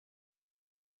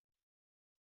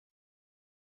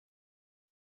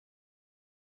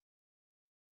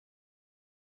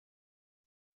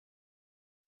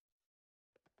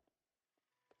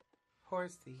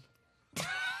Horsey.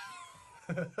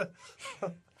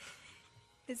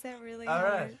 Is that really All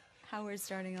right. how we're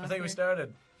starting off? I think we here?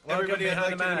 started. Everybody, I'd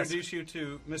Behind like the to Mask. introduce you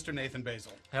to Mr. Nathan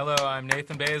Baesel. Hello, I'm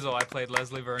Nathan Baesel. I played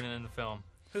Leslie Vernon in the film.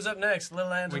 Who's up next?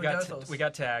 Little Angela Goethals. We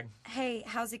got tag. Hey,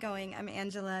 how's it going? I'm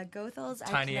Angela Goethals.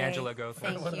 Tiny Angela Goethals.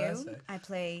 Thank What did I you. say? I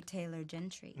play Taylor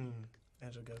Gentry.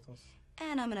 Angela Goethals.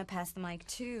 And I'm going to pass the mic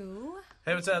to...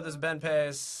 Hey, what's up? This is Ben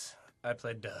Pace. I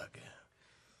played Doug.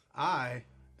 I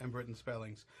am Britton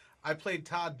Spellings. I played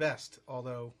Todd Best,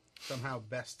 although somehow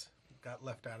Best got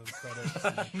left out of the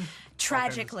credits.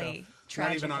 Tragically.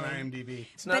 Not even on IMDb.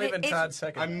 It's not But even it- Todd's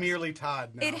second. I'm merely Todd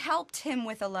now. It helped him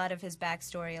with a lot of his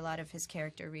backstory, a lot of his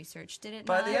character research, did it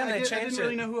By not? the end, I they didn't changed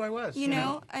really it. know who I was. You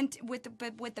know, and with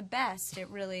the best, it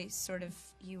really sort of,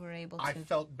 you were able to... I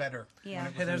felt better. Yeah.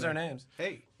 Hey, there's our names.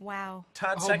 Hey. Wow.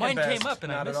 Todd's Oh, second mine best. came up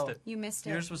and I not at missed all. it. You missed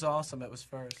it. Yours was awesome. It was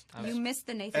first. You missed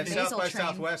the Nathan At Baesel South by train.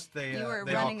 Southwest, they You were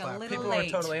they running all a clapped. little People late.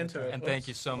 were totally into it. And thank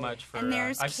you so much for. And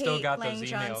there's I've still Kate got Lang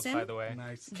those emails, Johnson. by the way.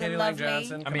 Nice. The Katie Lang lovely-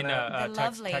 Johnson. I mean, coming out. The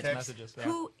text lovely- messages. Yeah.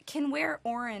 Who can wear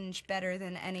orange better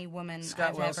than any woman Scott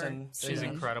I've Wilson. ever She's seen,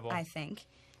 incredible. I think.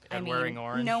 At wearing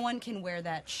orange? No one can wear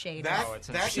that shade. That, Oh, it's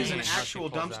that is an insane how she actual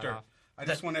pulls that dumpster. off. I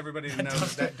just want everybody to know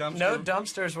that dumpster. No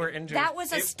dumpsters were injured. That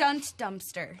was a stunt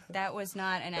dumpster. That was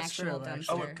not an That's actual true, dumpster.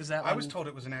 actually. Oh, because that I was one- told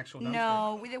it was an actual dumpster.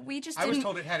 No, we just I didn't. was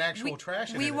told it had actual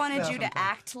trash in We it. wanted Yeah. you to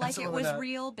act like it Absolutely was not.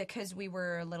 real because we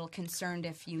were a little concerned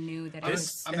if you knew that I'm it in-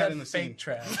 was. I'm it not had in the fake scene.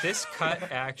 trash. This cut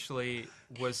actually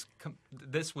was.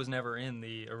 This was never in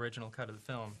the original cut of the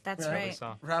film. That's Yeah. that we right.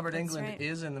 saw. Robert That's Englund right.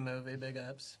 is in the movie. Big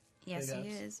ups. Yes, Big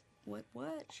he ups. is. What?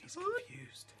 She's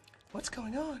confused. What's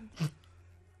going on?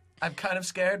 I'm kind of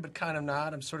scared, but kind of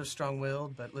not. I'm sort of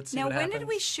strong-willed, but let's see Now, what when happens. did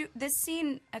we shoot? This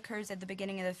scene occurs at the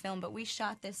beginning of the film, but we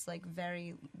shot this like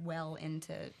very well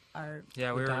into our.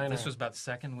 Yeah, The diner. This was about the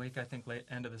second week, I think, late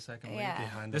end of the second Yeah. week.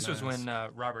 Behind the This was mask.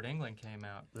 when Robert Englund came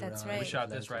out. That's Right. right. We shot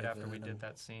this right Leslie after we Vernon. did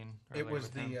that scene. It earlier was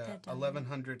with the him.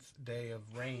 1100th day of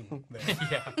rain. There.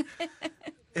 Yeah.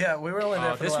 Yeah, we were only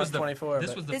there for this the was last the 24.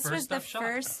 This but- was the This first was the stuff shot.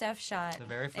 first stuff shot. The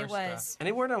very It first was. stuff.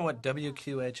 Any word on what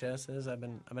WQHS is? I've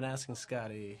been asking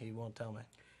Scotty. He won't tell me.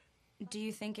 Do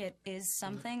you think it is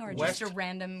something or West- just a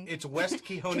random It's West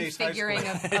Quijones High configuring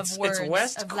School. of words? It's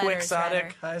West of letters, Quixotic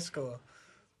rather? High School.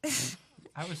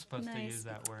 I was supposed to Nice. use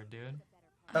that word, dude.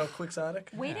 Oh, Quixotic?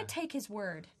 Way to Yeah. take his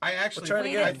word. I actually, We'll try to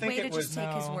Way get to, it. I think way to it was. just take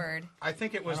his No. word. I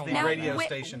think it was I the don't Now, radio wh-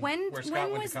 station when- where Scott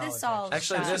when went was to college. this all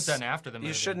Actually, shot? This was done after the movie.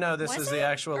 You should know this Was is the it?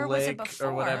 actual Or was it lake before?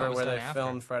 or whatever It was where done they after.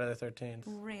 filmed Friday the 13th.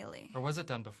 Really? Or was it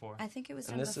done before? I think it was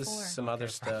done And this before. is some other I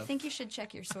stuff. think you should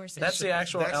check your sources. That's the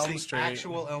actual That's Elm the Street.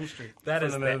 actual Elm Street. That from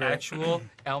is the the movie. actual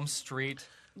Elm Street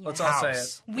Let's all say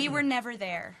house. it. We were never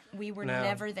there. We were No.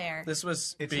 never there. This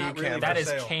was It's B not really campus, That for is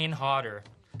sale. Kane Hodder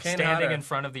Kane standing Hodder. in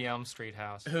front of the Elm Street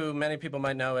house. who many people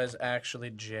might know as actually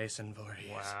Jason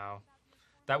Voorhees. Wow.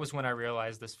 That was when I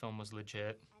realized this film was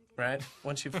legit. Right?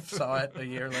 Once you saw it a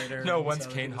year later. No, and once saw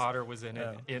Kane it was- Hodder was in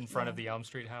it, Oh. in front of the Elm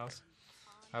Street house,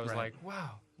 I was Right. like,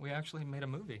 wow, we actually made a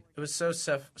movie. It was so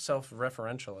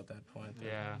self-referential at that point.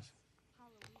 Yeah.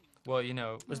 Well, you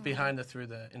know, It was behind the through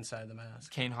the inside the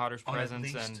mask. Kane Hodder's On at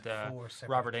presence least and 4 separate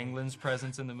Robert occasions. Englund's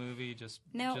presence in the movie just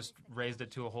No. raised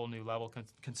it to a whole new level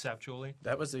conceptually.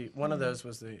 That was the one of those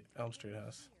was the Elm Street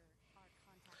house.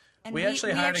 And we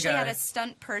actually hired a actually had guy. a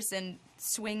stunt person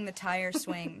swing the tire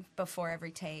swing before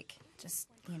every take. Just,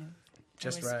 you know.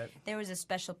 Just was, right. There was a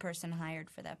special person hired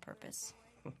for that purpose.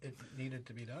 It needed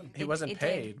to be done. He It- wasn't it did.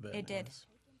 paid, but It did. was-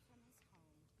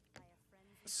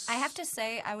 I have to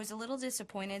say, I was a little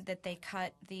disappointed that they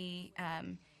cut the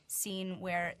scene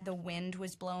where the wind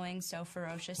was blowing so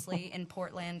ferociously in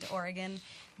Portland, Oregon,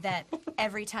 that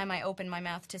every time I opened my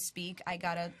mouth to speak, I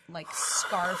got a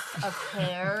scarf of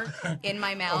hair in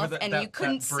my mouth, and you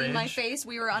couldn't see my bridge. face.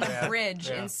 We were on a bridge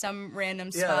yeah. in some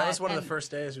random spot. Yeah, that was one of the and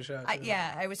first days we shot. too.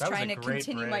 I was That was trying a to great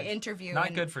continue my bridge. interview. Not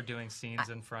and good for doing scenes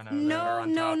in front of or No,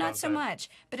 on no, top not of, so but- much.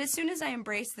 But as soon as I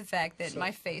embraced the fact that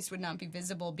my face would not be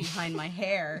visible behind my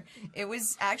hair, it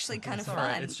was actually kind of It's all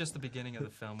fun. right. It's just the beginning of the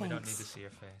film. We don't need Thanks. to see your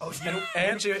face. Oh,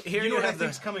 And here you you know what I have the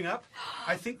think's coming up?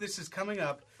 I think this is coming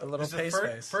up. A little This is the Pace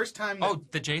face. First time that Oh,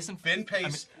 the Jason. Ben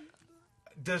Pace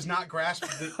does not grasp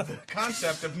the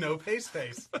concept of no Pace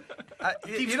face.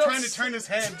 He keeps you don't trying to turn his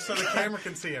head so the camera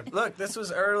can see him. Look, this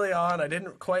was early on. I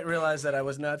didn't quite realize that I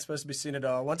was not supposed to be seen at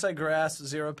all. Once I grasped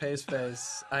zero pace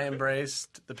face, I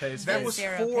embraced the pace That face. was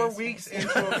Zero 4 Pace weeks face.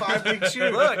 into a 5-week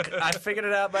shoot. Look, I figured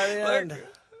it out by the end.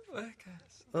 Look, guys.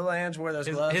 Little Ange wore those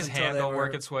His, gloves. his until hand they will were,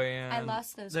 work its way in. I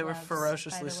lost those They were gloves,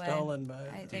 ferociously by the way. stolen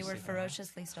by. They were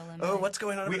ferociously stolen. Oh, by- what's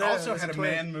going on over We there? also There's had a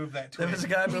twig. man move that twig. There was a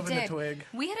guy We moving the did. twig.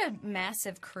 We had a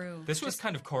massive crew. This was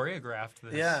kind of choreographed.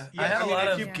 This. Yeah, Yeah, I had a lot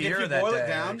if of you, gear if you that boil day, it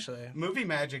down, actually. movie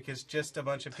magic is just a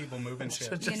bunch of people moving shit.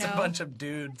 Just You a know? bunch of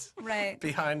dudes Right.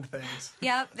 behind things.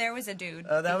 Yep, there was a dude.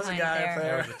 Oh, that was a behind guy there. up That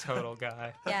there. was a total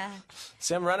guy. Yeah.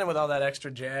 See, I'm running with all that extra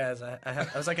jazz. I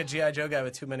was like a G.I. Joe guy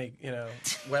with too many,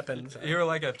 weapons. You were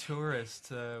like a tourist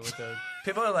with a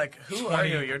People are like, who are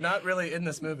you? You're not really in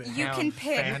this movie. You hound can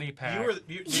pick. fanny pack.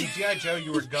 In G.I. Joe,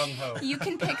 you were gung-ho. You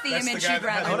can pick the That's the image guy you'd that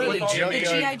had rather the be. little The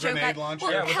G.I. Joe grenade guy. launcher.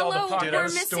 Well, Yeah, with all the hello, pop- Dude, I we're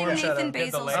was missing Stormshadow. Nathan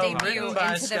Did the Baesel's Lego debut Written by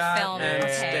into the Scott film. and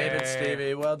Okay. David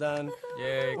Stevie. Well done.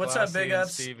 Yay, What's up, Glossy Big and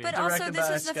Ups? Stevie. But also, Directed this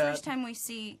by is the Scott. first time we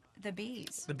see the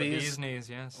bees. The The bees bee's knees,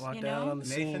 yes. walked You down know? on the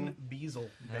Nathan scene. Baesel.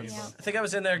 That's Yeah. I think I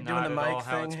was in there doing not the at mic all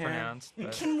how thing it's here. pronounced.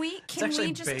 But Can we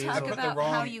actually just Baesel. talk I put the about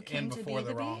wrong how you in came to be before the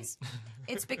the wrong. bees?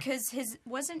 It's because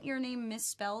wasn't your name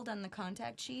misspelled on the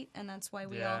contact sheet, and that's why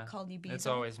we all yeah, called you Baesel. it's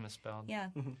always misspelled. Yeah.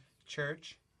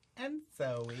 Church and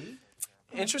Zoe.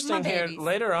 Interesting My here. babies.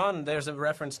 Later on, there's a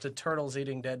reference to turtles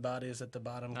eating dead bodies at the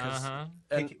bottom. Uh-huh.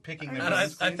 Picking them And I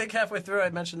up. think halfway through, I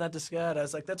mentioned that to Scott. I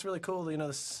was like, "That's really cool."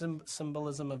 The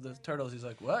symbolism of the turtles. He's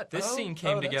like, "What?" This Oh, scene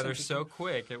came that's together interesting. so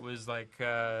quick. It was like,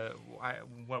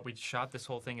 we shot this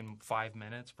whole thing in 5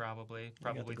 minutes, probably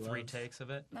got the 3 gloves. takes of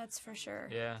it. That's for sure.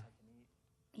 Yeah,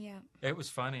 Yeah. it was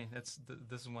funny. This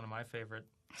is one of my favorite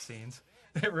scenes.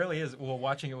 It really is. Well,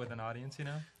 watching it with an audience,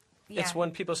 Yeah. It's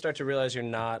when people start to realize you're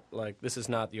not like this is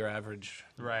not your average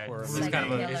right? horror He's movie. kind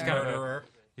of a, Killer.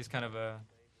 he's kind of a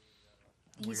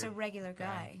He's a weird regular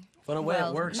guy. Well, in a way,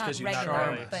 Well, it works not because you regular, charm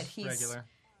really us. but he's regular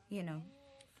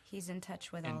he's in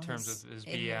touch with In all terms his, of his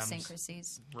BMs.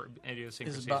 idiosyncrases.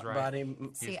 idiosyncrasies, His right? body.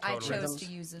 See, He's I totally- chose Rhythms. to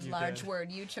use a You large did. word.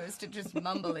 You chose to just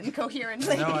mumble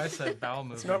incoherently. No, I said bowel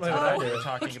movements. normally what I We do. were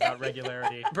talking about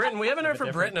regularity. Britton, we haven't heard a from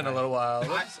different Britton in a kind. little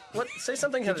while. Say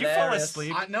something Did you hilarious. fall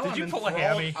asleep? I know Did I'm you pull a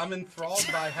enthralled- hammy? I'm enthralled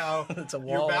by how It's a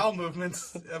your wall. bowel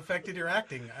movements affected your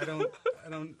acting. I don't.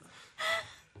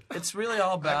 It's really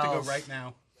all I have to bowels. go right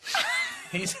now.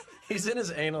 He's in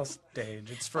his anal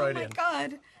stage. It's Oh my Freudian.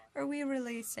 God, are we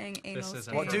really saying anal isn't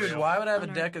stage? Well, For dude, real. why would I have a On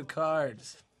our- deck of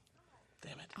cards?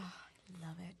 Damn it!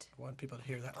 Love it. I want people to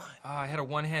hear that line. I had a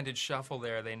one-handed shuffle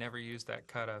there. They never used that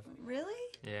cut of. Really?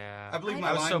 Yeah. I believe I my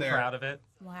I was line so there. proud of it.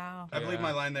 Wow. I believe Yeah.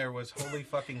 my line there was "Holy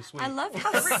fucking sweet." I love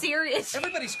how serious.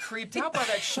 Everybody's creeped out by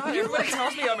that shot. Everybody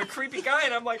tells me I'm a creepy guy,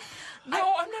 and I'm like, no,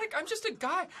 I'm not. I'm just a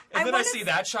guy. And I then I wanna see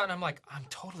that shot, and I'm like, I'm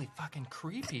totally fucking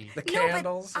creepy. The No,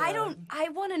 candles. but I don't. I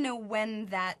want to know when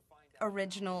that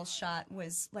original shot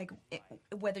was like,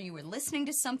 whether you were listening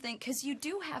to something, because you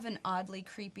do have an oddly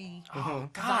creepy Oh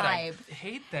God, I vibe.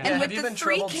 hate that. And have with you the been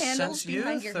three troubled candles since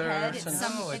behind youth, your or head, it's since-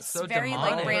 No, it's so very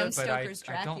demonic, like Bram but Stoker's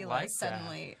I don't Dracula like that.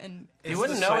 suddenly. And You It's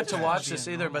wouldn't the know it to subject. watch Be a this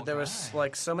either, but there was normal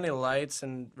like so many lights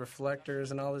and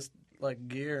reflectors and all this like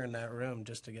gear in that room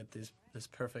just to get this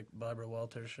perfect Barbara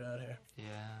Walters shot here. Yeah,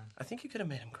 I think you could have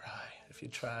made him cry if you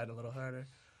tried a little harder.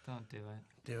 don't do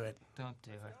it. Do it. Don't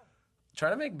do it. Try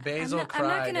to make Basil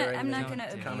cry I'm during not the gonna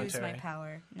Don't do abuse my commentary.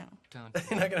 power. No. Don't. Do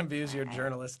You're it. not going to abuse your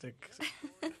journalistic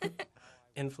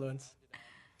influence.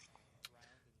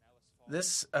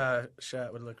 This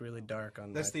shot would look really dark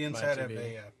on That's my, the inside my of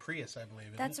TV. a Prius, I believe.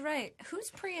 isn't That's it? right. Whose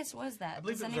Prius was that? I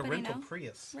believe Does it was a anybody rental know?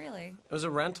 Prius. Really? It was a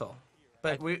rental.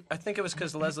 But I think it was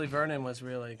because Leslie Vernon was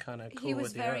really kind of cool He was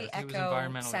with the very earth. He was echo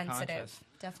environmentally sensitive. conscious.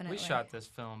 Definitely. We shot this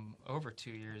film over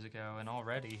 2 years ago, and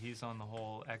already he's on the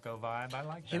whole echo vibe. I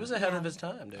like that. He was ahead of his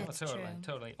time, dude. Oh, That's totally, true.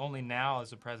 totally. Only now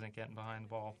is the president getting behind the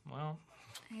ball. Well,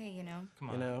 Hey, you know. come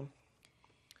on. You know.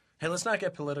 Hey, let's not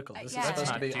get political. This Yeah. is supposed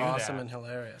Let's to be not do awesome that. and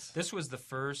hilarious. This was the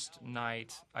first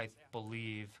night, I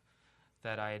believe,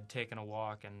 that I had taken a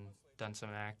walk and done some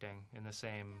acting in the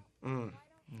same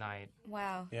night.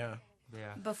 Wow. Yeah.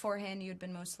 Yeah. Beforehand, you'd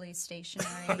been mostly stationary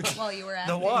while you were The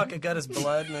acting. walk, it got his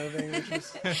blood moving. Which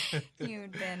is,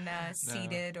 You'd been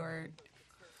seated or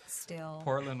still.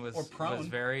 Portland was Or prone. was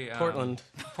very Portland.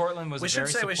 Portland was we a should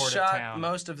very say we supportive shot town,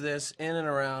 most of this in and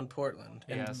around Portland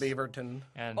and Yes. Beaverton.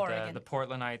 and Oregon. the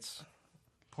Portlandites,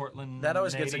 Portland. That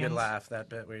always gets a good Canadians, laugh, that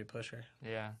bit where you push her.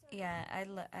 Yeah, Yeah,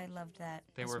 I loved that.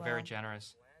 they as were well. very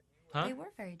generous. Huh? They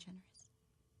were very generous.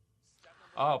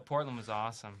 Oh, Portland was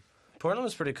awesome. Portland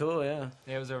was pretty cool, yeah.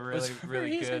 It was a was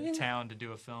really good freezing. town to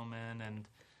do a film in and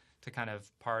to kind of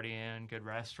party in. Good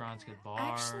restaurants, good bars.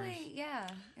 Actually, yeah,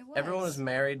 it was. Everyone was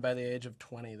married by the age of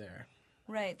 20 there.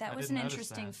 Right, that I was didn't an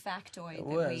notice interesting that. factoid. It that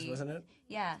was, we, wasn't it?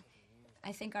 Yeah.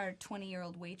 I think our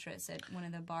 20-year-old waitress at one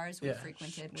of the bars we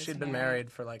frequented was she'd been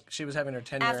married for she was having her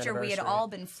 10-year after we had anniversary. all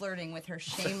been flirting with her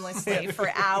shamelessly for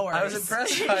hours. I was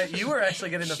impressed by you were actually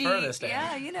getting the furthest.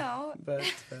 Yeah, you know.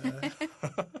 But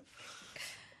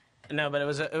no, but it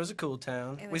was a cool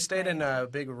town. We stayed great. in a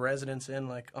big residence inn,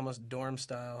 almost dorm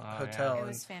style hotel. It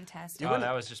was fantastic.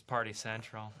 that was just party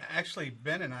central. Actually,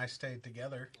 Ben and I stayed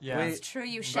together. Yeah. It's true.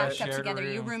 You shacked up shared a together.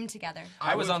 You room. roomed together.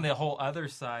 I was on the whole other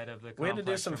side of the We had to do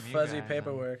complex some from you fuzzy guys,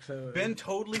 paperwork. So Ben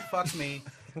totally fucked me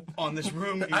on this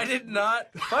room. I did not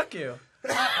fuck you.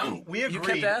 We agreed. You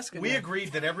kept asking we that.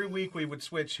 agreed that every week we would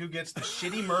switch who gets the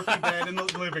shitty Murphy bed in the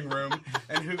living room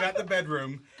and who got the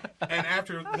bedroom. And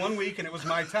after 1 week and it was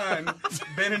my time,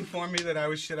 Ben informed me that I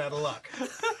was shit out of luck,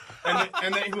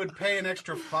 and that he would pay an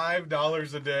extra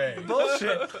 $5 a day.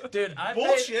 Bullshit, dude.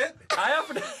 Bullshit. I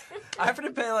offered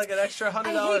to pay an extra $100 I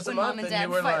hate a when month, mom and and dad you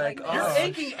were fight like, like You're this.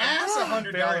 aching ass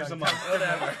 $100 a month.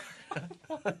 whatever.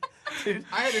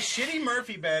 I had a shitty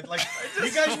Murphy bed.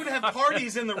 You guys would have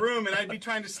parties in the room, and I'd be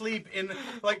trying to sleep in.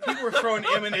 People were throwing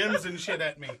M&Ms and shit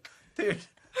at me. Dude,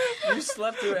 you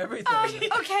slept through everything.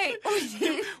 Okay.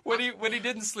 When he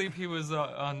didn't sleep, he was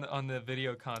on the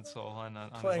video console on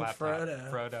his Playing laptop.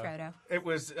 Frodo. Frodo. It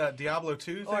was Diablo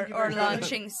 2. Or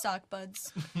launching sock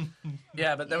buds.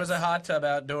 Yeah, but there was a hot tub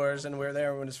outdoors, and we were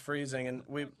there when it was freezing, and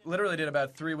we literally did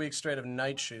about 3 weeks straight of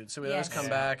night shoots. So we always Yes. come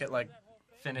back at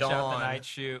Finish out dawn. the night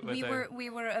shoot with We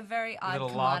were a very odd little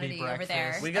lobby commodity over there.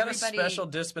 breakfast. We got Everybody- a special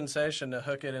dispensation to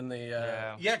hook it in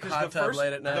the Yeah, because hot tub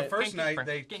late at night. the first night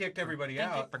they kicked everybody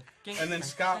out, and then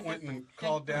Scott went and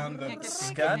called down the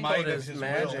Scott might pulled of his his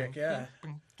magic, will. yeah.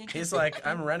 He's like,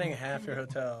 I'm renting half your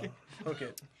hotel. Hook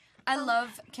it.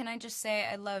 Can I just say,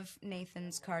 I love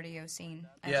Nathan's cardio scene.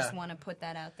 I Yeah. just want to put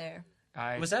that out there.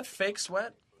 Was that fake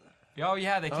sweat? Oh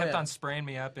yeah, they kept yeah. on spraying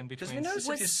me up in between. we noticed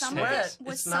if you Was some sweat, of it,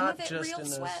 was it's some not of it just real in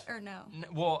this- sweat or no?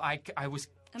 Well, I was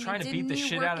mean, trying to beat the didn't you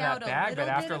shit work out of out that a bag, but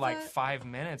little after bit of like it? 5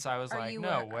 minutes, I was Or like, you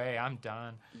no were- way, I'm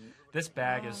done. This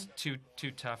bag is too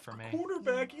tough for me.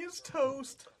 Quarterback is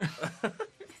toast.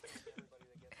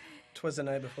 Twas the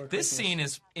night before This Christmas. scene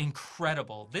is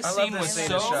incredible. This I love scene this was scene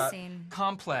so shot.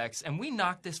 complex, and we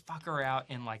knocked this fucker out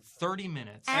in like 30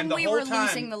 minutes. And the we whole were time-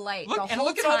 losing the light Look, the and whole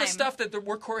look at time. all the stuff that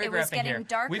we're choreographing It was getting here.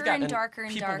 darker We've got and darker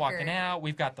and people darker. walking out.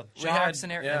 We've got the We had- jocks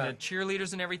and, yeah. and the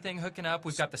cheerleaders and everything hooking up.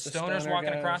 We've got the The stoners stoner walking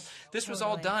guys. across. This was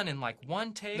all Totally. done in like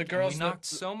one take. The girls, and we knocked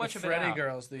so much the of it Freddy out.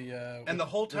 girls, And the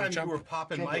whole time you jump- were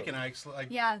popping jump Mike rope. and Ike's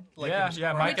Yeah.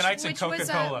 Yeah, Mike and Ike's and which was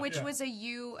Coca-Cola. Which was a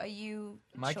you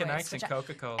Mike choice, and Ike's and which I-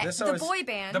 Coca-Cola. This the always- boy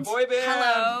band. The boy band.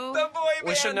 Hello. The boy band.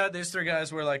 We should note these three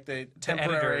guys were like the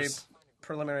temporary editors.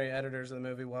 preliminary editors of the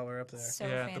movie while we were up there. So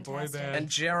Yeah, the boy fantastic. band. And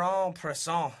Jérôme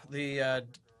Presson, the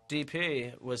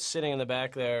DP, was sitting in the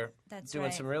back there That's doing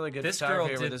right. some really good This stuff girl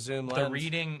here did with a zoom the lens.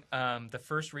 reading, the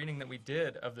first reading that we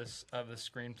did of the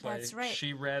screenplay. That's right.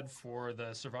 She read for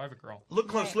the Survivor Girl. Look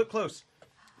close, Right. look close.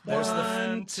 There's the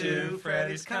 1, 2,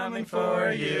 Freddy's coming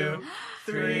for you.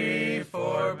 3,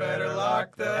 4, better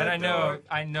lock the And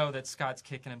I know that Scott's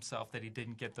kicking himself that he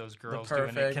didn't get those girls doing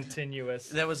it perfect. continuous.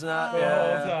 That was not. the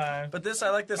yeah. whole time. But this,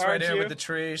 I like this right Aren't here you? with the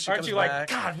tree. She Aren't comes you like, back.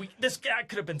 God, this guy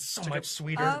could have been so much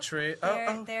sweeter. Oh, tree.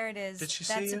 There it is. Did she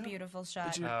That's see a you? beautiful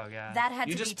shot. Oh yeah. That had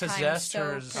You to just be timed possessed so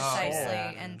her precisely,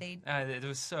 soul. and they. It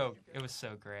was so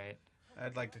great.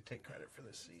 I'd like to take credit for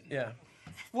this scene. Yeah.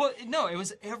 Well, no, it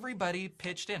was everybody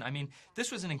pitched in. I mean,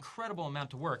 this was an incredible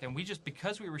amount of work, and we just,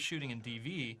 because we were shooting in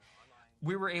DV,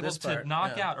 we were able This to part,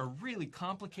 knock yeah. out a really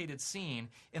complicated scene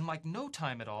in like no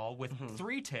time at all with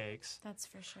 3 takes. That's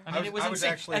for sure. I mean, it was I was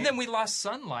insane. actually- And then we lost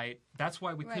sunlight. That's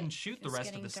why we Right. couldn't shoot It the was rest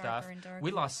of getting the stuff. darker and darker.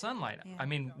 We lost sunlight. Yeah. I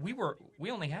mean,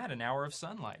 we only had an hour of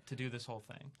sunlight to do this whole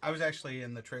thing. I was actually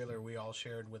in the trailer we all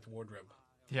shared with wardrobe.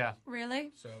 Yeah.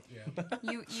 Really? So yeah,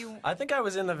 You. I think I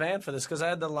was in the van for this because I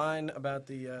had the line about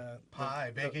the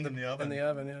pie baking in the oven. in the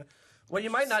oven. Yeah. What you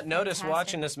might not notice Fantastic.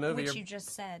 watching this movie, Which you're you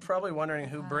just said. probably wondering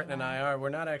who Britton and I are. We're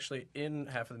not actually in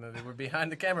half of the movie. We're behind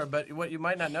the camera. But what you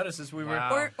might not notice is we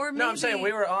Wow. were. Or No, I'm saying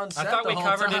maybe- we were on set I thought the we whole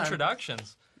covered time.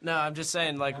 introductions. No, I'm just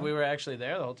saying, like, we were actually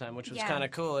there the whole time, which was Yeah. kind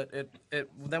of cool.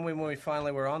 Then when we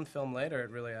finally were on film later, it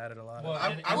really added a lot. Well,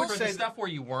 of and, I would for say the stuff where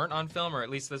you weren't on film, or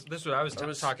at least this is what I was,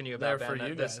 was talking to you there about, for Ben,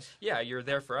 you this- guys. Yeah, you're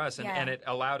there for us, and, Yeah. and it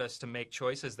allowed us to make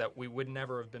choices that we would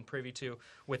never have been privy to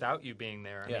without you being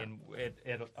there. Yeah. I mean,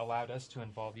 it allowed us to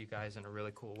involve you guys in a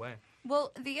really cool way.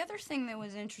 Well, the other thing that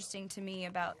was interesting to me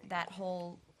about that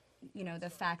whole, the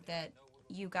fact that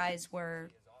you guys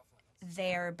were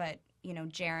there, but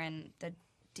Jaron, the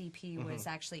DP, was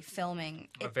actually filming.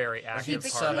 A very active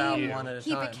He'd part sub out of you. one at a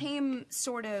He time. became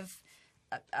sort of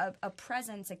a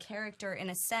presence, a character in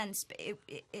a sense. But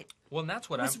it Well, and that's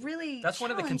what was really That's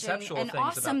one of the challenging conceptual and things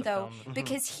awesome about the though, film.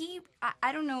 because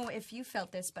I don't know if you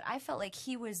felt this, but I felt like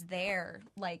he was there.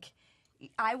 Like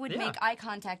I would Yeah. make eye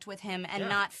contact with him and Yeah.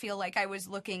 not feel like I was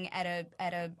looking at a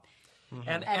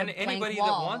And at a blank anybody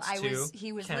wall. that wants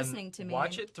He was can listening to me.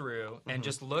 watch it through and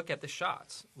just look at the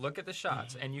shots. Look at the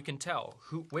shots, and you can tell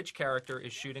which character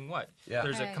is shooting what. Yeah.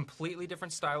 There's a Right. completely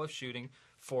different style of shooting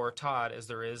for Todd, as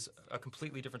there is a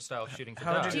completely different style of shooting for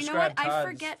How would Dutch. you Do you know what? describe I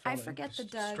Todd's forget the Just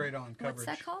Doug. straight on What's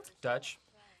that coverage. called? Dutch.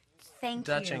 Thank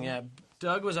Dutching, you. yeah.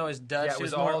 Doug was always Dutch. Yeah, it He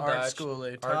was more all art Dutch.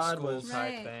 schooly. Art Todd school was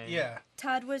type Right. thing. Yeah.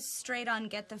 Todd was straight on.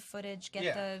 Get the footage. Get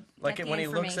Yeah. the like get the when he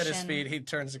looks at his information. feet, he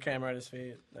turns the camera at his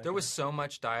feet. There was so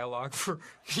much dialogue for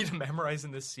me to memorize in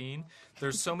this scene.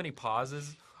 There's so many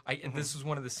pauses. And this was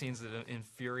one of the scenes that are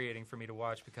infuriating for me to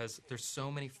watch because there's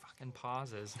so many fucking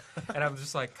pauses, and I'm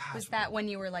just like, gosh. Was that when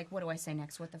you were like, "What do I say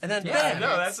next? What the?" And then fuck?" Yeah, Bam!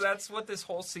 no, that's what this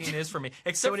whole scene is for me.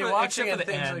 Except when for, you're watching except for it,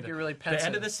 the things end. like you're really the end of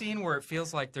pensive. the scene where it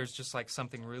feels like there's just like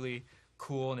something really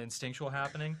cool and instinctual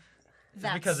happening.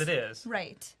 That's Because it is.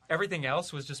 right. Everything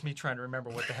else was just me trying to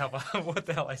remember what the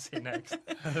hell I say next.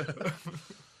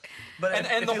 But And,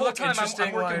 if and the you whole look time I'm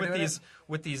interesting while working you're doing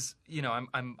with these, you know,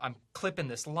 I'm clipping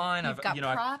this line. You've got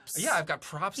props. I've got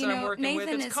props You that I'm know, working with.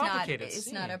 Nathan It's is not complicated.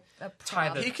 is not a Tie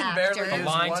prop the- He can actor. barely a use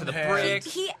line one to the hand. brick.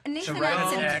 Nathan write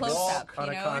acts an in X close up. on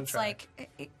You a know, it's contract.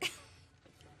 like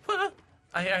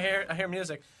I hear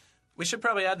music. We should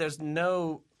probably add there's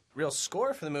no real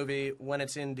score for the movie when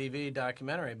it's in DV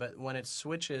documentary, but when it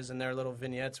switches and there are little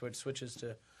vignettes where it switches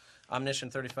to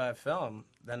Omniscient 35 film,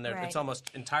 then Right. it's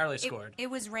almost entirely scored. it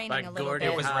was raining By a little Gordon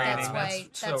bit. It was That's raining. why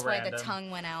That's so that's why the random.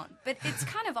 tongue went out. But it's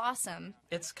kind of awesome.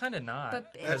 It's kind of not.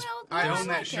 But That's- well, I no, own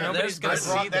that like shirt. it. Nobody's I gonna brought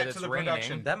see that that to it's the raining.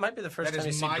 production. That might be the first That time you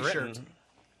is see my Britain. shirt.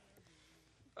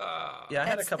 Yeah, I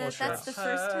had a That's couple the, of That's shirts. the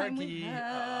first time we Huggy.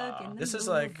 hug in the This is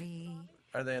like- movie.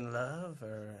 Are they in love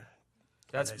or?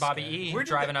 That's Are they Bobby scared? E. Where did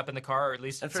driving up in the car, or at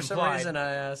least And it's for some implied. reason,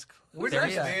 I ask, Where There did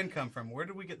he that is. van come from? Where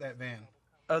did we get that van?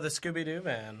 oh, the Scooby Doo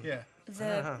van. Yeah.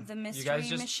 The you mystery guys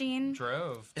just machine.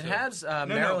 drove. It to- has No,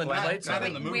 Maryland not, plates not on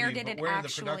in it. the movie. Where did but it where did the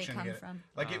actually production come get it? from?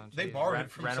 Like Oh, they geez. borrowed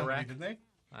it from Rent a somebody, wreck? didn't they?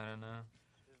 I don't know.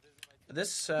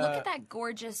 This. Look at that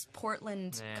gorgeous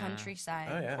Portland Yeah. countryside.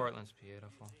 Oh yeah. Portland's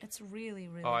beautiful. It's really,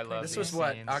 really Oh, I pretty. love This these was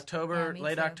what scenes. October, Yeah, me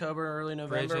late too. October, early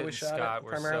November. Bridget we and shot Scott it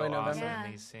were primarily so November. awesome. Yeah,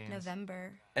 in these scenes.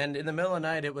 November. And in the middle of the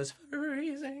night, it was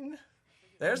freezing.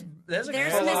 There's a There's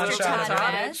full-on Mr. shot of Todd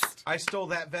Todd. West. I stole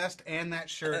that vest and that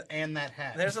shirt and that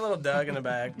hat. There's a little Doug in the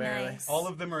bag, barely. Nice. All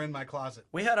of them are in my closet.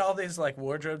 We had all these like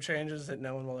wardrobe changes that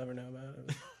no one will ever know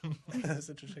about. That's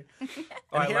interesting. Oh,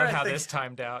 And I here love I how think- this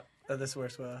timed out. Oh, this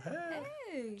works well. Hey,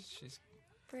 Hey, She's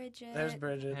Bridget. there's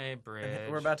Bridget. hey, Bridge.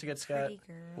 We're about to get Scott Pretty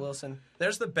girl. Wilson.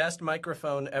 There's the best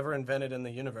microphone ever invented in the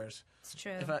universe. It's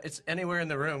true. If it's anywhere in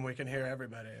the room, we can hear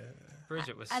everybody.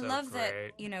 Bridget was I so love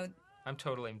great. that, I'm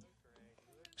totally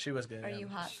She was good. are yeah. you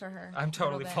hot for her? I'm A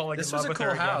totally little bit. falling This in was love a with cool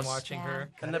her again house. watching Yeah. her.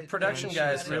 And the Got it production done.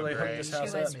 guys She was really so hooked great. this She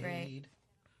house was up. great.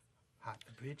 Hot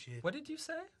for Bridget. What did you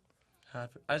say?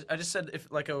 I just said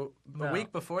if like a No.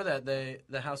 week before that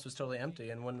the house was totally empty,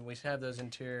 and when we had those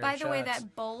interior By the way, shots,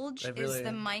 that bulge they really- is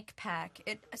the mic pack.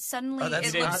 It suddenly Oh,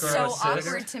 that's it not looks fair. so It's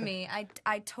awkward to me.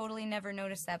 I totally never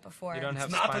noticed that before. You don't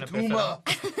have Not spina the tumor.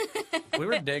 bifida. we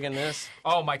were digging this.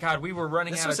 Oh my God, we were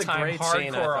running This out was of a time great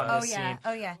scene, I hardcore thought. on Oh this yeah, scene.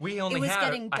 oh yeah. We It only was had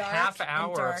getting a dark half and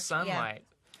hour dark, of yeah. sunlight,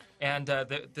 and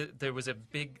there was a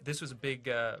big. This was a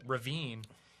big ravine,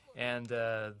 and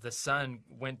the sun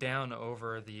went down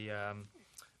over the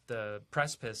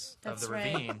precipice That's of the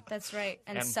right. ravine. That's right.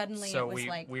 And suddenly so it was we,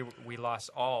 like we lost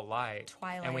all light,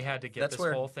 Twilight. and we had to get That's this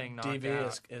where whole thing knocked DV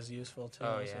out. is useful too.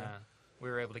 Oh so. yeah, we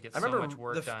were able to get I so remember much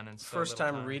work the done in so first little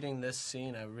time time reading this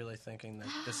scene, I really thinking that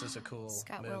this is a cool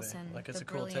Scott movie. Wilson. Like it's the a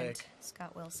cool brilliant take.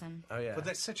 Scott Wilson. Oh yeah. But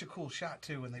that's such a cool shot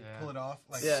too when they Yeah. pull it off.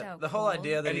 Like yeah, So the whole cool.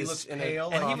 idea that And he he's looks in pale, a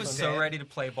and he Coffin was so dead. ready to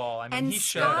play ball. I mean, And he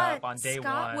showed Scott, up on day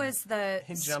Scott one. was the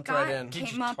He jumped Scott right in. He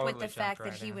came up with totally the fact jumped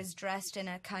that right he in. was dressed in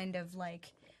a kind of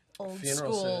like old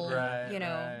Funeral suit, school, right, you know,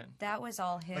 right. that was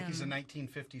all him. Like he's a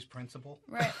 1950s principal.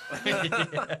 Right.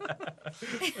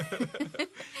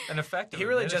 An effective. He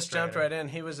really just jumped administrator. right in.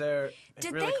 He was there.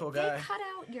 Did really they, cool they guy. cut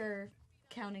out your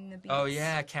counting the beats? Oh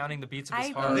yeah, counting the beats of his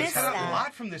I heart. They missed cut out that. a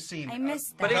lot from this scene. I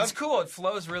missed But that. it's cool. It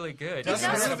flows really good. Does It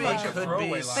does have a flow. bunch of Could throwaway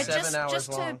be lines. But 7 hours just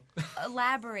long. to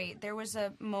elaborate, there was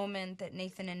a moment that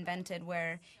Nathan invented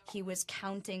where he was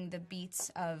counting the beats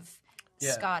of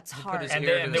Yeah, Scott's he put heart. his and ear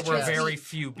there, to and there his were chest. very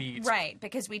few beats. Right,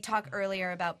 because we talked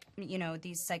earlier about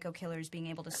these psycho killers being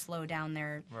able to slow down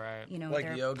their Right. Like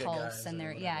their yoga pulse guys and or their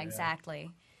whatever, yeah. exactly.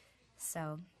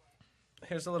 So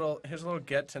Here's a little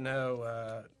get to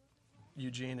know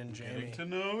Eugene and Jamie. Getting to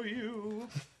know you.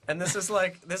 And this is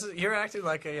you're acting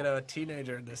like a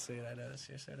teenager in this scene. I notice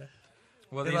you're sort of.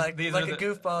 Well, You're these like are a the,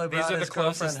 goofball. Who These brought are the his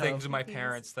closest girlfriend things to home. my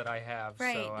parents that I have.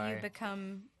 Right, So you I,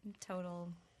 become total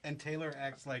And Taylor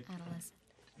acts like, adolescent.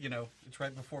 It's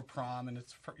right before prom and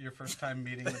it's your first time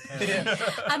meeting the parents.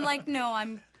 I'm like, no,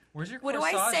 I'm. where's your What do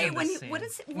corsage I say in when this he? scene? What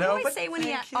is? What No, do I but say when he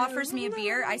thank you. offers me a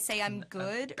beer? I say I'm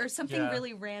good or something Yeah.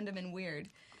 really random and weird.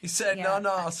 He said, Yeah.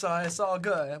 no, sorry, it's all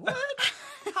good. What?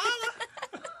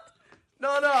 No,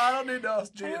 I don't need no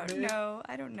G I and don't B. know.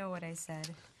 I don't know what I said.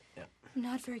 Yeah. I'm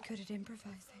not very good at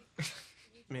improvising.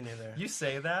 Me neither. You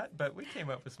say that, but we came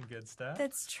up with some good stuff.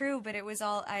 That's true, but it was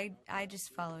all I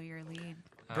just follow your lead.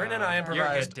 Brent and I You're a good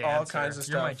improvised all dancer. kinds of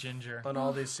You're my stuff ginger. on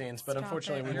all these scenes, but Stop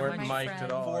unfortunately it. we You're weren't my mic'd at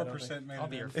friend. all. I don't 4% think. made I'll it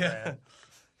be your in. friend.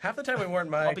 Half the time we weren't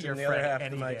mic'd, be your and the other friend half the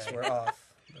any mics day. were off.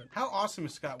 How awesome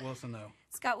is Scott Wilson, though?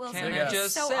 Scott Wilson Can I is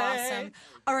just so say- awesome.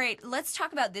 All right, let's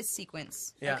talk about this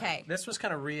sequence. Yeah. Okay. This was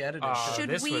kind of re-edited. Oh, too. Should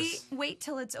this we was- wait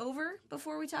till it's over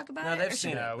before we talk about No, it? they've or should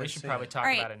seen we- it. No, we They've should seen probably it. talk All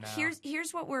right, about it now.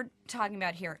 here's what we're talking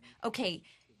about here. Okay,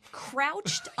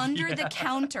 crouched under the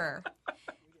counter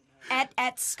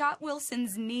at Scott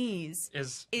Wilson's knees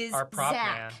is is our prop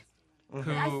Zach. man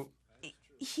who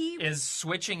he is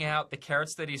switching out the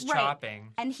carrots that he's right,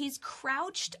 chopping. and he's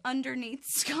crouched underneath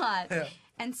Scott, Yeah.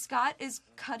 and Scott is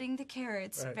cutting the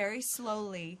carrots Right. very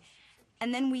slowly.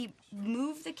 And then we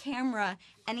move the camera,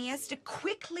 and he has to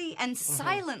quickly and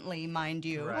silently, mind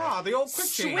you, Right. Ah, the old quick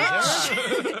switch, change.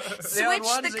 switch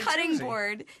old the onesie cutting twosie.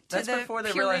 board to That's the before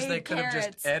they realized they pureed could have carrots.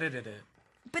 just edited it.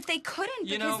 But they couldn't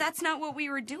You because know- that's not what we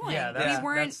were doing. Yeah, that's- we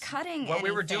weren't that's- cutting What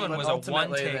we were anything. doing But was a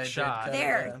ultimately they one-take did shot. cut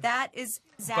There, Yeah. that is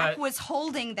Zach But- was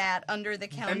holding that under the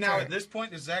counter. And now at this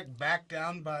point, is Zach back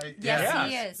down by... Yes, yeah.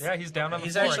 he is. Yeah, he's down on the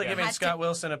He's floor actually again. giving Had to- Scott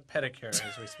Wilson a pedicure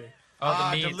as we speak.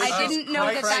 Oh, the meat. delicious. I didn't know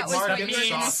that that was Christ what you were Market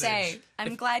going to sausage. say.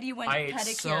 I'm glad you went I ate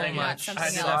pedicure so and not much something I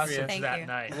did else. that for you. sausage Thank that you.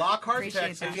 night. Lockhart, Appreciate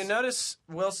Texas. that. If you notice,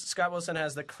 Scott Wilson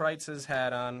has the Kreitz's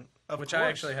hat on, which I course.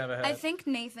 actually have a hat. I think,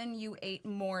 Nathan, you ate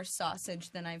more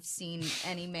sausage than I've seen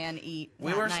any man eat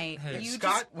We that were- night. Hey, You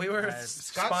Scott, we were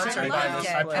Scott sponsored sent me by down-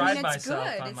 this I I loved it. place. pride it's myself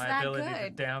good. on It's my that ability to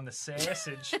good. down the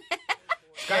sausage.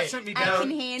 Scott sent me I down can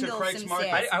to handle Craig's some Market.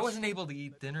 sausage. I wasn't able to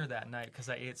eat dinner that night because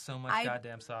I ate so much I-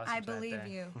 goddamn sausage. I that believe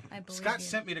day. you. I believe Scott you.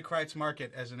 sent me to Kreitz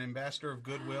Market as an ambassador of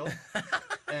goodwill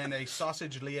and a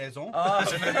sausage liaison. Oh,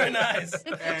 very nice.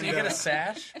 And, Do you get a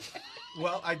sash?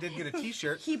 Well, I did get a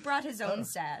T-shirt, He brought his own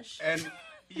sash. and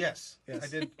yes, Yes. I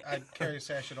did. I carry a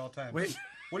sash at all times. Wait.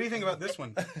 What do you think about this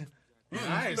one?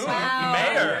 Nice. Wow.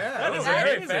 Mayor. Yeah. That is That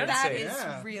very is- fancy. That is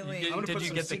Yeah. really. Did, I'm gonna did put you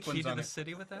some get the key sequins to on the it.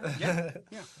 city with that?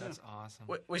 Yeah. That's awesome.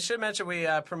 We should mention we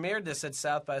premiered this at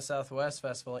South by Southwest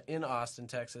Festival in Austin,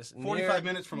 Texas. 45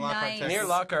 minutes from Lockhart, Nice. Texas. Near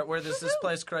Lockhart, where there's this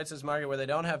place, Kreitz's Market, where they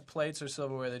don't have plates or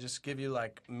silverware. They just give you,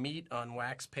 like, meat on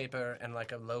wax paper and,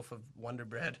 like, a loaf of Wonder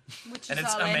Bread. Which And is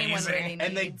it's all anyone amazing. really needs.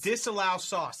 And they disallow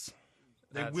sauce.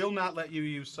 They That's- will not let you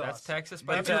use sauce. That's Texas,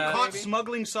 But if barbecue, you're caught baby.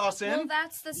 smuggling sauce in, Well,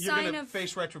 that's the you're sign going to of.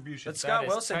 face retribution. But Scott is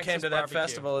Wilson came Texas to that barbecue.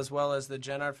 festival as well as the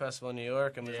Gen Art Festival in New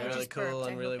York and was Yeah. really Just burped. cool I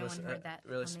and really hope no was one heard that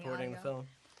really on the supporting the audio.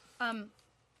 film.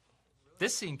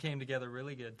 This scene came together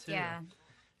really good too. Yeah.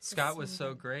 Scott was scene so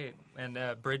did. great, and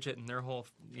Bridget and their whole,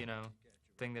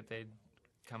 thing that they'd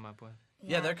come up with.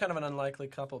 Yeah, they're kind of an unlikely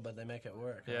couple, but they make it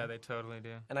work. Yeah, huh? they totally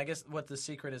do. And I guess what the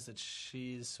secret is that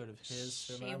she's sort of his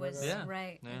survivor. She was Yeah.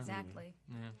 right. Yeah. Exactly.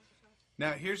 Yeah.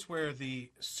 Now, here's where the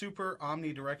super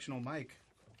omnidirectional mic,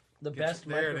 the Yes, best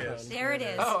there it microphone. is. There it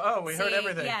is. Oh, we heard See,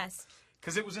 everything. Yes.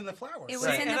 because it was in the flowers. It was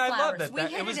Right. in the and I flowers. love that. We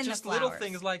hid it was in just the little flowers.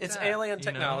 things like It's that. alien you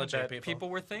know, technology, that people.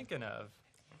 were thinking of.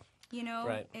 You know,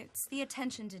 Right. it's the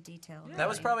attention to detail. That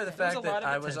was probably the There's fact a lot that of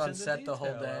I was on attention to set the whole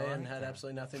detail. day I and like had that.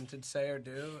 absolutely nothing to say or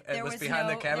do. And There was was behind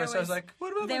the no- camera, there so I was was- like,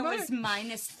 what about There my was mic?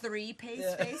 -3 pace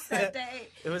Yeah. space that day.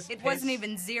 It was It wasn't pace-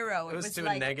 even 0. It was to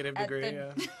like a negative at degree.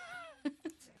 the- Yeah.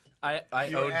 I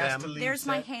You were owed asked them. to leave There's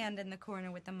my set. hand in the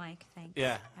corner with the mic. Thanks.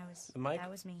 Yeah. The mic? That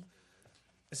was me.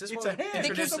 Is this It's what a hand.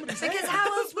 introduce- Because how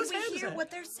else would Whose we hand is hear that?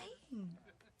 what they're saying?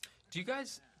 Do you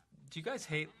guys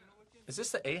hate? Is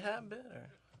this the Ahab bit or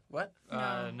what?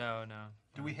 No.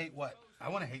 Do we hate what? I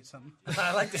want to hate something.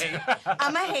 I like to hate.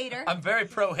 I'm a hater. I'm very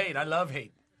pro hate. I love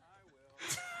hate.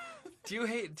 Do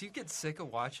you get sick of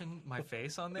watching my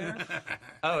face on there?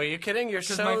 Oh, are you kidding? You're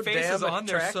Because so my face damn is on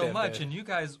there so attractive, much, dude. and you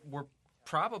guys were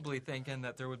probably thinking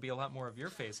that there would be a lot more of your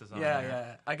faces on Yeah, there.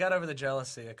 yeah. I got over the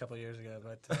jealousy a couple years ago,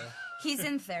 but He's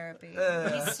in therapy.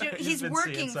 He's He's been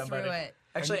working seeing through somebody. it.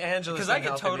 actually, Angela's Because I been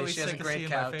get helping me. totally She has a sick of great seeing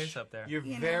couch. my face up there. You're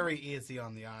You know? very easy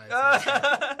on the eyes.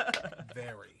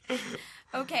 Very.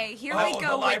 Okay, here Oh, we the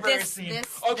go with library this. scene.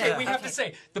 This. Okay, Yeah. we have to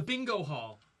say the bingo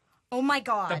hall. Oh my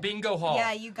God. The bingo hall.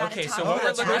 Yeah, you gotta Okay, talk so about what we're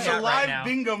that. looking There's at a right live now.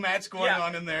 bingo match going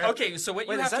on in there. Okay, so what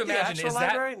Wait, you is have to that the imagine actual is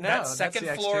library? No, that that's second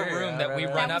the floor exterior. room that we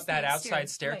Right. run That was up that the outside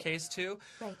exterior. staircase to.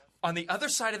 Right. On the other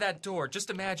side of that door, just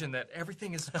imagine that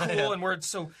everything is cool and we're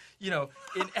so,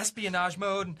 in espionage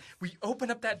mode. And we open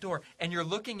up that door and you're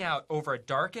looking out over a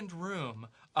darkened room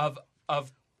of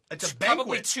It's a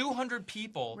probably banquet. 200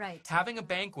 people Right. having a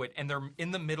banquet, and they're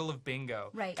in the middle of bingo.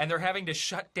 Right. And they're having to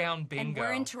shut down bingo. And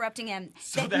we're interrupting him.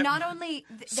 So They, that- not only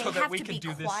so they that have we to can be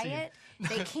do this quiet,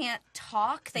 they can't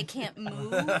talk, they can't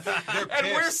move. And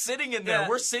we're pissed. sitting in there. Yeah.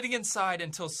 We're sitting inside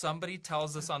until somebody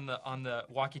tells us on the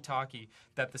walkie-talkie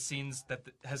that the scenes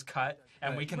has cut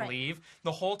and we can Right. leave.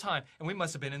 The whole time, and we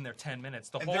must have been in there 10 minutes.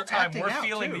 The And whole they're time acting we're out,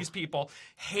 feeling too. these people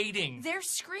hating. They're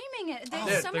screaming it.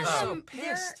 Dude, Some they're of so them,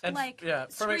 they're And like from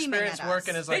screaming experience at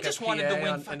working us. as like They just a wanted to PA win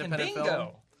on fucking independent bingo.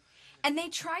 film. And they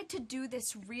tried to do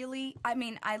this really. I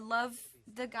mean, I love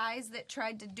the guys that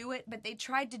tried to do it, but they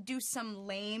tried to do some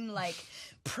lame like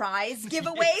prize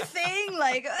giveaway thing,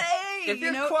 like hey, If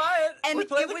you're know, quiet, and we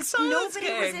play it the was science nobody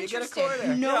game. was You get a interested. quarter.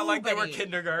 Nobody. Yeah, like they were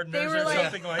kindergartners They were or like-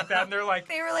 something like that. And they're like,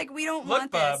 They were like, we don't look,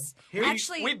 want bub, this. here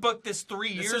Actually, we booked this 3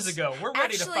 years ago. We're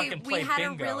ready to actually, fucking we play had a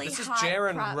bingo. really This is hot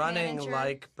Jaron prop running manager,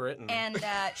 like Britain. and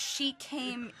she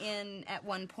came in at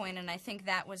one point, and I think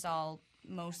that was all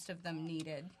most of them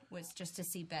needed was just to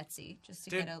see Betsy, just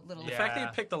to Dude, get a little the fact that you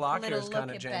picked the locker little is look kind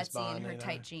of at James Betsy Bond. in her you know?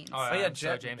 tight jeans. Oh, Oh, yeah, so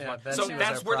Jet- James yeah, Bond. Betsy So was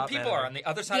that's our where the prop people manager. are, on the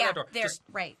other side Yeah, of that door. they're Just-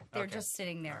 right. They're Okay. just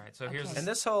sitting there. All right, so here's Okay. the- And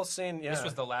this whole scene, yeah. This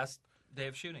was the last day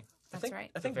of shooting. That's think,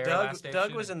 right. I think very Doug, last day of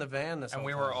Doug was shooting. in the van this And whole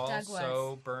we time. were all Doug was.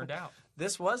 so burned out.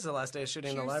 This was the last day of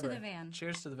shooting in the Cheers to library. the van.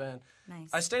 Cheers to the van. Nice.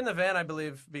 I stayed in the van, I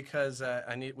believe, because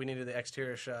we needed the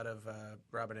exterior shot of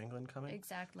Robert Englund coming.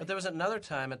 Exactly. But there was another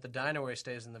time at the diner where he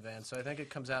stays in the van, so I think it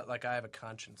comes out like I have a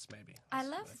conscience, maybe. I That's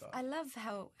love what thought. I love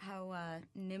how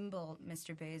nimble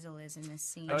Mr. Baesel is in this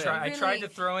scene. Oh, yeah. I tried to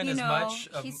throw in you as know, much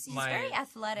of he's my very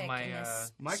athletic my in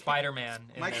this. My-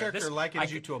 Spider-Man. in my there. character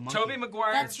likens you to a monkey. Toby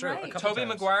Maguire. That's true, a right. couple Toby times.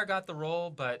 Maguire got the role,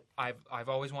 but I've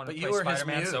always wanted But to you play were his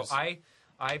Spider-Man, so muse.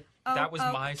 that was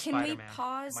my can we Spider-Man.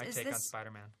 pause? My Is take on this-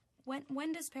 Spider-Man.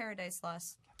 When does Paradise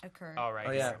Lost occur? Oh right.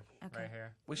 Oh, yeah. here. Okay. Right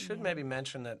here. We should maybe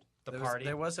mention that The there party.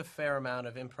 there was a fair amount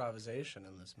of improvisation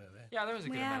in this movie. Yeah, there was a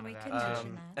good Yeah, amount we of can that.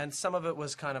 mention that. And some of it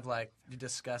was kind of like you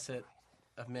discuss it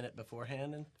a minute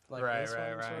beforehand, and like Right, this right,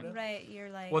 one, right. sort of. Right, you're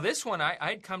like. Well, this one,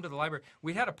 I'd come to the library.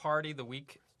 We had a party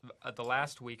the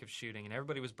last week of shooting, and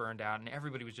everybody was burned out, and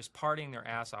everybody was just partying their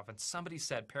ass off. And somebody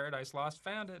said, "Paradise Lost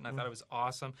found it," and I thought it was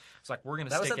awesome. It's like we're gonna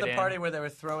That was stick at the it party in. where they were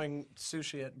throwing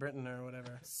sushi at Britain or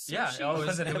whatever. Yeah, Sushi? oh, it was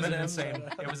Was it an M&Ms? insane.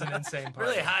 It was an insane party.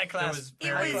 Really high class. It was it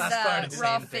very was party.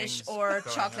 raw Same fish things or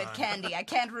going chocolate on. candy. I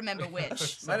can't remember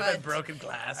which. Might have been but- broken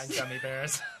glass. And gummy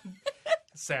bears,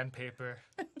 sandpaper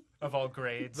of all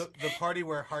grades. The party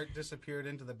where Hart disappeared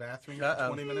into the bathroom for Uh-oh.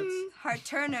 20 minutes Hart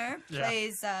Turner Yeah.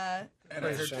 plays and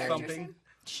I heard Shane. thumping.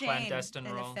 Shane Clandestine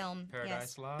in the role. film. Paradise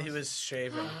Yes. Lost. He was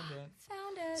shaving.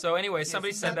 Found it. So anyway,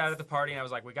 somebody Yes, said that that's- at the party, and I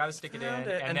was like, "We got to stick it in." Found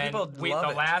it, and then people the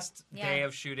love it. last Yeah. day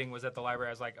of shooting was at the library.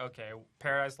 I was like, "Okay,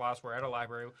 Paradise Lost. We're at a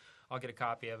library. I'll get a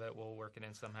copy of it. We'll work it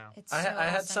in somehow." It's I so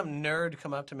had awesome. some nerd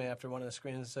come up to me after one of the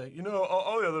screens and say, "You know,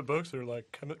 all the other books are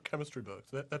like chemistry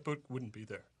books. That book wouldn't be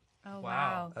there." Oh Wow,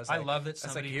 wow. I was I like- love that I was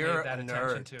like, somebody "You're paid that a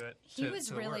attention nerd." to it. He to- was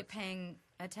to the really work. paying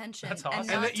attention. That's and awesome.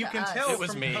 not And that you to can us. tell It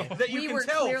was from, me. that you we can were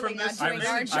tell clearly from not this. doing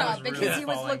our really- job I was because really he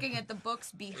was falling. looking at the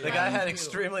books behind The guy had you.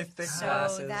 extremely thick So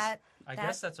glasses. I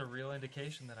guess that's a real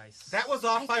indication that I. That was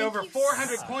off I by think over you've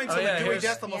 400 s- points Oh, on yeah, the Dewey here's-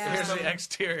 Decimal yeah. Here's System. the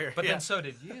exterior. But Yeah. then so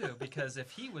did you, because if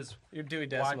he was Your Dewey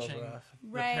Decimals watching were off. the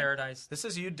Right. Paradise This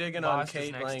is you digging on Lost is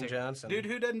Kate next Lang to- Johnson. Dude,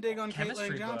 who doesn't dig on chemistry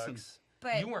Caitlin Johnson? books,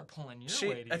 But- you weren't pulling your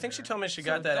weight. I think she either. told me she So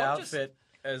got that don't just- outfit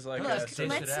as like Look, a Let's sort of-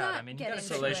 dish let's it out. not I mean, you get gotta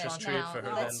into salacious it treat now. for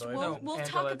her Let's, then, boy. we'll No, we'll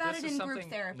Angela, talk about this it is in group something-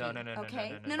 therapy. No,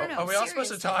 Okay? no. No. Are we all supposed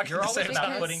to seriously. talk You're at the always same about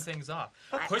time? putting things off.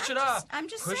 I- Push I'm it off. I'm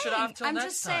just Push saying. it off till I'm next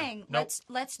just time. saying. Nope.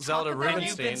 Let's talk Zelda about Rubinstein, it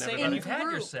You've been saying everybody. you've had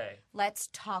your group. say. Let's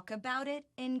talk about it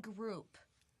in group.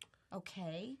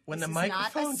 Okay? When this the is not a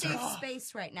microphone's safe off.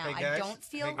 space right now. Hey, I guys. don't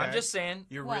feel. Hey, I'm guys. just saying.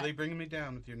 You're What? really bringing me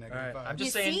down with your negative All right. vibe. I'm You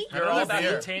just saying. see? You're You all see? about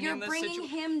You're containing this bringing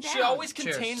situation. him down. She always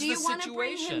Cheers. contains Do you the want to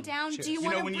bring situation. him down? Cheers. Do you You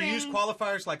want know, to when bring? you use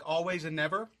qualifiers like always and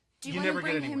never, do you you want never to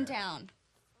get bring anywhere. him down?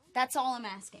 That's all I'm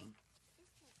asking.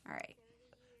 All right.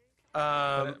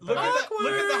 Look at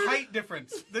the height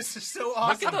difference. This is so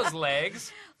awesome. Look at those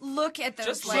legs. Look at those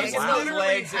Just look legs. at Wow. those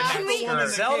legs in Half that the woman skirt. in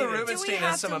Zelda Do we Rubinstein have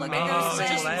has some to look at amazing those Oh,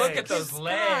 legs? just legs. look at those God,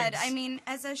 legs. I mean,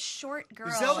 as a short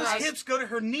girl, Zelda's I- hips go to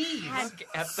her knees. had-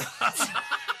 At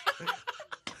the-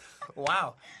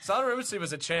 Wow. Zelda Rubinstein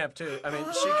was a champ, too. I mean,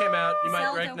 she came out, you might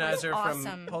Zelda recognize was her awesome.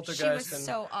 from Poltergeist. She was and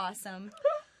so awesome.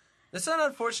 It's an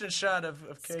unfortunate shot of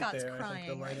Kate Scott's there. I think crying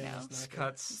the right lighting now. is not good.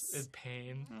 Scott's in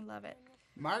pain. I love it.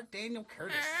 Mark Daniel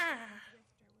Curtis.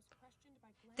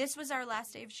 This was our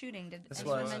last day of shooting. Did This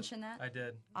anyone was. mention that? I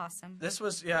did. Awesome. This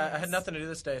was, I had Yes. nothing to do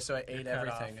this day, so I ate cut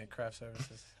everything off. at craft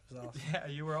services. It was awesome. Yeah,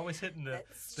 you were always hitting the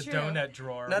That's true. donut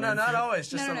drawer. No, weren't not you? always.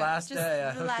 Just No, the no, last just day. I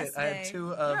the hooked last it. I had day.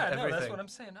 2 of Yeah, everything. no, that's what I'm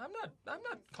saying. I'm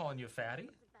not calling you a fatty.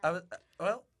 I was,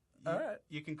 well, all right.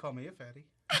 You can call me a fatty.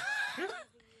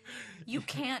 You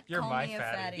can't You're call my me a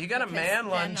fatty. fatty. You got to because man then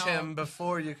lunge I'll- him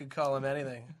before you could call him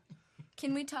anything.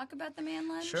 Can we talk about the man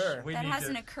lunge? Sure. We That need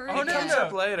hasn't to- occurred Oh, yet. no, Comes no.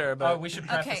 up later, but Oh, we should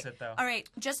preface Okay. it though. All right.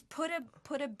 Just put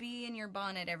a bee in your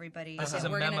bonnet, everybody. This that is a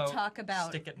we're gonna memo. talk about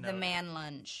Stick it the note. man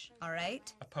lunge. All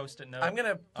right. A post-it note. I'm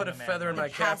gonna put on a the man feather in my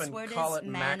lunge. cap and Password call is it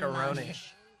man macaroni.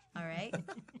 lunge. All right.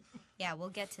 Yeah, we'll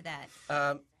get to that.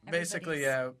 Basically,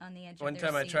 Everybody's on the edge of one their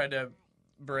time I seat. tried to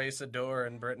brace a door,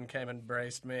 and Britton came and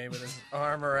braced me with his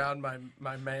arm around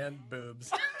my man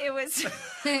boobs. It was.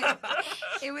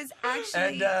 It was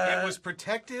actually. And It was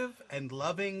protective and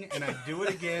loving, and I'd do it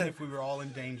again if we were all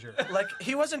in danger. like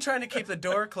he wasn't trying to keep the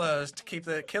door closed to keep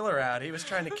the killer out. He was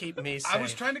trying to keep me safe. I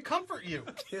was trying to comfort you.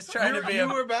 He was trying to be You a,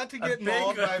 were about to get big-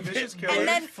 mauled by a vicious killer. And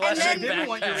then- flesh and I then- didn't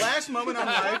want your last moment of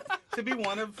life to be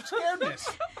one of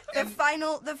scaredness. the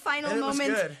final and it was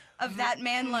moment good. of that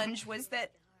man lunge was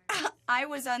that I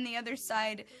was on the other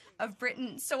side of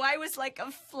Britain, so I was like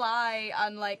a fly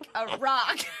on like a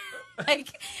rock.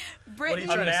 Like Britain,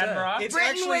 trying to say? Man rock. It's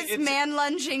Britain actually- was it's- man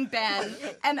lunging Ben,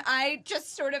 and I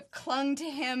just sort of clung to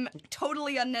him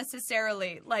totally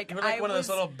unnecessarily. Like You were like I one of was,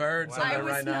 those little birds Wow. on I a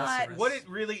was not- rhinoceros. What it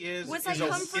really is Was is I a,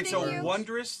 comforting it's a you?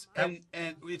 wondrous and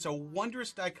it's a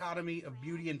wondrous dichotomy of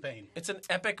beauty and pain. It's an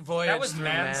epic voyage That was through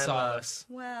man man solace.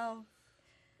 Well.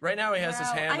 Right now he has his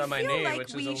Well, hand on my I feel knee, like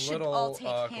which we is a should little all take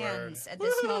awkward. hands at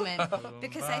this moment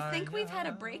because I think we've had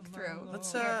a breakthrough.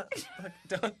 Let's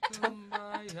don't.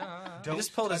 Kumbaya. He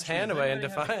just pulled his touch me. hand away in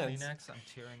Anybody have a defiance. Kleenex? I'm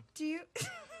tearing. Do you?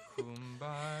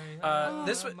 Kumbaya.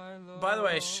 This was, by the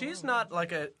way, she's not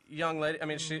like a young lady. I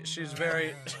mean, she's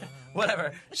very,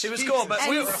 whatever. She was cool, but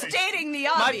And we. stating the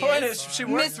My obvious. point is, she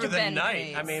worked Mr. through the Ben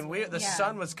night. Praise. I mean, the Yeah.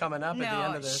 sun was coming up at the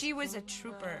end No, of this. she was a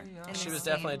trooper. In She this was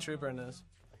definitely a scene. trooper in this.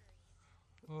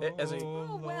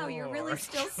 Oh wow, you're really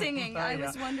still singing. I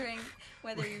was wondering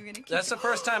whether you were gonna keep. That's the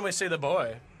first time we see the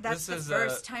boy That's This the is,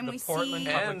 first time the we Portland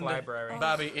see. Public and Library.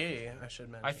 Bobby E. I should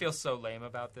mention. I feel so lame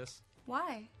about this.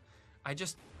 Why? I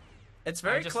just it's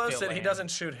very I just close feel that he lame.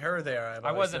 doesn't shoot her there. I've I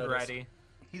always wasn't noticed. ready.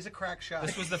 He's a crack shot.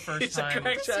 This was the first He's a time.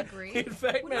 crack shot. disagree. He in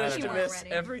fact What do managed you to mean miss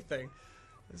already? everything.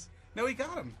 No, he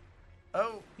got him.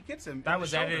 Oh, He gets him. in That the was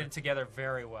shoulder. edited together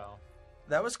very well.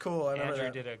 that was cool. I remember Andrew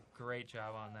that. did a great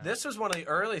job on that. This was one of the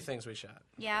early things we shot.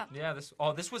 Yeah, Yeah,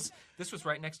 this was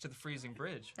right next to the freezing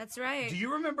bridge. that's right. Do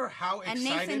you remember how and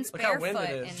excited? Nathan's Look how barefoot.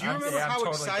 windy it is. in Do you remember Yeah, I'm how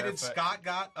totally excited barefoot. Scott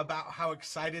got about how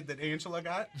excited that Angela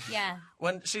got? Yeah.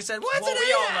 When she said, "What's Well, an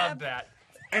we all Ahab?" loved that.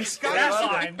 And Scott, That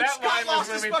was- line, that Scott line was lost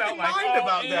where his we fucking felt like, mind oh,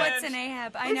 about that. What's an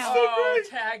Ahab? I know. Oh,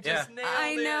 Tag just Yeah. nailed I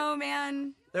it. know,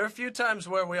 man. There were a few times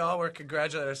where we all were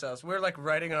congratulating ourselves. We were like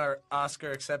writing our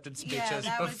Oscar accepted Yeah, speeches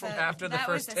that was before, a, after the that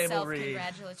first was a table read.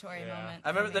 self-congratulatory Yeah. moment. I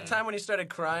remember for the me. time when you started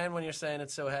crying when you're saying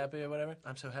it's so happy or whatever.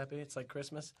 I'm so happy. It's like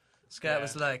Christmas. Scott Yeah.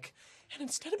 was like, and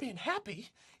instead of being happy,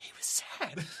 he was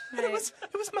sad. And Right. it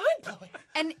was mind blowing.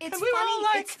 And it's And we were funny. all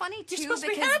like, it's funny too "You're supposed to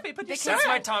be because happy, but you're because sad." That's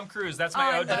my Tom Cruise. That's Oh, my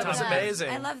I ode to love That was Tom that. Cruise. amazing.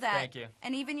 I love that. Thank you.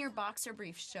 And even your boxer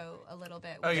briefs show a little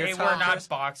bit. Oh, you're They Tom were not Cruise?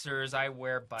 boxers. I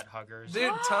wear butt huggers.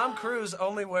 Dude, Tom Cruise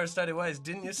only wears steady ways.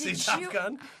 Didn't you see Did Top you-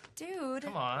 Gun? Dude.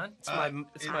 Come on. It's my I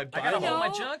gotta Bible. hold my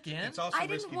No. junk in. It's also I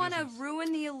risky didn't want to business.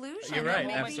 ruin the illusion. You're right,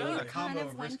 Maybe absolutely. you A kind combo of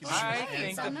of went risky to business. I space.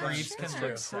 think the I'm not briefs sure. can true.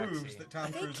 look Proves sexy. that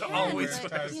Tom They Cruise can, always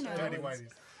but, has you know, tidy it's- whities.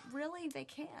 Really, they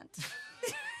can't.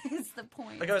 Is the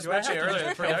point. Like I was Do I have mentioning to earlier, the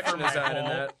just pay for production my design in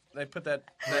whole that. They put that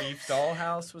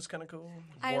dollhouse was kind of cool.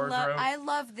 wardrobe. I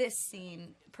love this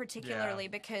scene particularly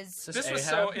because This This was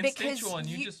Ahab? so because instinctual, and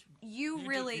you just you you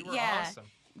really just, you were yeah awesome.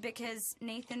 because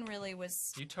Nathan really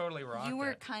was. You totally rocked You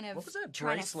were it. kind of What was that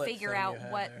trying to bracelet figure thing out you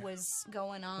had what there? was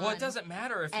going on. Well, it doesn't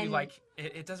matter if you And- like.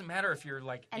 It doesn't matter if you're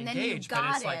like And then you engaged, but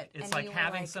got it's like it, it's and like you were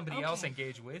having like, somebody else okay.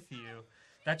 engage with you.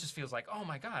 That just feels like, oh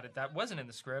my god, that wasn't in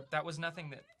the script. That was nothing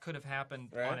that could have happened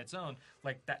Right. on its own.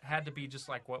 Like that had to be just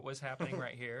like what was happening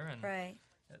right here. And Right.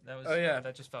 That was. Oh, yeah.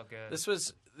 That just felt good. This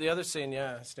was the other scene.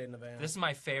 Yeah, I stayed in the van. This is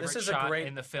my favorite This is a shot great-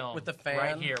 in the film. with the fan.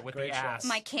 right here with Great the shot. ass.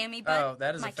 My cami butt. Oh,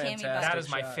 that is a my cami fantastic butt. That is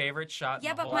my shot. favorite shot.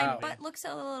 Yeah, in the but whole my movie. butt looks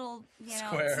a little,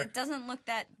 Square. it doesn't look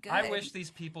that good. I wish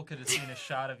these people could have seen a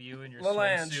shot of you in your Little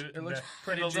Ange, swimsuit. it in looks the-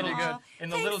 pretty in the little, good. In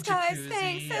the Thanks, little guys, jacuzzi.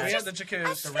 thanks. We It's had just- the I jacuzzi.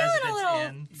 was the feeling a residence little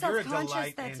inn. You're a self-conscious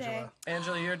delight, that day. Angela.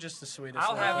 Angela, you're just the sweetest.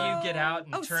 I'll lady. have you get out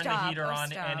and Oh, turn stop. the heater Oh, on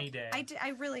stop. any day. That's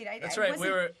I right, wasn't we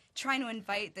were- trying to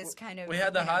invite this kind of. We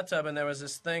had the you know, hot tub, and there was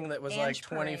this thing that was like Ange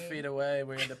 20 parade. feet away.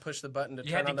 We had to push the button to You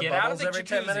turn had to on the get out of bubbles the every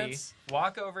 10 jacuzzi, minutes.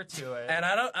 walk over to it, And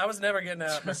I was never getting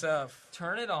out myself.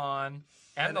 turn it on,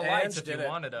 and And the lights Ange if you did it.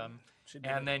 wanted them, She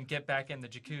did and it. then get back in the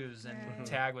jacuzzi. And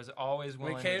Tag was always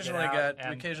willing occasionally to get out got-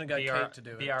 we and occasionally got be Kate our, to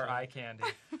do be it, our too. eye candy.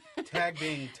 Tag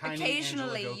being tiny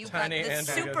Occasionally, Angela you Goethals. got Tiny the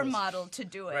Angela supermodel to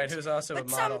do it. Right, who's also but a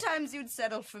model. sometimes you'd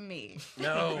settle for me.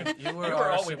 No, you were, You were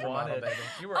our all we supermodel, wanted. baby.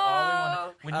 You were all we wanted.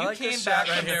 Oh. When I you like this came shot back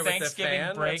right from here the with the Thanksgiving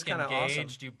fan. break That's kinda engaged,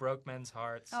 awesome. you broke men's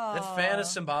hearts. That fan is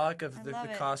symbolic of I the love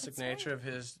it. caustic That's nature of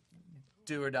his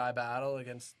do or die battle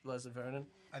against Leslie Vernon.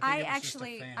 think I it was just a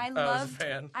actually, fan. I Oh, it was a loved,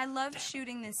 fan. I loved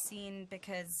shooting this scene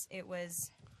because it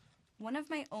was one of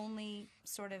my only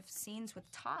sort of scenes with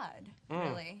Todd.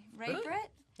 Really, right, Really? Brett?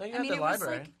 No, you I had mean, the it was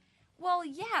library. like, well,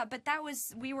 yeah, but that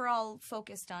was we were all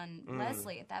focused on Mm.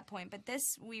 Leslie at that point. But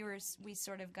this, we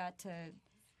sort of got to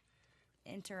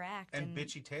interact, And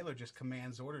Bitchy Taylor just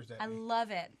commands orders at I me.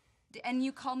 love it. And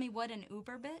you call me what, an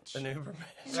Uber bitch? An Uber.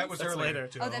 That was That's earlier. later.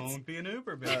 Oh, that's- Don't be an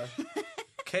Uber bitch.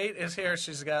 Kate is here.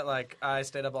 She's got like I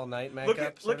stayed up all night makeup. Look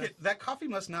at sort of. that coffee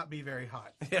must not be very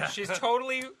hot. Yeah. She's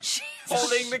totally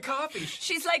holding the coffee.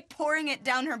 She's like pouring it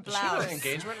down her Is she blouse. having an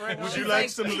engagement right now? Would you She's like like-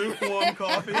 some lukewarm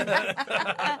coffee?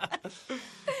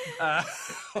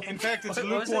 In fact, it's What was it?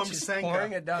 lukewarm She's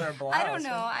pouring Senka. it down her blouse. I don't know.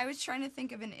 I was trying to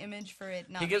think of an image for it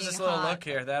not He gives being this little hot. look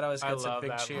here. That always I gets a love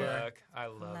big that cheer. look. I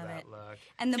love Love that it. look.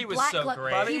 And the He was black so glove.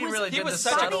 great. Bobby, he you was, really He did was the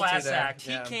such a subtlety class there. act.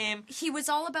 Yeah. He came. he was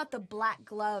all about the black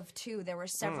glove too. There were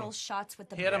several shots with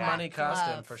the He had a black money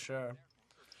costume glove. for sure.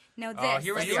 No, this. Oh,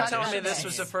 here we this You were go. is telling me this. this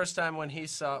was the first time when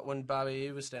Bobby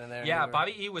E was standing there. and Yeah, you were-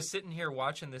 Bobby E was sitting here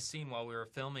watching this scene while we were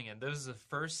filming it. This was the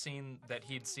first scene that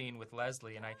he'd seen with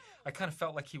Leslie, and I kind of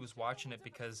felt like he was watching it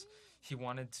because he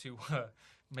wanted to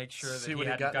make sure that See he what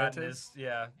he hadn't got gotten into? his, he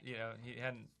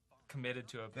hadn't committed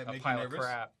to That a make you pile of nervous?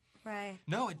 crap. Right.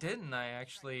 No, it didn't. I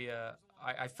actually,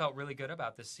 I felt really good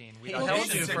about this scene. We He Well, held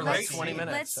this you is for a like great 20 scene.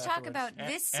 minutes. Let's talk afterwards. about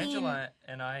this scene. Angela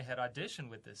and I had auditioned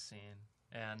with this scene,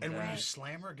 and And when you Right.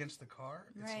 slam her against the car,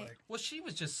 it's Right. like well, she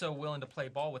was just so willing to play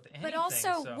ball with anything. But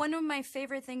also, so. one of my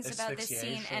favorite things about this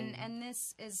scene, Asphyxiation. and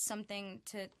this is something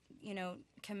to,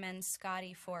 commend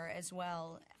Scotty for as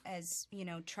well as,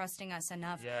 trusting us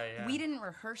enough. Yeah, yeah. We didn't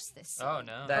rehearse this scene Oh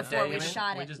no! That before day, we you mean?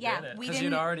 shot We it. just yeah, did it. we Because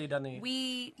didn't. you'd already done the.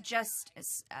 We just,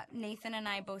 Nathan and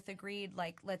I both agreed,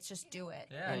 like, let's just do it.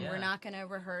 Yeah, and yeah. we're not going to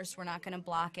rehearse. We're not going to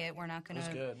block it. We're not It going was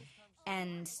to. good.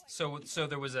 And So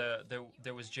there was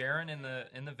Jaron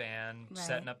in the van Right.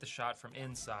 setting up the shot from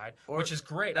inside, Or- which is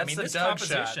great. that's I mean, the this Doug shot.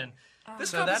 composition,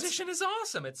 this So that's- composition is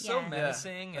awesome. It's so Yeah.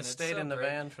 menacing, I and it's stayed so in the great.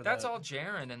 van for That's that. all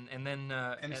Jaron, and then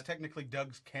and it's technically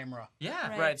Doug's camera. yeah,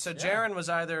 Right. Right, so Yeah. Jaron was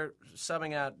either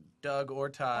subbing out Doug or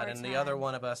Todd, Or and the other Todd.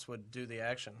 one of us would do the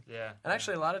action. yeah. And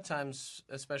actually, a lot of times,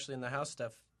 especially in the house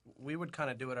stuff, we would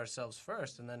kind of do it ourselves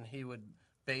first, and then he would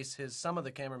base some of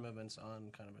the camera movements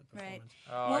on kind of a Right. performance.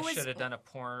 Oh, What I was- should have done a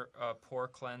pore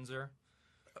cleanser.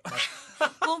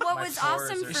 well, what My was pores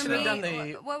awesome are for should've me, done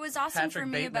the what was awesome Patrick for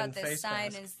me about Bateman this face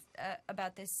side mask. is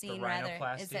about this scene The rather is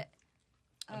rhinoplasty? that.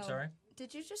 I'm Oh, sorry.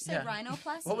 Did you just say Yeah.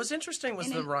 rhinoplasty? What was interesting was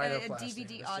In the a rhinoplasty. DVD It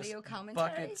was just audio commentary?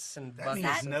 buckets and That buckets.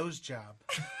 means that- nose job.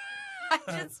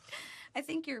 I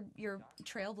think you're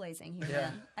trailblazing here, Yeah.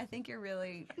 man. I think you're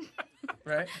really.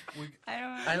 Right? I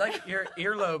don't. I like your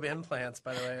earlobe implants,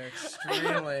 by the way.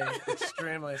 They're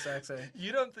extremely sexy.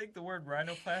 You don't think the word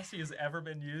rhinoplasty has ever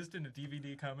been used in a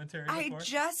DVD commentary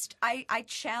I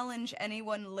challenge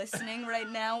anyone listening right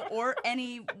now or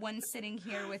anyone sitting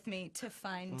here with me to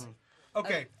find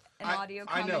Okay. an audio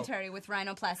I know. commentary with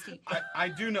rhinoplasty. I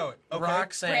do know it. Okay.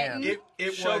 Roxanne. Britain.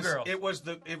 Showgirl.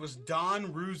 It was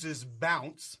Don Ruse's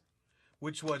Bounce,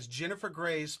 which was Jennifer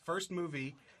Grey's first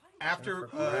movie after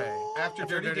Grey. Dirty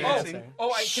Dirty Dancing. Dancing.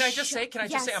 Can I just say? Can I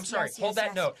just say? Yes, I'm sorry. yes, Hold yes, that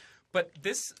yes. note. But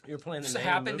this You're playing the just main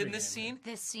happened movie in this game. scene.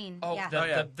 This scene. Oh,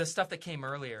 yeah. the stuff that came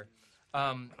earlier,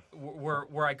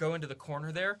 where I go into the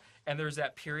corner there, and there's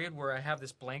that period where I have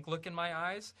this blank look in my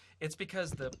eyes. It's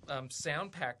because the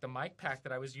sound pack, the mic pack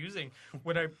that I was using,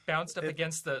 when I bounced up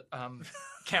against the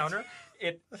counter,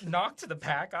 it knocked the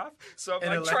pack off. So I'm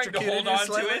It like trying to electrocuted hold you on to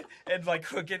slightly? it and like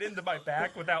hook it into my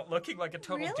back without looking like a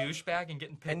total douchebag and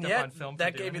getting picked And up yet, on film.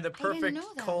 that for gave you doing the it. perfect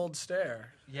know that. cold stare.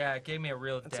 Yeah, it gave me a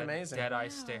real dead amazing. eye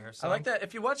stare. So I like that.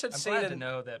 If you watch that I'm scene, glad to and,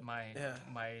 know that my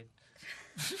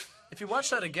if you watch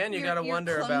that again, you Your- got to your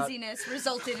wonder about. clumsiness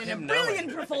resulted in a him brilliant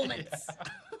knowing. performance.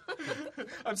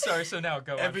 I'm sorry. So now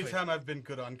go on. Every please. time I've been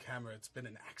good on camera, it's been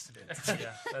an accident.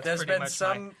 Yeah, that's There's pretty been much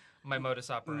some my modus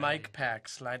operandi. mic pack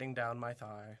sliding down my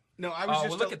thigh. No, I Oh, was well,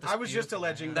 just look at this I was just beautiful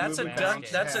alleging man. the That's a movie Doug.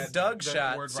 Bounce That's a had Doug the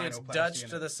shot. word See, it's rhinoplasty Dutch in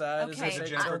to it. the side. Okay, As they say,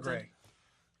 Jennifer tilted. Grey.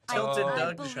 Tilted Oh.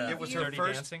 Doug I shot. believe It was you. her Dirty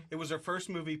first. Dancing? It was her first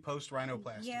movie post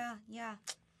rhinoplasty. Yeah. Yeah.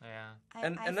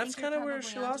 And that's kind of where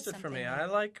she lost it for me. I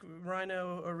like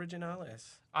Rhino Originales.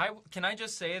 Can I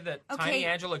just say that Okay. Tiny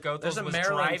Angela There's Goethals a was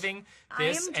Maryland- driving I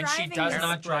this, am and she driving does this.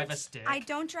 not drive a stick. I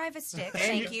don't drive a stick. And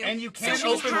Thank you, and you So can't she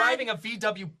she's open. had- driving a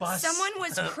VW bus. Someone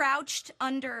was crouched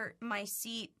under my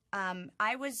seat.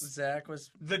 I was, Zach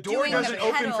was. The door doing the doesn't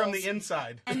open from pedals. the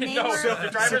inside, and they no, were. the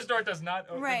driver's door does not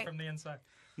open Right. from the inside.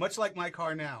 much like my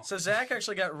car now. So Zach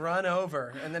actually got run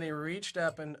over, and then he reached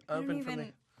up and opened from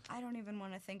the. I don't even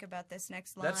want to think about this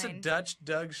next line. That's a Dutch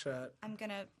Doug shot. I'm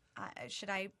gonna. Should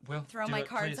I Will, throw do my it,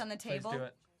 cards please, on the table? Please do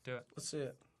it. Do it. Let's see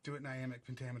it. Do it in iambic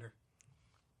pentameter.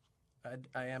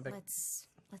 Iambic.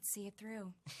 Let's see it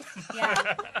through.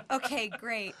 Yeah. Okay.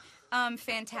 Great.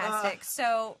 Fantastic.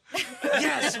 So.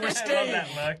 Yes, we're Love staying. that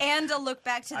look. And a look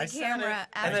back to the I said camera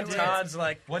And then afterwards. Todd's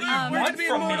like, What do you "We're want to be in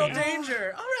from mortal me?"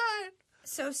 danger." All right.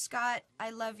 So Scott,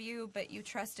 I love you, but you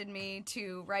trusted me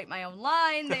to write my own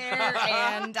line there,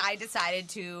 and I decided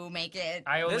to make it.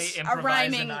 I only This- a improvise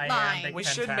rhyming an line. iambic We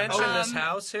should pentameter. mention this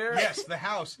house here. Yes, the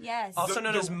house. Yes. Also The-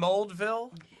 known the- as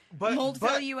Moldville. But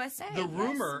Moldville, USA, The yes.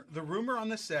 rumor on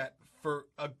the set for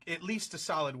at least a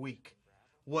solid week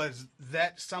was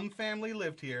that some family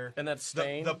lived here, And that's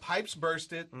Stain? the pipes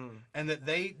bursted, and that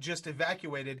they just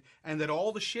evacuated, and that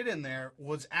all the shit in there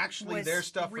was actually Was their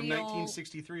stuff from real-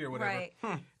 1963 or whatever.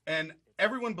 Right. And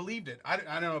everyone believed it. I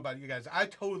don't know about you guys. I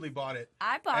totally bought it.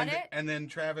 I bought and, it. And then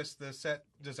Travis, the set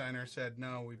designer, said,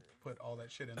 "No, we put all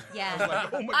that shit in there." Yeah. I was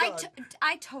like, "Oh my god."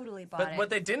 I totally bought But it.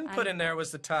 what they didn't put in there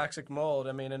was the toxic mold.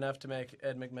 I mean, enough to make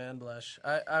Ed McMahon blush.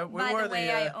 We By wore the way,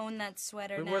 I own that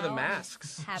sweater we now. wore the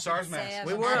masks. Happy to SARS say masks. I've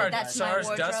We had wore our that's my SARS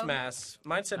dust wardrobe. masks.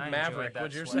 Mine said I enjoyed Maverick. that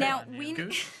What'd yours say? sweater. Now on we you.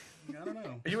 Goose? I don't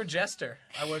know. You were Jester.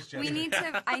 I was joking. we need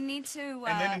to. I need to.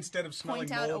 And then instead of smelling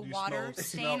point out mold, a you water smelled-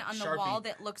 stain smelled on the Sharpie. wall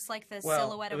that looks like the Well,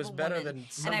 silhouette it was of a better woman.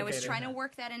 than And I was suffocating. trying to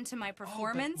work that into my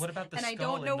performance. what about the and I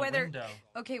skull don't know in the whether. window?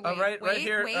 Okay, Oh, wait, right wait,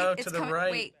 here. wait. Oh, it's to the coming.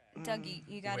 right. Wait, Dougie,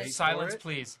 you got Wait. to. Silence, it?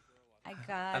 please. I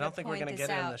got. I don't think we're going to get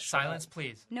it in the shot. Silence,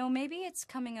 please. No, maybe it's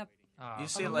coming up. You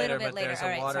see A it little later, bit but later. there's All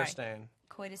a right, water sorry. stain.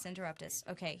 Coitus interruptus.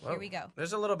 Okay, Whoa. here we go.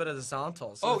 There's a little bit of the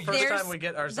zontals. Oh, the first There's time we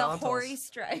get our the zontals. hoary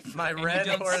stripe. My you red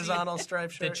don't see horizontal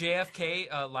striped The shirt.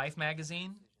 JFK Life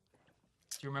magazine.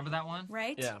 Do you remember that one?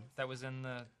 Right? Yeah. That was in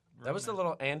the. That was the room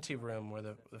little ante-room where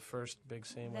the first big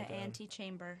scene The went down.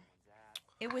 antechamber.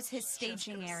 It was his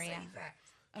staging area.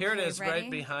 Here it Okay, is, ready?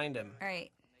 right behind him. All right.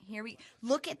 Here we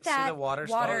look at that the water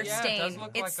stain? Oh, yeah, it stain. does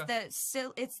look It's like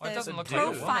it's Well, it the doesn't look like a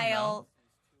woman, profile.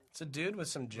 It's a dude with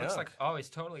some It. junk. Looks like he's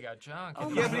totally got junk. Oh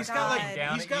And my Yeah, but he's got God. like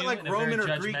down he's at got you like in a very Roman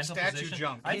or Greek judgmental statue position.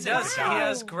 junk. I'd he say does. it's He Wow.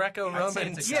 has I'd Greco-Roman say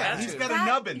it's a Yeah, statue. he's got a That,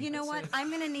 nubbin. you know what?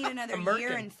 I'm gonna need another merkin.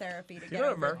 year in therapy to You get know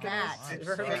what over a merkin that. is? Have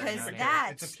you ever heard of Because it?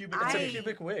 that's It's a pubic- It's I- a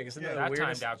pubic wig. Isn't Yeah. that the That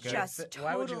weirdest? timed out good. Just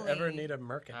Why would you ever totally- need a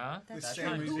merkin? Huh? The That same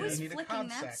timed reason Who you was need a flicking cod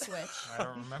that sack. switch? I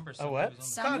don't remember. what? Somebody was on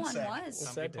Someone Concept. was. What's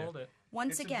Somebody that pulled do? it.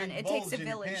 Once It's a again, big it takes bulge a in your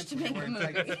village pants to when make you're a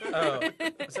wearing movie. tights.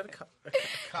 Oh, is that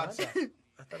a Cod sack.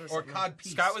 I thought it was Or something cod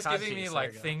piece. Scott was Cod giving me piece, like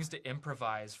there you go. things to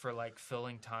improvise for like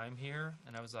filling time here,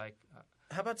 and I was like,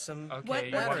 How about some? okay, What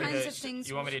you want me kinds to, of things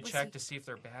you want me to was check he- to see if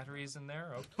there are batteries in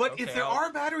there? But Okay, if there I'll-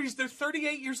 are batteries, they're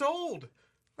 38 years old.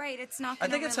 Right, it's not. I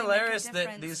Gonna think it's really make a hilarious that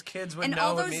difference. these kids would And know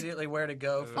all those- immediately where to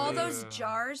go. For all these. those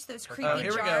jars, those creepy Oh,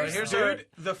 here we go. jars. Here's our- Dude,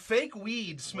 the fake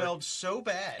weed smelled so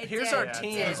bad. It Here's did, our it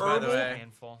teams, did. by the Herbal. way.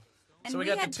 Painful. And So we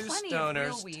got the had two plenty of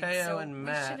real stoners, weed, Teo so and we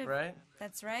Matt, should've- right?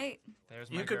 That's right.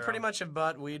 There's my You could girl. pretty much have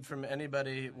bought weed from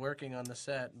anybody working on the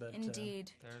set, but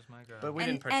Indeed. There's my girl. but we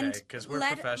And- didn't partake and because we're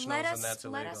let- professionals let us, and that's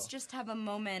illegal. Let us just have a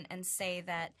moment and say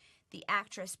that the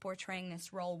actress portraying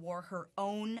this role wore her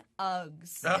own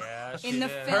Uggs yeah, she in the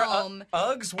did. film.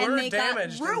 Uggs and were they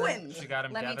damaged. got ruined. She got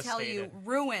 'em Let me tell you, devastated.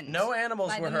 ruined. No animals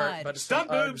by were the hurt, mud. but Stunt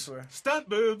some Uggs boobs. were. Stunt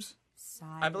boobs.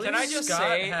 I believe Can I just Scott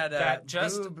say had a that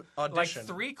just boob like audition.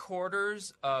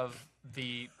 3/4 of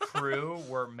the crew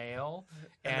were male,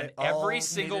 And and they all every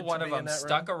single needed to one of be in them that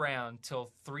stuck around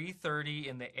till 3:30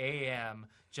 in the a.m.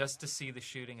 just to see the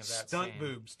shooting of that Stunt scene.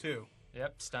 boobs too.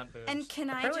 Yep, stunt boobs. And can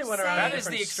Apparently I just went say around that is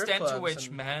the different strip extent to clubs which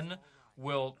and- men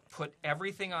will put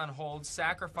everything on hold,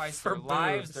 sacrifice For their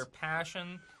lives, boobs. their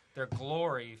passion, their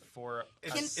glory for a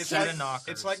It's set like, of knockers.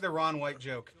 it's like the Ron White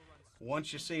joke.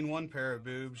 Once you've seen one pair of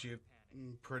boobs, you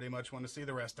pretty much want to see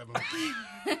the rest of them.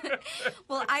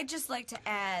 Well, I'd just like to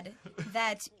add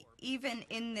that even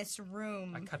in this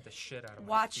room, I cut the shit out of my feet in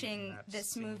watching that this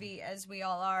scene. movie as we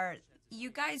all are, you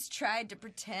guys tried to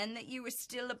pretend that you were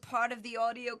still a part of the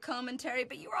audio commentary,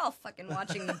 but you were all fucking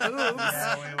watching the boobs.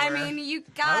 I mean, you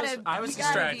gotta, I was you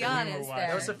gotta distracted. be honest watching. there.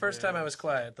 That was the first time I was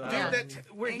quiet. Though. Dude, Yeah.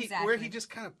 where Exactly. he just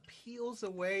kind of peels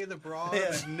away the bra. Yeah.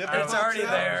 And his nipple It's pops already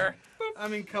out. there. I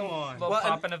mean, come on. Little Well,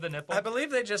 popping of the nipple. I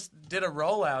believe they just did a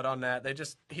rollout on that.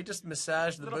 He just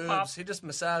massaged the Little boobs. pop. He just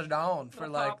massaged on for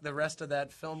Little like pop. the rest of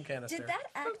that film canister. Did that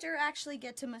actor actually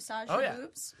get to massage Oh, the yeah.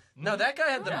 boobs? No, that guy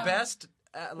had the Yeah. best.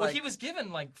 Well, he was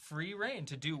given like free reign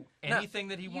to do anything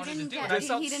that he You wanted to didn't do. get- And I he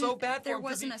felt didn't- so bad for there him 'cause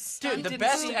wasn't he- a stunt Dude, the didn't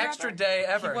best see- extra day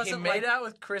ever. He wasn't made like- out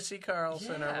with Chrissy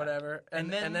Carlson or Yeah. whatever,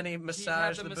 and then he had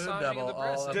massaged the boob massaging of double. the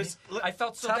breasts. All And of Does- I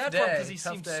felt so Tough bad for him day, because he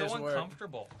tough seemed day's so work.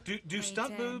 uncomfortable. Do stunt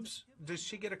did. boobs? Does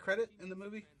she get a credit in the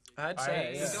movie? I'd I say.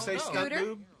 don't Yeah. Say know. stunt Scooter?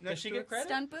 boob next Does she to get it? credit?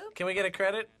 Stunt boob? Can we get a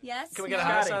credit? Yes. Can we get a no?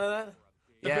 high sign of that?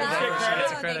 Yeah, boobs that get was- credit.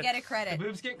 that's a Oh, credit. they get a credit. The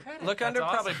boobs get credit. Look That's under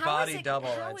awesome. probably How body is it, double.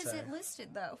 How I'd is say it listed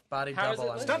though? body How is double.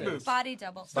 it I'd listed? Stunt say. boobs. Body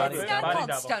double. Body it's double. not called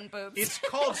double. stunt boobs. It's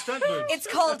called stunt boobs. It's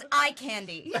called eye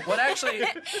candy. What actually?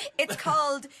 It's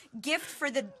called gift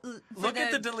for the. Look at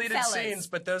the deleted fellas. scenes,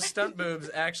 but those stunt boobs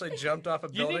actually jumped off a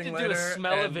You need building to do a later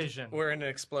smell-o-vision. and were in an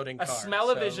exploding A car.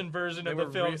 smell-o-vision so version they of the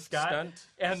were film, re- Scott, stunt.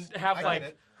 and have I like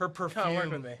get it. her Come on, work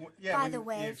with perfume. me. Yeah, By when the you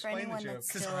way, for explain the anyone joke. that's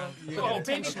still. You Oh, get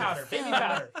baby attention. powder, baby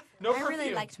powder. No I perfume.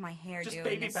 really liked my hair Just doing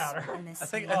baby this, powder. in this I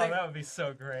think- scene. Oh, that would be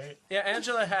so great. Yeah,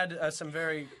 Angela had some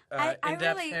very I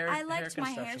in-depth really hair. I liked hair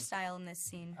my construction. hairstyle in this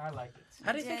scene. I like it.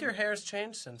 How do you think did. your hair's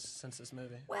changed since this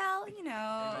movie? Well, you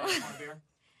know,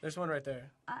 There's one right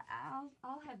there.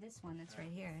 I'll have this one that's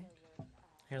right here.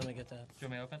 Here, let me get that. Do you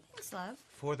want me to open? Thanks, love.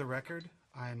 For the record,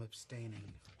 I am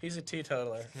abstaining. He's a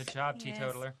teetotaler. Good job, Yes.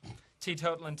 teetotaler.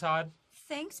 Teetotaling Todd.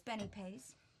 Thanks, Benny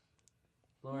Pace.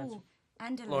 Lawrence, Ooh,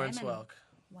 and a Lawrence lemon. Welk.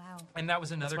 Wow. And that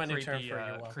was another my new term creepy, for you're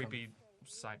welcome. creepy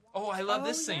side. Oh, I love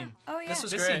this yeah. scene. Oh yeah. This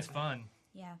was This great. scene's fun.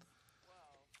 Yeah.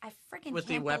 I freaking With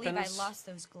the can't believe I weapons? lost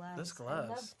those gloves. Those I gloves.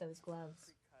 loved those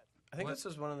gloves. I think What? this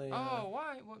was one of the. Oh,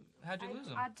 why? How'd you lose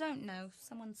them? I don't know.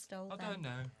 Someone stole I them. don't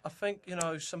know. I think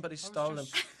somebody stole them.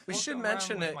 just We should walking around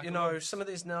mention with it. my You know, gloves. some of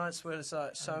these nights was like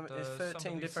And, 13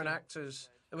 somebody different said- actors.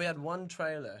 We had one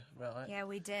trailer, right, Yeah,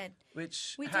 we did.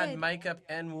 which We had did. makeup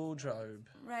and wardrobe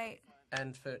Right.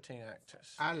 and 13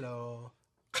 actors. Hello.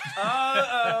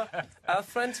 Our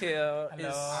friend here is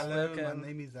Hello, my welcome.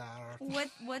 name is Art.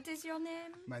 What is your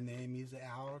name? My name is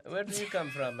Art. Where do you come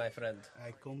from, my friend?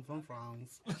 I come from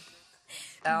France.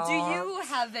 Do you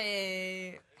have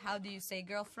a how do you say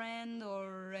girlfriend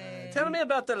or a Tell me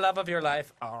about the love of your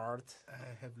life, Art.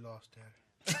 I have lost her.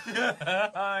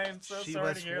 I'm so She sorry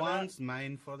was to hear once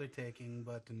mine for the taking,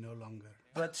 but no longer.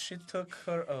 But she took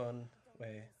her own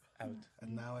way out.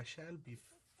 And now I shall be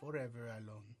forever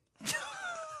alone.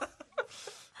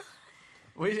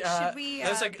 We, Should we,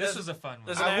 there's a, that. This there's, was a fun one.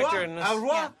 there's an actor in this. Au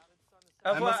revoir.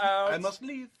 Yeah. Au revoir, I Art. must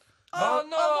leave. Oh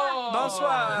no!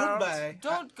 Bonsoir. Goodbye.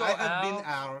 Don't go I have out. been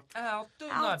out. Al, do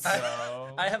Out. not go.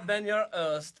 I have been your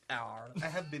host, Art. I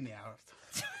have been out.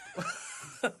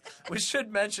 We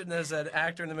should mention there's an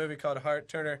actor in the movie called Hart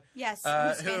Turner. Yes,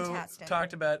 who's who fantastic.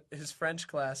 talked about his French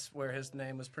class where his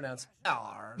name was pronounced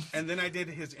Art. And then I did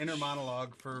his inner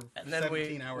monologue for And then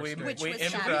 17 hours we straight. Which we was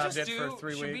improv fabulous. it for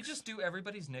 3 Should we weeks. just do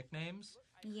everybody's nicknames?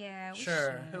 Yeah, we Sure.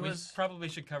 should. Who We was probably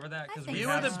should cover that because think we You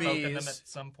have were the spoken them bees. at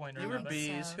some point or You were another.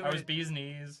 bees. so. Who I were was bees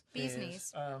knees. Bees Yes.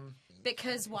 knees. Who's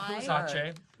Because why? that? Pache.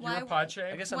 You Why- were Pache?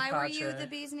 I guess I'm Why were you Pache. the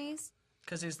bees knees?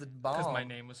 Because he's the bomb. Because my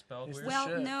name was spelled He's weird. the Well,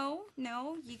 shit.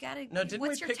 no, you gotta. No, didn't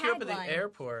what's we your pick you up at the tagline?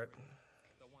 airport?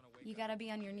 You gotta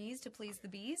be on your knees to please the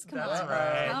bees. Come That's on,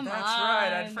 right. come That's on. right.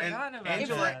 I'd And forgotten about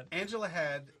Angela, that. Angela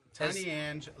had As- Tiny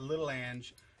Ange, Little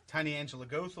Ange, Tiny Angela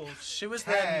Goethals. She was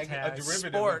Tag, Tag. a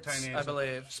derivative Sports, of Tiny I Angela.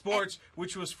 believe. Sports,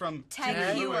 which was from Tag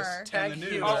T.V. Hewer. Lewis and Tag the news.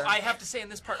 Hewer. Oh, I have to say in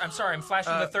this part, I'm sorry, I'm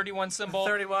flashing the 31 symbol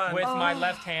 31. with my Oh.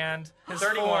 left hand. His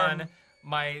 31, form.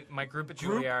 my group at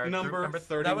Group Juilliard. number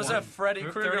 31. That was a Freddy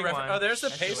Group Krueger 31. reference. Oh, there's the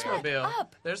That's Juilliard. Pace-mobile. Shut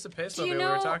up. There's the Do Pace-mobile you we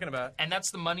were know- talking about. And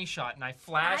that's the money shot. And I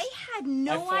flashed. I had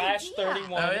no I flashed idea.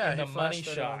 31 Oh, yeah, in the he money flashed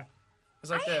 31. shot. It was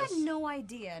like I this. had no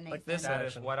idea, Nathan. Like this. That is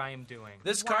action. what I am doing.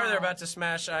 This car they're Wow. about to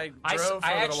smash, I drove I for a little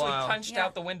actually while. punched Yeah.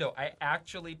 out the window. I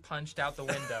actually punched out the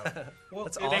window. Well,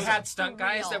 That's it- They awesome. had stunt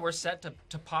guys Real. that were set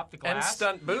to pop the And glass.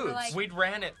 stunt boobs. like- We'd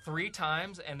ran it 3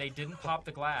 times and they didn't pop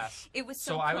the glass. It was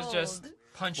so I was just cold.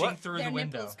 punching through Their the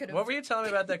window. nipples could have What were you telling me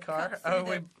about that car? cut through Oh,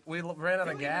 the- we ran out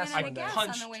of We gas ran out one of day. gas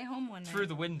Punched on the way home one night. through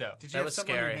the window. Did you That have was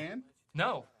something on scary. your hand?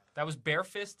 No, that was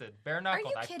bare-fisted,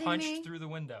 bare-knuckled. I kidding punched me? through the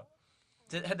window.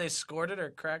 Had they scored it or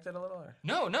cracked it a little? Or?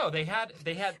 No, they were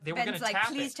Ben's going to like, tap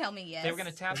please it. tell me yes. They were going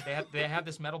to tap it. They had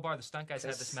this metal bar. The stunt guys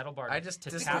had this metal bar. I just to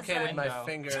tap the dislocated my window.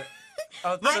 finger.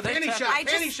 Oh, Look, so they penny tapped- shot. I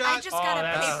Penny just shot. got a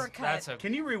that's, paper cut. That's a,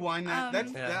 Can you rewind that?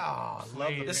 That's Yeah. oh, I love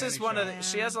the This penny is one shot. of the.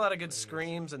 She has a lot of good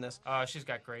screams in this. she's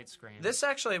got great screams. This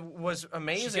actually was she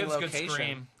amazing gives location. good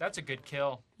scream. That's a good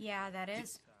kill. Yeah, that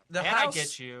is. The And house, I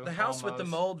get you, the house with the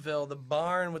almost. Moldville, the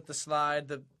barn with the slide,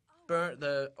 the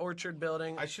orchard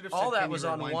building. I should have all said, that can you was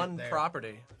on rewind one it there?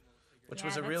 property, which Yeah,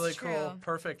 was a that's really true. cool,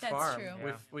 perfect That's farm. true.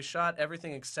 Yeah. We shot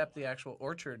everything except the actual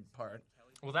orchard part.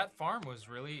 Well, that farm was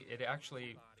really. It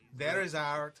actually. That is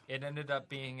art. It ended up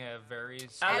being a very Hello,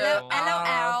 special.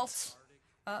 Hello, Alt.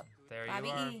 There Bobby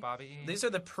you are, E. Bobby E. These are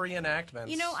the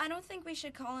pre-enactments. You know, I don't think we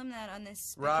should call him that on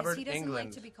this because Robert he doesn't England.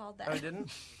 like to be called Oh, that. he didn't?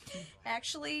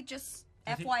 Actually, just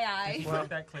Did he FYI, make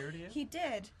that clear to you? he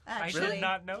did. I Actually, did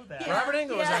not know that. Yeah. Robert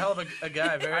England was a yeah. hell of a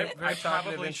guy. Very, I very talkative,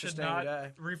 probably should interesting not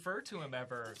guy. refer to him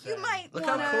ever. You then. might Look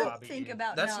how want cool- to think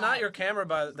about That's not your camera,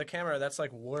 by the camera. That's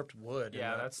like warped wood.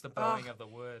 Yeah, that's the bowing of the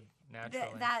wood naturally.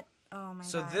 that. Oh my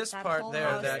So god. this that part whole there,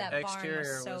 house, that barn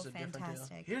exterior was so was a different deal.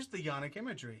 fantastic. Here's the Yannick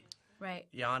imagery. Right,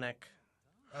 Yannick.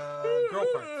 Girl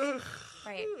parts.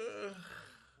 right.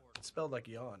 It's spelled like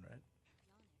yawn, right?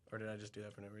 Or did I just do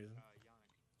that for no reason?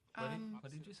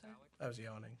 What did you say? I was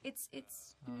yawning. It's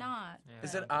not. Yeah.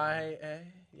 Is it I-A?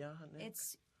 Yannick?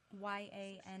 It's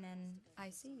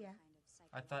YANNIC. Yeah.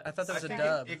 I thought I thought that was I a think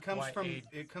dub. it comes from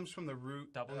Y-A-W? the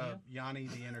root W? Yanni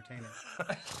the entertainer.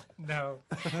 no.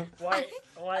 I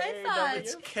thought.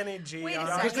 Kenny G. Wait a Yannick.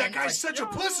 second. Because that guy's such a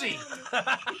pussy.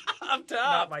 I'm top.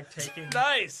 Not like taking.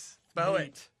 Nice. Bow it.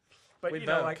 meat. But We you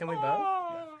bow. know, like, Can we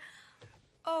bow?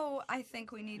 Oh, I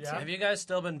think we need Yeah. to. Have you guys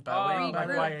still been bowing? like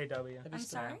Regroup. YAW. I'm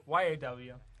sorry.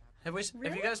 YAW. Have you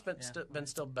Really? guys been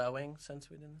still bowing since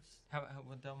we did this? How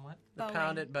done what? The Bowing.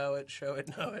 pound it, bow it, show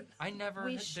it, know it. I never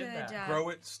We did should that. Grow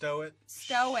it, stow it,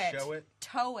 stow it, show it.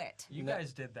 tow it. You No.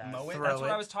 guys did that. Mow it. Throw That's what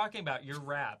it. I was talking about. Your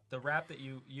rap, the rap that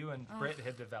you and Britt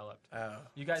had developed. Oh.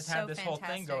 You guys So had this whole thing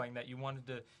fantastic. going that you wanted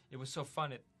to. It was so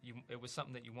fun. It was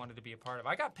something that you wanted to be a part of.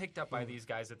 I got picked up by these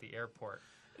guys at the airport.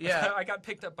 Yeah. I got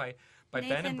picked up by Ben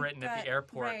Nathan and Britton at got- the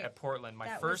airport right. at Portland. My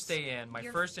That first was day in, my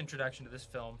your- first introduction to this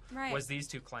film Right. was these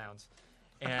two clowns.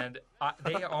 And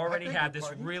they already beg had your this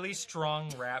pardon? really strong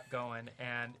rap going,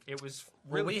 and it was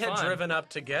Well, really we had fun. driven up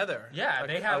together. Yeah, like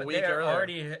they had a week they earlier.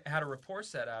 already had a rapport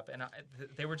set up, and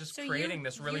they were just So creating you-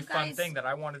 this really you fun guys- thing that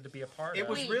I wanted to be a part It of.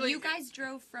 was Wait, really- you guys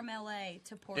drove from LA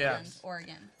to Portland, Yes.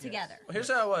 Oregon, together. Well, here's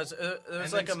how it was. It And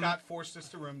was then like Scott forced us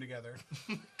to room together.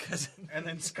 'cause- And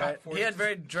then Scott right, forced he had us-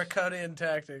 very draconian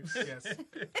tactics. Yes.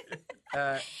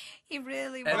 He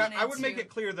really But wanted I would to. make it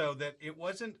clear, though, that it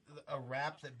wasn't a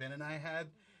rap that Ben and I had.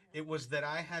 It was that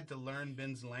I had to learn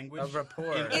Ben's language Of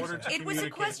rapport. in order to It was a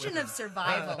communicate question with him. of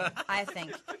survival, I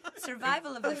think.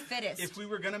 Survival of the fittest. If we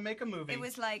were going to make a movie, It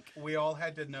was like, we all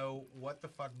had to know what the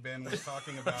fuck Ben was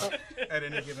talking about at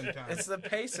any given time. It's the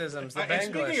paceisms, the And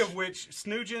speaking Banglish. of which,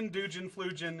 Snoogin, Doogin,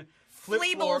 Floogin, Flip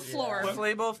Fleeble Floor, floor.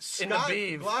 Fleeble in the Scott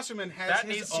beeve. Glosserman has That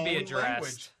his needs to own be addressed.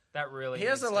 language. That really. He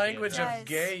has needs a to be language addressed. Yes. of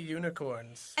gay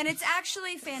unicorns. and it's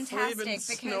actually fantastic Fleabin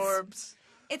because snorbs.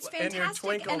 it's and your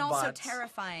fantastic and also Twinklebots.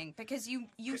 terrifying because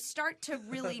you start to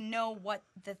really know what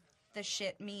the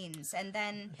shit means, and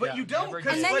then But Yeah, you don't, never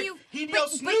because And then like, you- he'd but- yell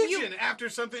but you- Snoogin after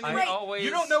something. I Right. always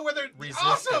You don't know whether it's resisted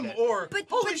awesome it. or But,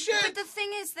 holy but, shit. but the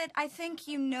thing is that I think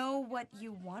you know what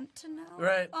you want to know,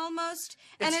 Right. Almost,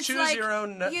 It's and it's choose like your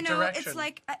own you know, direction. it's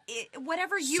like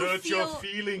whatever you Search feel, your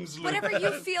feelings, Luke. whatever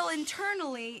you feel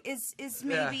internally is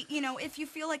maybe you know if you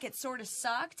feel like it sort of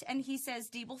sucked, and he says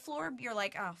Deebleflorb, you're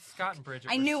like, oh, Scott and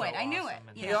Bridget. I were knew so it, I knew awesome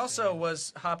it, in you He that know. also scene.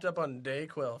 was hopped up on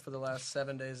Dayquil for the last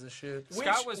 7 days of the shoot.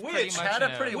 Scott was pretty which much had a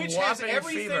in pretty Which has whopping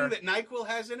everything fever. that NyQuil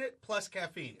has in it, plus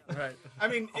caffeine. Right. I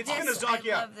mean, it's This- going to zonk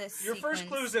you I out. love this Your first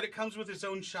sequence. clue is that it comes with its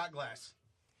own shot glass.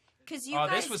 because you Oh,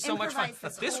 guys this was so much fun.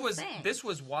 improvised This whole was thing. this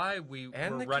was why we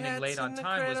And were the running cat's late on in the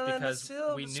time was cradle and the because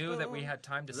silver we knew that we spoon. had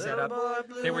time to Little set up. boy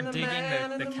blue They were and a digging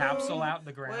man in the the capsule moon. out in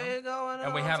the ground, We're going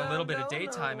and we on had a time, little bit of don't know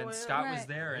daytime, and where. Scott was Right.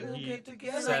 there, and We'll he get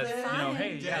together said, then. you know,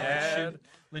 hey, Dad.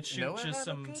 let's shoot Know I just have a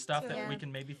some good stuff that time. we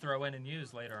can maybe throw in and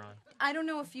use later on. I don't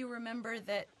know if you remember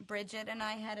that Bridget and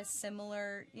I had a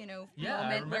similar, you know, Yeah, I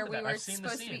moment where remember we that. were I've seen the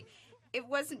supposed to scene. be. It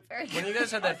wasn't very. When you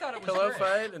guys had I that thought it was pillow great.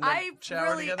 fight and then I shower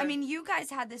really, together? I mean, you guys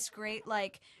had this great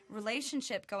like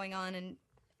relationship going on, and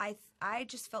I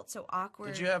just felt so awkward.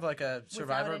 Did you have like a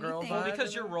Survivor Girl anything. vibe? Well,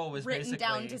 because your role was written basically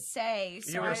down to say?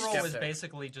 So You were I a was- your role was skeptic.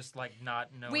 basically just like not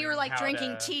knowing. we were like how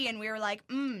drinking to... tea, and we were like,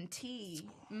 tea,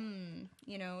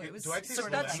 You know, it was Do I taste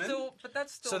sort lemon? of.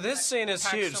 That's still. So this scene is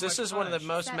packs huge. so This much is one of the punch.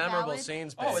 most that memorable valid?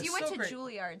 scenes. Oh, So Babe. you it's went so to great.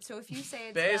 Juilliard, so if you say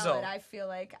it's Baesel. valid, I feel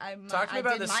like Talk to me I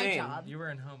about did the my scene. job. You were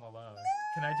in Home Alone.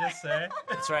 Can I just say?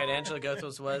 That's right. Angela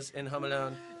Goethals was in Home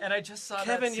Alone. And I just saw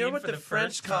Kevin, that you're scene what for the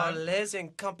French first call time. les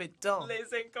incompetents.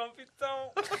 Les incompetents.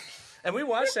 And we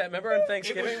watched that. Remember on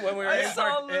Thanksgiving when we were I in,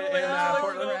 saw in little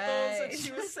Portland? Right. and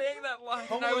she was saying that line,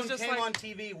 Home and I was Alone just came like, on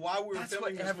TV while we were that's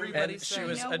filming what this movie. everybody And she said.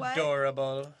 was You know what?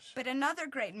 adorable. But another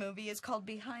great movie is called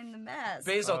Behind the Mask.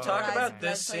 Basil, Oh, talk Rise about of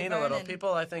this Leslie scene a little. Vernon.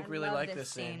 People, I think, I really love like this this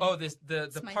scene. scene. Oh,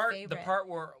 the my part favorite.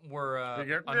 where I'm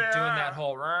You're- doing that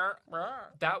whole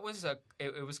that was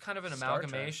it was kind of an Star Trek.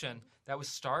 amalgamation. That was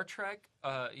Star Trek,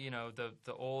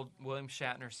 the old William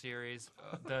Shatner series.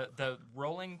 The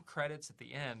rolling credits at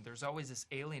the end. There's always this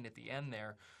alien at the end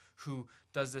there, who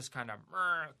does this kind of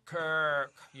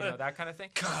Kirk, that kind of thing.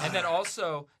 And then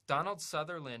also Donald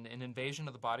Sutherland in Invasion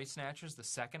of the Body Snatchers, the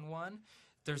second one.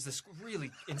 There's this really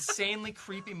insanely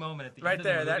creepy moment at the Right end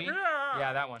there, of the that- movie.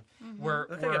 Yeah, that one. Where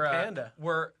Look like a panda.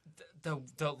 where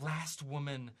the last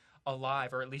woman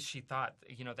alive, or at least she thought,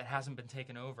 that hasn't been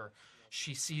taken over.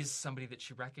 She sees somebody that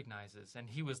she recognizes, and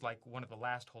he was like one of the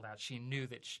last holdouts. She knew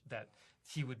that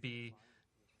he would be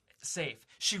safe.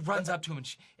 She runs up to him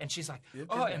and she's like,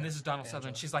 "Oh!" And this is Donald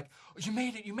Sutherland. She's like, "Oh, you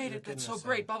made it! That's so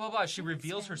great!" Blah blah blah. She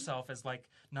reveals herself as like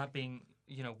not being,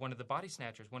 one of the body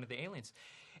snatchers, one of the aliens,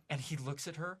 and he looks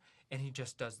at her and he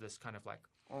just does this kind of like,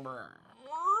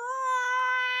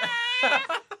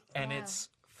 and it's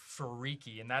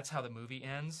freaky, and that's how the movie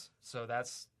ends. So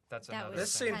that's another was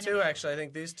This thing. scene kind too, of- actually, I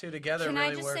think these two together Can really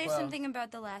I just work say well. something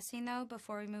about the last scene, though,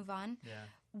 before we move on? Yeah.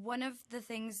 One of the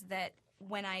things that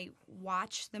when I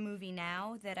watch the movie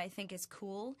now that I think is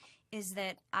cool is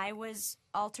that I was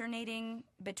alternating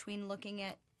between looking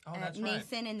at that's right.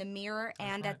 Nathan in the mirror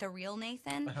and right. at the real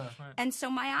Nathan. That's right. And so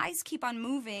my eyes keep on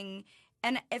moving.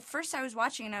 And at first I was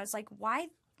watching and I was like, why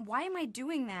am I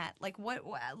doing that? Like what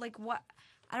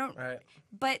I don't Right.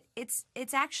 but it's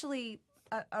actually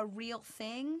a real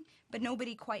thing, but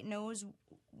nobody quite knows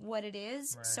what it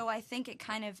is. Right. So I think it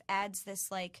kind of adds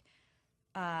this like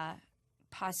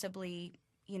possibly,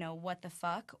 what the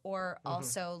fuck, or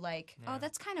also like, Yeah. oh,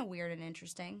 that's kind of weird and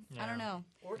interesting. I Yeah. don't know.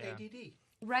 Or Yeah. ADD.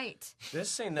 Right. This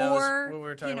scene, though, Or, is what we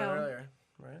were talking you about know- earlier,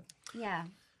 right? Yeah.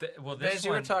 Well, Baze, this you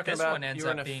were one, talking this about one ends you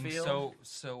were in up a being field.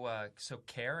 so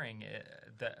caring.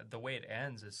 The way it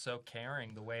ends is so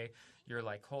caring. The way you're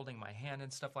like holding my hand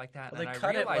and stuff like that. Well, And they I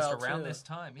cut it realized well, around too. this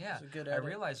time, yeah, It's a good I edit.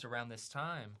 realized around this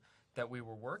time that we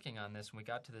were working on this and we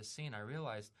got to this scene. I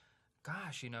realized,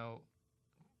 gosh,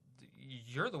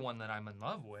 you're the one that I'm in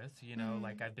love with.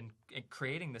 Like I've been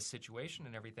creating this situation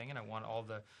and everything, and I want all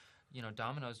the,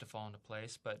 dominoes to fall into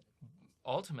place. But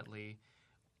ultimately,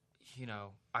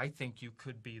 I think you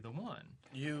could be the one.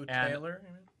 You, And- Taylor?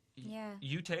 Yeah.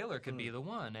 You, Taylor, could be the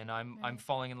one, and I'm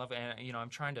falling in love, and I'm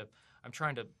trying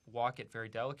to walk it very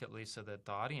delicately so that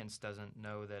the audience doesn't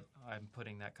know that I'm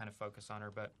putting that kind of focus on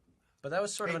her. But But that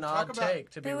was sort of Hey, an talk odd about- take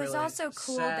to be It was really also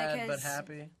cool sad but because-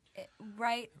 happy.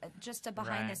 Right. Just a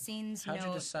behind the Right. scenes How'd you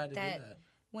note decide to do that?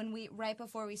 when right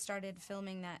before we started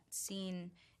filming that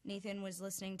scene, Nathan was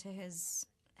listening to his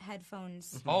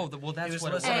headphones. well, that's He was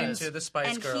what it listening was. to the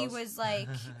Spice and Girls. he was like,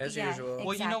 As yeah, usual.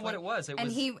 Well, you know what exactly. it was. It and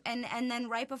was he and then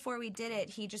right before we did it,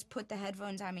 he just put the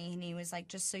headphones on me and he was like,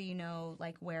 "Just so you know,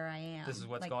 like where I am. This is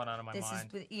what's Like, going on in my this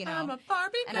mind." Is, you know, I'm a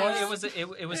Barbie And girl. I Well,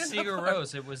 it was Sigur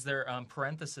Rós. It was their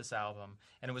Parenthesis album,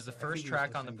 and it was the first he was track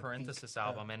on the listening to Parenthesis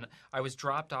album. And I was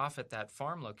dropped off at that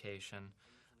farm location.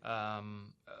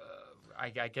 I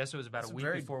guess it was about It's a a week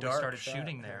very before we dark started shot,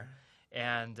 shooting yeah. there.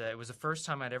 And it was the first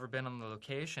time I'd ever been on the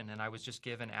location, and I was just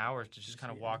given hours to just kind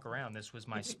of walk around. This was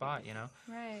my spot,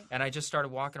 right. And I just started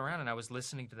walking around, and I was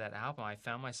listening to that album. I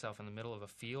found myself in the middle of a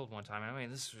field one time. I mean,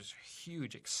 this was a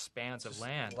huge expanse of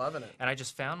land. loving it. And I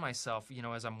just found myself,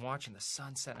 as I'm watching the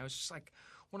sunset, and I was just like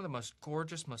one of the most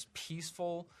gorgeous, most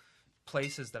peaceful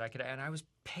places that I could. And I was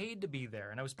paid to be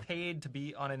there, and I was paid to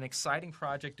be on an exciting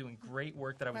project doing great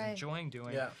work that I was Right. enjoying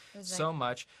doing Yeah. It was so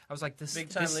much. I was like, Big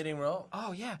time this, leading role.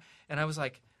 Oh yeah, and I was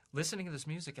like listening to this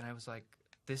music, and I was like,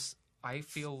 I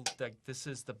feel like this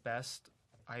is the best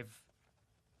I've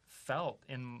felt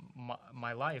in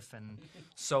my life and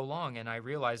so long. And I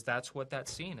realized that's what that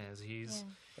scene is.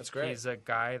 That's great. He's a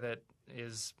guy that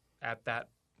is at that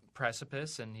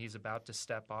precipice, and he's about to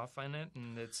step off on it,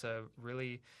 and it's a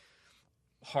really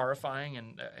horrifying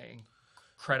and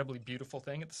incredibly beautiful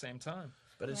thing at the same time.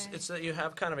 But it's Right. it's that you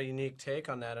have kind of a unique take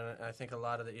on that, and I think a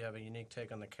lot of that you have a unique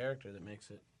take on the character that makes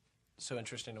it so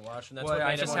interesting to watch, and that's Well, what I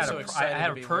made just everyone had so I excited had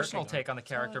to a be personal working on it. take on the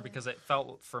character because it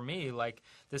felt for me like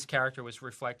this character was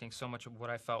reflecting so much of what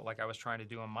I felt like I was trying to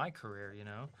do in my career, you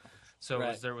know. So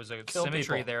Right. there was a Kill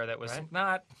symmetry people, there that was right?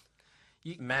 not.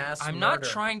 Mass I'm murder. not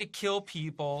trying to kill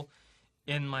people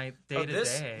in my day Oh, to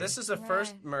this day. this is the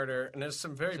first Right. murder, and there's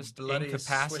some very Just bloody swishing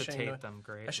incapacitate noise. them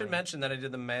greatly. I should mention that I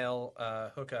did the male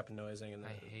hookup noising in the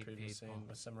I hate previous people. scene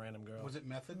with some random girl. Was it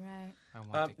method? Right. I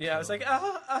want to Yeah, I was kill like,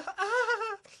 them.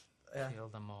 Yeah. Kill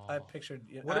them all. I pictured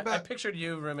you. What I about- pictured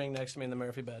you rooming next to me in the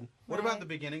Murphy bed. What Right. about the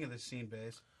beginning of this scene,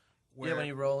 Baes? Yeah, when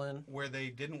you roll in. where they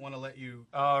didn't want to let you.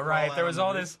 Oh crawl right, out there on was the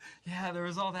all roof. this. Yeah, there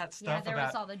was all that Yeah, stuff there about.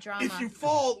 was all the drama. If you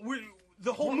fall,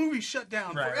 the whole movie shut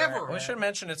down Right, forever. We should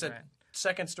mention it's a Right.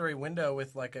 second-story window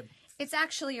with like a. It's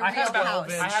actually a I real had about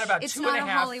house. I had about It's two not and a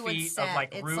a half Hollywood feet set. of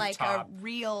like it's rooftop like a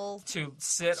real. to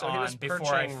sit So he was on before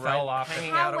I perching fell right- off.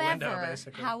 hanging out a window, However,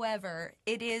 basically. however,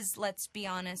 it is. Let's be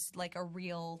honest, like a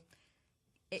real.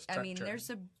 I mean, Structure. there's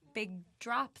a big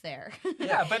drop there.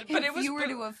 Yeah, but if it was. you were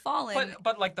to have fallen.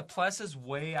 But like the pluses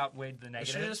way outweighed the You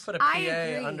negatives. should have just put a I PA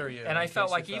agree. under you. and I in felt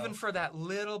case like you even fell. for that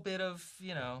little bit of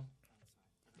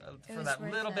for was that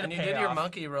worth little it. bit And of you did your payoff,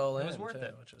 monkey roll in. it was worth too,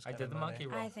 it. Which was I kinda did the money. monkey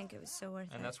roll, I think it was so worth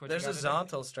and it. that's what There's you the gotta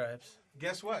do. Zontal stripes.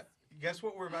 Guess what? Guess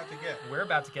what we're about to get? We're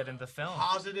about to get into the film.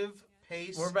 Positive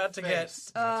pace. We're about to get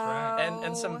face. That's right.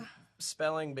 and some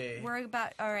spelling bee. We're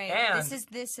about. All right. And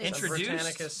this is. Introduced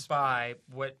Britannicus. by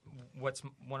what's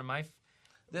one of my.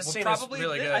 This well, scene probably is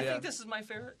really good. I yeah. think this is my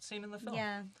favorite scene in the film.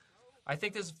 Yeah. I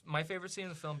think this is my favorite scene in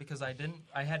the film because I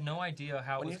had no idea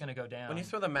how it was you- going to go down. When you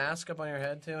throw the mask up on your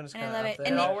head too, and it's And I kind of love up it. there. it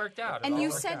And all worked out. It And all you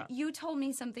worked said out. you told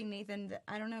me something, Nathan. That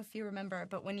I don't know if you remember,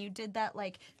 but when you did that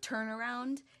like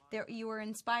turnaround, there you were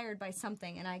inspired by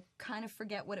something, and I kind of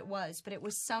forget what it was, but it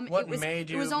was some. What it was, made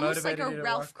It you was almost like motivated a you to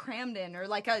Ralph walk? Cramden, or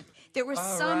like a there was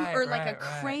Oh, some, right, or like right, a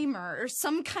right. Kramer, or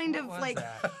some kind What of was like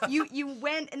that? you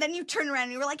went and then you turned around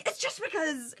and you were like, it's just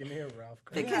because. Give me a Ralph.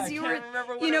 Cramden. Because I you can't were,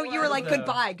 remember what you know, it you were was, like though.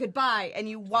 goodbye, and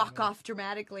you walk off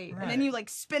dramatically, and then Right. you like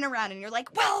spin around, and you're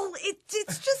like, well,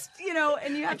 it's just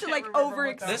and you have to can't like remember over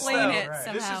what that explain was. it Right.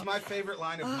 somehow. This is my favorite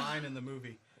line of mine in the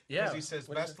movie. Yeah. Because he says,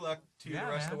 What is "Best luck to you Yeah,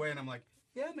 the rest of the man. way," and I'm like,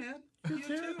 "Yeah, man, you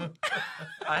too."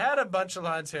 I had a bunch of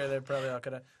lines here. They probably all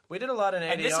could have. We did a lot in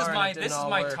ADR. And this is and my it didn't all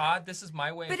work. Todd. This is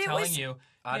my way But of it telling was- you,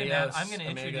 hey man, Adios, I'm going to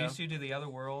amigo. introduce you to the other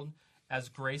world as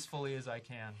gracefully as I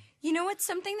can. You know what's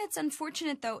something that's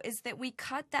unfortunate though is that we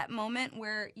cut that moment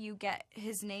where you get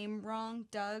his name wrong,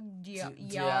 Doug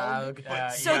Yog.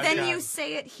 So Yeah, then yeah. you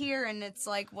say it here, and it's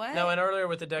like what? No, and earlier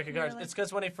with the deck of You're cards, like- it's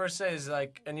because when he first says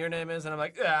like, "And your name is," and I'm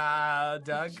like,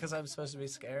 Doug, because I'm supposed to be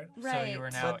scared. right. So you were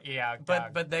now,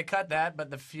 But they cut that. But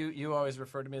the few you always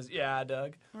refer to me as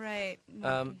Doug. right.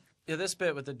 Yeah, this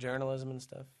bit with the journalism and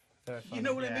stuff. Very funny. You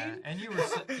know what I yeah. mean? And you were.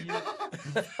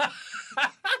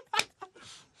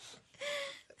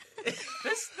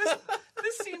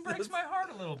 This scene breaks my heart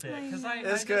a little bit because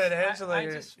It's good, Angela. I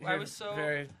you're was so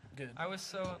very good. I was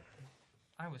so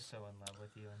in love with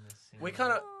you in this scene. We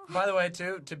kind of, by the way,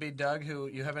 too, to be Doug, who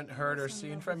you haven't heard or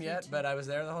seen from yet, but I was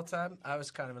there the whole time. I was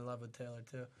kind of in love with Taylor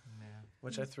too, Yeah.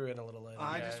 which I threw in a little later.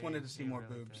 I Yeah, just wanted to see you more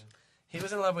really boobs. did. He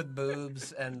was in love with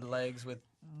boobs and legs with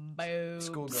Boobs.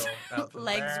 schoolgirl outfits.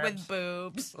 Legs with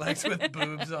boobs. Legs with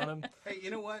boobs on them. Hey, you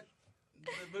know what?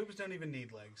 The boobs don't even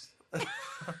need legs.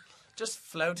 Just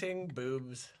floating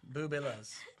boobs,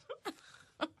 boobillas.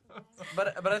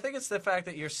 But I think it's the fact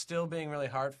that you're still being really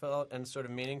heartfelt and sort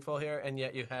of meaningful here, and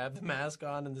yet you have the mask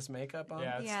on and this makeup on.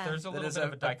 Yeah, Yeah. there's a That little is bit of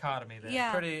a- a dichotomy there.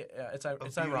 Yeah. Pretty. It's Of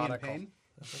beauty and ironical. pain.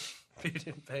 Beauty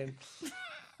and pain.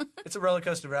 It's a roller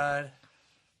coaster ride.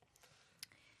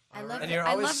 I love. And you're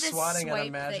I always love this swatting at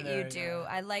swipe that you imaginary, do.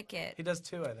 I like it. He does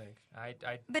too, I think.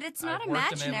 I But it's I not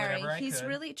worked him in imaginary. whenever I He's could.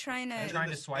 really trying I'm to trying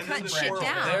to swipe and then cut the shit twirl.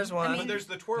 down. There's one. I And mean, there's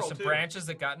the twirl some too. branches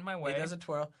that got in my way. He does a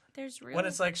twirl. there's really. When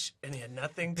it's like, and he had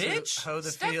nothing to Bitch, hoe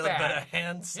the step field back. but a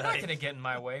hand You're not sight. gonna get in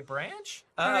my way, branch.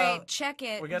 All right, check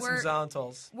it. We got we're, some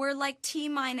Zontals. We're like T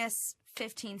minus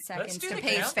 15 seconds do to the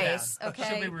Pay's countdown. face. Okay.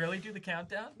 Should we really do the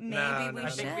countdown? Maybe No, we no,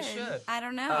 should. no. I think we should. I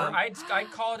don't know. Or I'd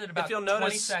call it about If you'll 20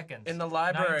 notice, seconds. in the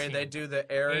library 19, they do the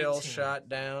aerial 18, shot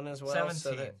down as well,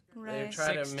 so 17, that they Right.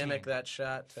 try to 16, mimic that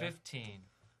shot. To, 15,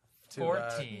 to,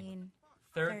 14,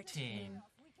 13,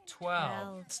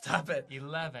 12, stop it.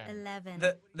 11, 11.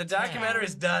 The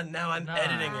documentary's done. Now I'm 9,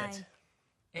 editing it.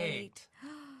 9, 8,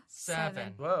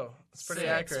 7, Whoa, it's pretty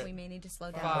 6. accurate. We may need to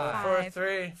slow down. 5, 4, 5,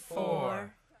 3,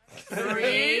 4,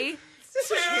 3.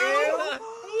 2, 1.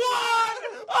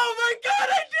 Oh my God,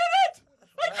 I did it!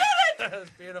 I did it! That was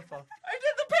beautiful. I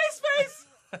did the pace face!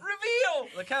 Reveal!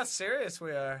 Look how serious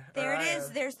we are. There Or it I is.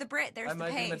 am. There's the Brit. There's I the might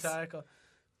be pace. maniacal.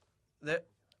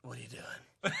 What are you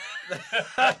doing?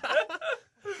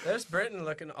 There's Britain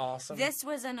looking awesome. This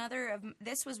was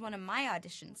one of my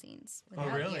audition scenes.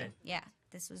 without really? you. Yeah.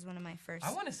 This was one of my first.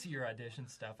 I want to see your audition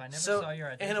stuff. I never so, saw your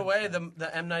audition in a way, stuff.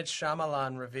 the M. Night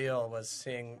Shyamalan reveal was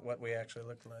seeing what we actually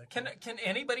looked like. Can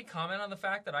anybody comment on the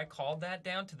fact that I called that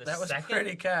down to the That was second?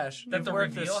 pretty cash. that You've the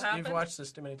worked reveal this, happened? You've watched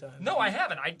this too many times. No, I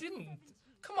haven't. I didn't.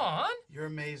 Come on. You're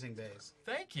amazing, Baes.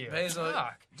 Thank you. Basil,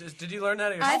 Fuck. did you learn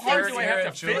that at your I think third so. year I have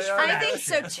at to fish for Juilliard? I that think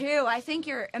so shit. too. I think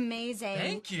you're amazing.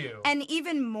 Thank you. And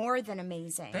even more than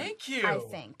amazing. Thank you. I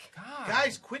think. God.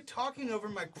 Guys, quit talking over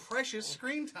my precious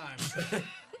screen time.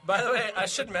 By the way, I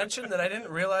should mention that I didn't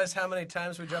realize how many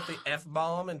times we dropped the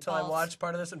F-bomb until I Balls. watched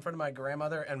part of this in front of my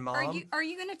grandmother and mom. Are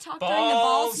you going to talk during the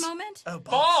balls Balls. moment? Oh,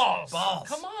 Balls. Balls.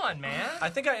 Come on, man. I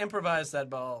think I improvised that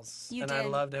balls. You and I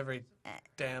did. loved every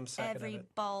damn second Every of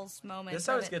it. balls moment. This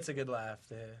of always it. gets a good laugh,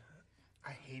 yeah.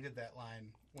 I hated that line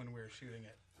when we were shooting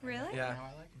it. Really? Yeah. You know how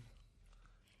I like it?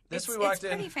 This it's, we walked it's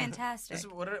pretty in. fantastic. This,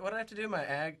 what did I have to do?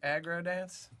 My aggro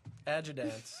dance?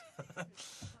 Agi-dance.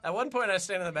 At one point I was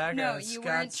standing in the no, background. you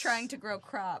weren't trying to grow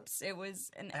crops. It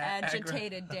was an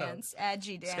agitated dance.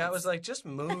 Agi dance. Scott was like, just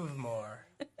move more.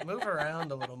 Move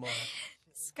around a little more.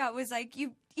 Scott was like,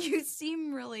 you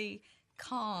seem really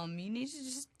calm. You need to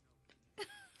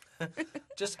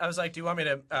just I was like, do you want me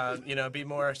to, be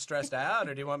more stressed out,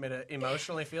 or do you want me to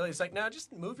emotionally feel it? He's like, no,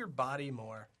 just move your body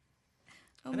more.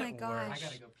 Oh And my it gosh. works. I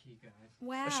gotta go pee, guys.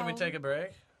 Wow. Should we take a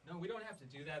break? No, we don't have to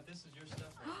do that. This is your stuff.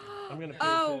 Right I'm gonna.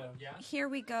 Oh, pee, too. Yeah. here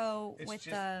we go It's with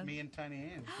just the me and Tiny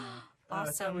Ann. Oh, I thought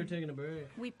awesome. we were taking a break.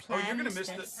 We Oh, planned you're gonna miss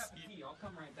this. the. Pee. I'll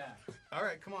come right back. All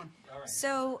right, come on. All right.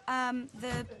 So,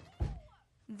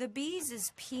 the bees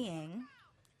is peeing,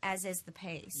 as is the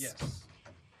pace. Yes.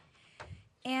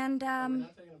 And We're not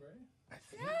taking a break? I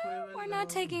think we're not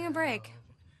taking a break.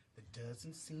 there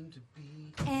doesn't seem to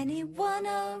be Anyone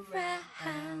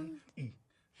around? I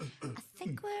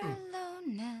think we're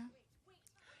alone now.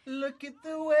 Look at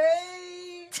the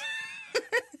way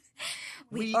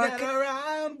we are got co-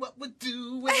 around what we're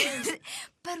doing.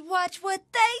 But watch what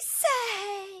they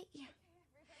say.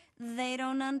 They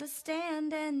don't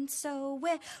understand, and so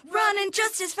we're running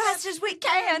just as fast as we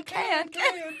can.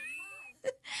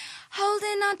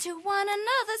 Holding on to one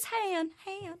another's hand.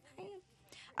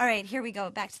 All right, here we go.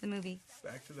 Back to the movie.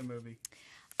 Back to the movie.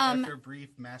 After a brief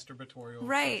masturbatorial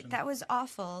Right, session. that was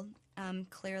awful.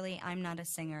 Clearly, I'm not a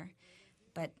singer,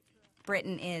 but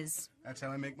Britain is. That's how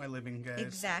I make my living, guys.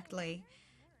 Exactly.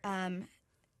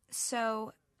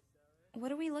 So,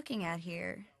 what are we looking at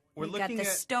here? We're We've got looking the at-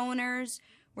 stoners.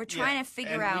 We're trying to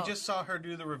figure and out, we just saw her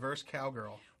do the reverse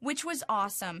cowgirl. which was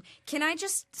awesome. Can I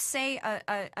just say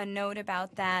a note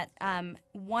about that?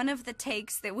 One of the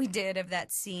takes that we did of that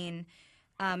scene,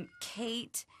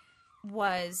 Kate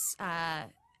was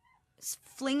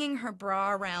flinging her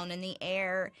bra around in the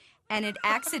air, and it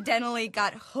accidentally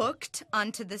got hooked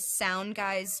onto the sound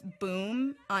guy's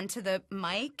boom, onto the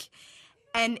mic,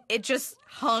 and it just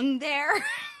hung there.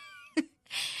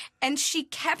 And she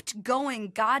kept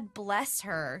going. God bless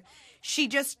her. She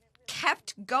just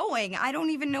kept going. I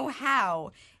don't even know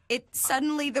how. It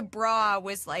suddenly the bra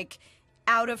was like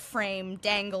out of frame,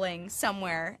 dangling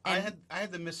somewhere. And I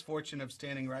had the misfortune of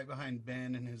standing right behind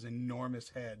Ben and his enormous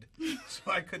head, so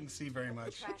I couldn't see very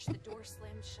much. Crash, the door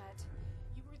slammed shut.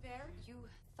 You were there? You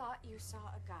thought you saw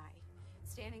a guy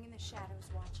standing in the shadows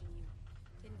watching you,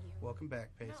 didn't you? Welcome back,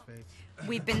 Pace Face.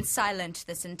 we've been silent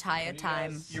this entire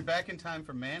time. You're back in time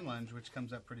for Man Lunge, which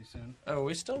comes up pretty soon. Oh, are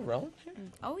we still rolling here?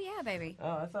 Oh yeah, baby. Oh,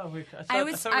 I thought we I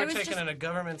were taking just- in a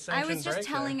government I sanctioned was just break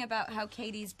telling there. about how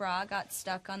Katie's bra got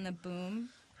stuck on the boom.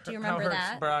 Do you How remember her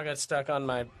that? bra got stuck on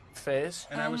my face.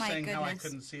 And I Oh was my saying how I goodness.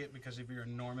 couldn't see it because of your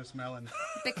enormous melon.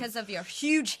 Because of your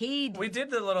huge head. We did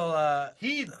the little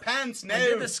Heed pants now. I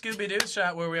did the Scooby-Doo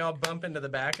shot where we all bump into the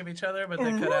back of each other, but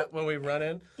they cut out when we run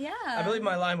in. Yeah. I believe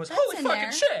my line was, That's holy in fucking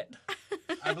there. shit!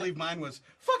 I believe mine was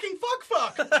fucking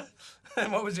fuck.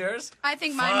 And what was yours? I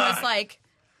think mine was like,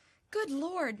 good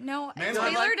lord, no. Man, Taylor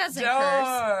I'm like, doesn't curse.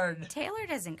 Darn. Taylor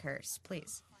doesn't curse,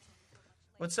 please.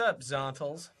 What's up,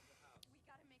 Zontals?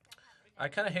 I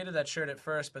kind of hated that shirt at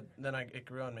first, but then it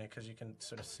grew on me because you can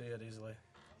sort of see it easily.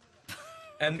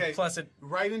 And Okay, plus it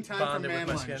right in time for bonded Man with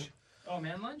my Lunge. skin. Oh,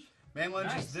 man lunch? Man Lunge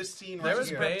Nice. is this scene There right was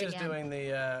here. Baes again. doing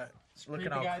the looking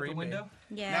Creepy all guy at creepy. the window?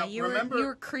 Yeah, Now, you remember-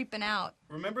 were creeping out.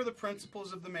 Remember the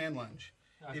principles of the Man Lunge.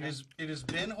 Okay. It is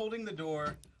Ben holding the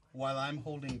door while I'm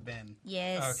holding Ben.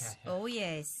 Yes. Okay, yeah. Oh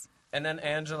yes. And then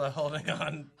Angela holding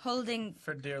on Holding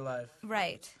for dear life.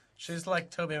 right. She's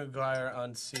like Tobey Maguire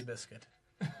on Seabiscuit.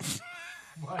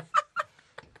 What?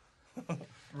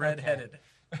 Red-headed.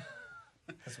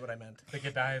 That's what I meant. The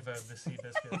Godiva of the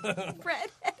Seabiscuit.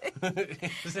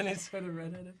 Red. Isn't he sort of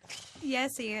red-headed?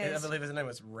 Yes, he I is. believe his name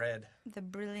was Red. The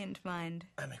brilliant mind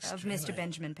I'm of extremely- Mr.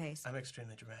 Benjamin Pace. I'm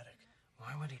extremely dramatic.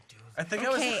 Why would he do that? I think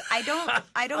Okay, I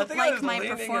don't think I like was my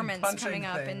leaning and performance punching coming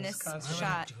up in things this constantly.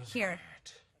 shot. Here,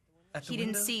 At the he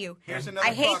didn't window. see you. Here's another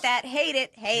I hate fuck. that. Hate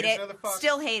it. Hate Here's it. another fuck.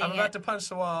 Still hating I'm about it. to punch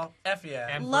the wall. F yeah.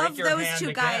 And Love break your those hand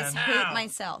two guys. again. Hate Ow.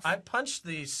 myself. I punched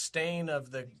the stain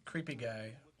of the creepy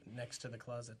guy next to the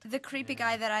closet. The creepy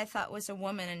guy that I thought was a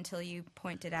woman until you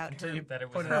pointed out Until her you That it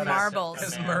was pointed her out marbles.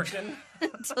 his Man. merkin.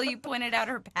 until you pointed out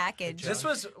her package. This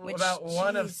was Which, about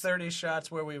one of jeez. 30 shots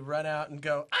where we run out and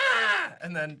go, ah!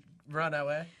 And then run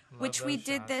away. Which Love we those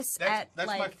did shots. this That's at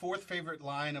my like fourth favorite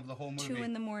line of the whole movie. 2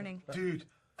 in the morning. Dude,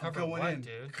 I'm Cover going what, in.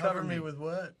 dude? Cover me with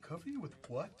what? Cover you with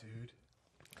what, dude?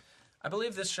 I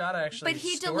believe this shot actually But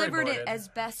he delivered it storyboarded. as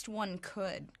best one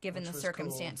could, given Which the was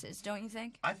circumstances, don't you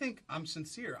think? I think I'm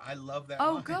sincere. I love that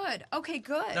Oh, line. good. Okay,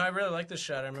 good. No, I really like this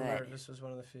shot. I remember Good. this was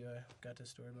one of the few I got to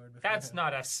storyboard before. That's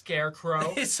not a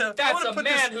scarecrow. So, I That's wanna a put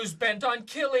man this- who's bent on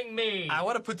killing me. I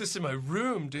want to put this in my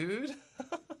room, dude.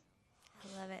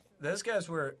 I love it. Those guys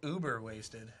were uber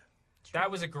wasted. That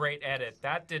was a great edit.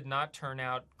 That did not turn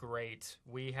out great.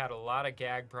 We had a lot of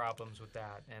gag problems with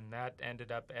that, and that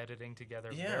ended up editing together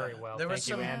Yeah, very well. there was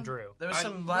Thank you, some- Andrew. There was I-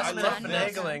 some I last minute love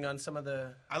that. finagling on some of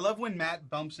the. I love when Matt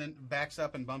backs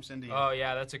up and bumps into you. Oh,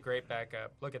 yeah, that's a great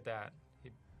backup. Look at that.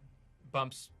 He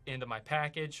bumps into my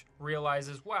package,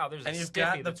 realizes, wow, there's And a you've stiffy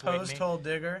got the that's waiting post me. hole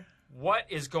digger. What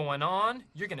is going on?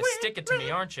 You're going to stick it to me,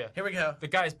 aren't you? Here we go. The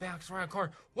guy's back around the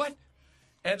corner. What?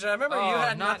 Angela, I remember Oh, you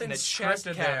had not nothing in the chest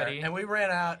scripted cavity. there, and we ran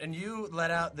out, and you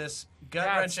let out this That's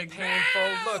gut-wrenching painful.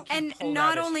 Look, he And pulled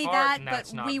not out his only heart, that, and but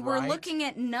that's not we were right. looking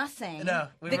at nothing. No,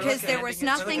 we were because looking there at- was we're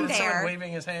looking nothing at someone there.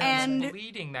 waving his hands. And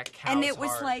bleeding that cow's and it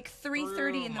was heart like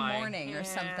 3:30 in the through my morning or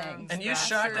something. hands. And you That's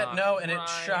shocked not at no, and it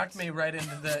right. shocked me right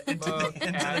into the Look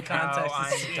into the at context. how of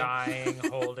the I'm scene. dying,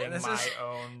 holding This my is-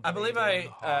 own. I believe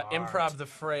bleeding I heart. improv the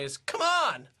phrase "Come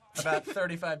on" about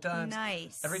 35 times.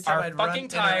 Nice. Every time Our I'd run fucking in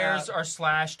and tires out. are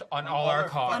slashed on all our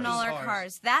cars. on all our Cars.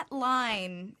 cars. That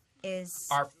line is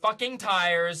Our fucking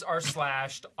tires are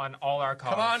slashed on all our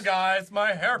cars. Come on, guys!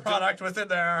 My hair product was in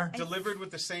there. Delivered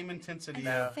with the same intensity.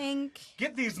 Yeah. I think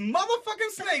Get these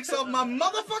motherfucking snakes off my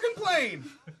motherfucking plane.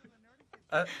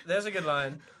 There's a good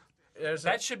line. There's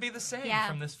That should be the same Yeah.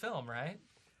 from this film, right?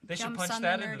 They should jumps punch on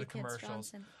that the into nerdy the kids commercials.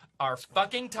 Johnson. Our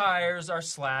fucking tires are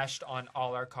slashed on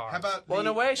all our cars. How about Well, in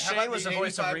a way, how Shane about was the the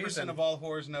voice of 85% reason. of all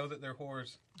whores know that they're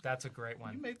whores. That's a great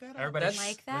one. You made that up. Everybody, That's-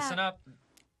 Like that. listen up.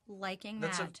 liking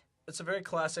That's that. It's a very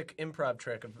classic improv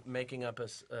trick of making up a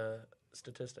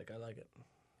statistic. I like it.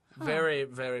 Very,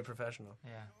 very professional.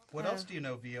 Yeah. What else do you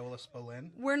know, Viola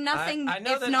Spolin? We're nothing I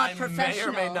know if that not I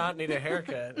professional. may or may not need a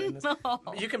haircut. in this.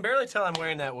 You can barely tell I'm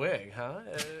wearing that wig, huh?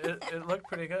 It looked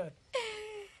pretty good.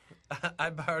 I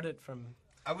borrowed it from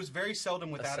I was very seldom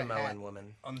a without a hat Samoan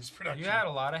woman. on this production. You had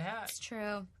a lot of hats. It's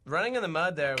true. Running in the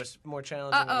mud there was more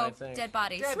challenging than I Uh-oh, think. dead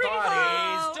bodies. Dead Freedom!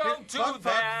 bodies, don't do Fuck, fuck,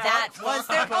 that. That was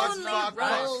their Fuck, only fuck,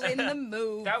 fuck. role in the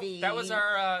movie. That was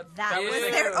our. That was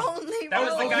was their the- only that was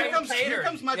role. the guy here who comes, here catered.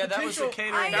 comes my Yeah, that was the potential.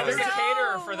 catering. That was the I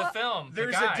caterer know. for the film. the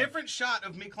There's guy. a different shot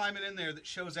of me climbing in there that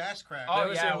shows ass crack. Oh That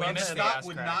was yeah, your we love missed scene. the Scott ass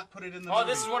would crack. not put it in the Oh,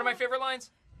 movie. this is one of my favorite lines.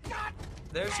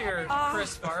 There's your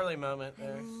Chris Farley moment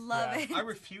there. Love Yeah. it. I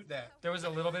refute that. There was a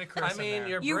little bit of Chris I in mean, there.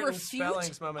 your You Britain refute?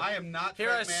 Spellings moment. I am not Here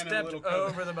Fat I Man in a stepped Little Coat.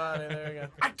 over the body. There you go.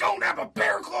 I don't have a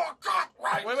bear claw cut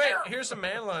right Wait, there. here's a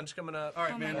man lunch coming up. All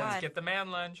right, Oh my man. God. Let's get the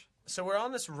man lunge. So we're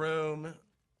on this room.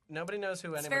 Nobody knows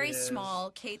who It's anybody very is. small.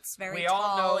 Kate's very We tall,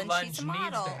 all know and lunge she's a needs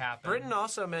model. to happen. Britain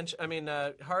also mentioned.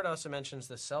 Hart also mentions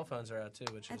the cell phones are out too,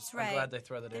 which That's is. right. I'm glad they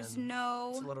throw that There's in. no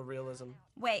It's a little realism.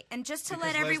 wait, and just to Because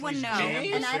let everyone Leslie's know, jammed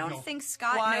the and I don't signal. think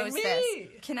Scott Why knows me? this.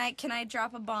 Can I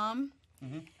drop a bomb?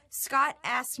 Scott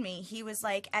asked me. He was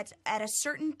like, at a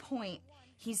certain point,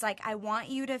 he's like, I want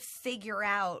you to figure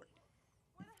out.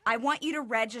 I want you to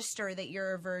register that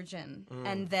you're a virgin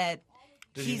and that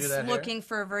Did you do he's that here? looking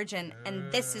for a virgin,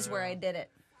 and this is where I did it.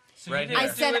 So Right you didn't here.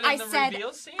 I said, do it in I the said,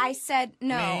 reveal scene? I said,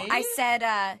 no. Me? I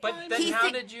said, But then he how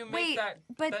thi- did you make wait, that?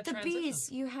 But that the transition?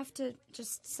 bees, you have to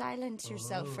just silence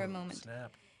yourself for a moment.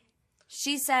 Snap.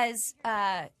 She says,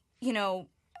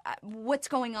 what's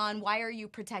going on? Why are you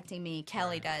protecting me?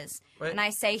 Kelly does. Wait. And I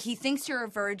say, he thinks you're a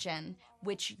virgin,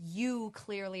 which you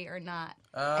clearly are not.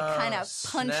 I Oh, kind of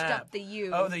punched snap. up the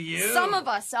you. Oh, the you. Some of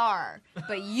us are,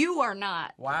 but you are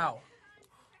not. Wow.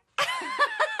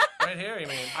 Right here, you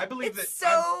mean? I believe It's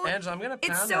that. so... Angela, I'm gonna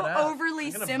pound It's so that out. overly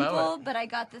I'm gonna bow simple, it. but I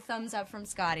got the thumbs up from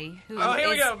Scotty, who Oh, here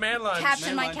we is go, man lunge. Captain,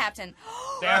 Man my lunge. captain.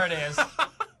 There it is.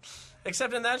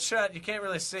 Except in that shot, you can't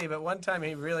really see, but one time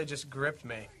he really just gripped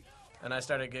me, and I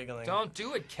started giggling. Don't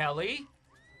do it, Kelly.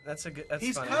 That's funny.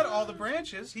 He's cut all the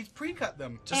branches. He's pre-cut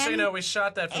them. Just so you know, we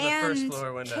shot that from the first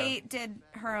floor window. Kate did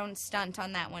her own stunt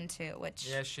on that one too, which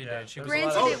Yes, she did. She was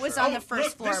granted it was on the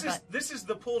first floor, look, but this is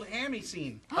the pulled hammy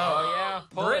scene. Oh yeah,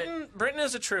 pull it. Britton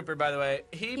is a trooper, by the way.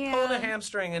 He Yeah. pulled a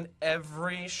hamstring in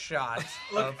every shot.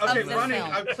 Look, of okay, the running.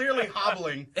 film. I'm clearly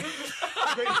hobbling.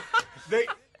 they,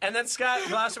 And then Scott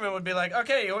Glosserman would be like,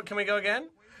 okay, can we go again?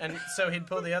 And so he'd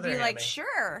pull the other be hammy. like,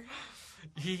 sure.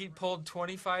 He pulled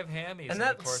 25 hammies. And in the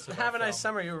that's course of Have our a Nice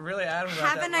film. Summer. You were really adamant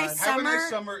Have about a that Nice line. Summer. Have a Nice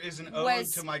Summer is an ode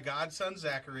was- to my godson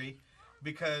Zachary,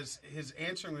 because his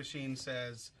answering machine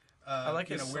says, like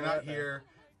you know, his we're silhouette not here.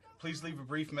 Please leave a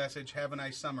brief message. Have a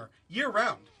nice summer. Year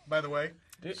round, by the way.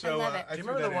 So, I love it. Do you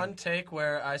threw remember that the in. one take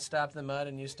where I stopped the mud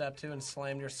and you stopped too and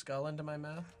slammed your skull into my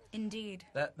mouth? Indeed.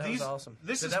 That was These- awesome.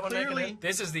 this Did is that one make it clearly- in?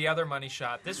 This is the other money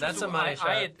shot. That's was a money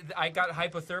shot. I got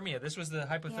hypothermia. This was the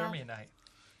hypothermia night.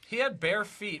 He had bare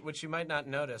feet, which you might not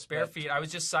notice. Bare but feet. I was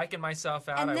just psyching myself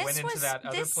out. And I this went into was- that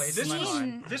other this place This in my was,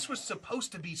 mind. this was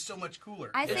supposed to be so much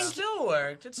cooler. I It think still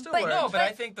worked. It still But- worked. No, but I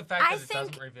But think the fact I that it think-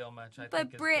 doesn't reveal much, I But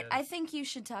think is Britt, good. I think you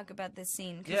should talk about this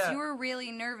scene because Yeah. you were really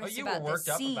nervous you were about worked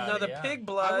this up scene. about No, it. the Yeah. pig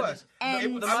blood. I was.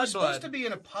 And- The I mud was supposed blood. to be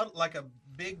in a puddle, like a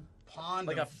big pond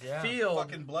Like of a field.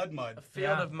 fucking blood mud. A field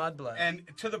Yeah. of mud blood. And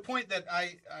to the point that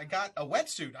I got a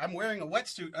wetsuit. I'm wearing a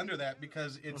wetsuit under that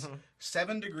because it's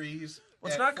 7 degrees. well,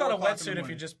 it's at not called a 4 o'clock in the wetsuit if you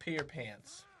morning. just pee your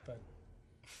pants. But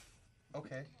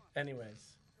Okay.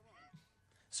 anyways.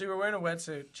 So you were wearing a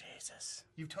wetsuit. Jesus.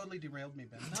 You've totally derailed me,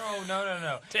 Ben.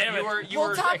 No. Damn it. You We'll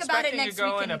were talk about it expecting next to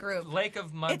go week in in a group. lake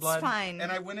of mud It's blood. fine.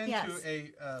 And I went into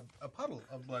Yes. a puddle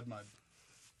of blood mud.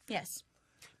 Yes.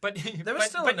 But There was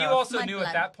still but you enough. also Mud knew blood.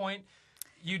 at that point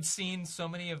you'd seen so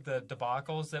many of the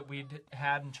debacles that we'd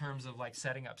had in terms of like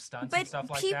setting up stunts and But stuff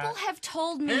like people that. have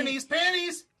told me.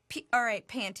 Panties! All right,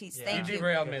 panties. Yeah. Thank You you.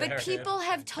 derailed me there, But dude. people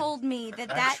have told me that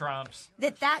That trumps.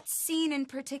 that scene in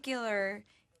particular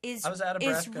is I was out of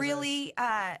breath 'cause I was really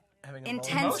Having a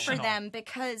intense for Emotional. them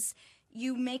because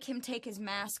you make him take his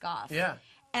mask off. Yeah.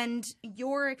 And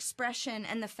your expression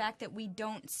and the fact that we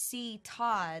don't see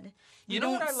Todd, You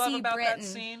know what don't I love see about Britton, that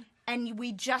scene? and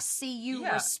we just see you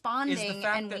Yeah, responding, is the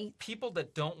fact and that we people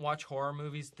that don't watch horror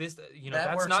movies, That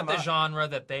that's works not them the up. genre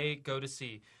that they go to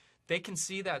see. They can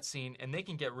see that scene and they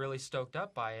can get really stoked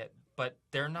up by it, but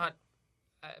they're not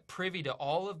privy to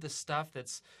all of the stuff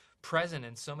that's present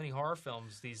in so many horror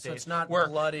films these So days. it's not where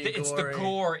bloody, It's gory. the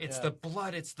gore, it's Yeah. the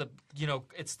blood, it's the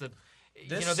it's the.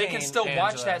 This they can scene, still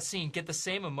watch Angela. that scene, get the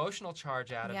same emotional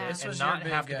charge out of Yeah. it, This and was not your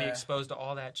big, have to be exposed to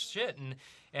all that shit. And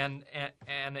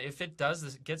if it does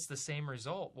this, gets the same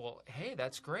result, well, hey,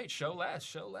 that's great. Show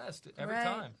less every Right.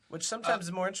 time. Which sometimes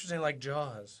is more interesting, like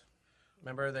Jaws.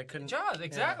 Remember, they couldn't. Jaws,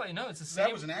 exactly. No, it's the That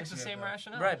same. was an It's the accident, same though.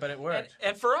 rationale. Right, but it worked.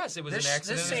 And for us, it was This an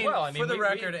accident scene, as well. I mean, for the we-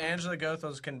 record, Angela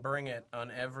Goethals can bring it on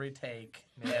every take,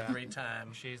 every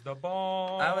time. she's the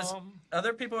bomb.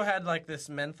 Other people had like this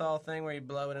menthol thing where you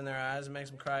blow it in their eyes and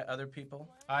makes them cry. Other people.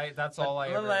 That's all I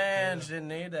ever Melange do. didn't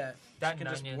need that. That She could and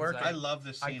just onions, work I it. love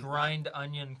this I scene. grind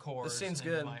onion cores scene's into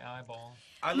good. my eyeball.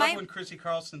 I love My- when Chrissy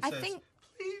Carlson I says, think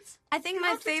please, I think you my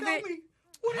have to tell favorite me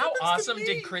what How happens to awesome me."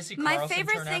 did Chrissy my Carlson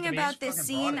favorite turn thing out to be? about this fucking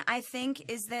scene, brought it. I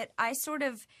think, is that I sort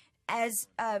of as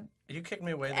a You kicked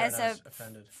me away there As and I was a-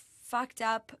 offended. fucked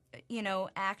up,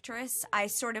 actress, I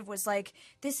sort of was like,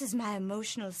 this is my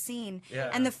emotional scene.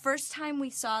 Yeah. And the first time we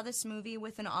saw this movie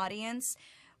with an audience,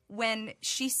 when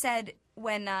she said,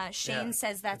 when Shane Yeah,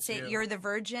 says, that's it's it, you." you're the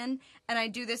virgin, and I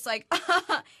do this like,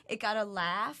 it got a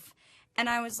laugh. And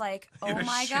I was like, oh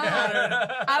my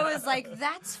God. I was like,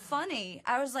 that's funny.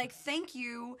 I was like, thank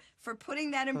you for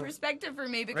putting that in perspective for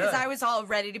me because Really? I was all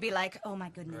ready to be like, oh my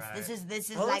goodness, Right. this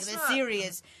is Well, like it's the not.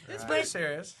 serious. It's But pretty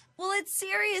serious. well, it's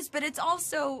serious, but it's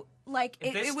also like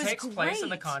This it was takes great. place in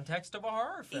the context of a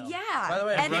horror film. Yeah. By the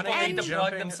way, and, running People and, need to jumping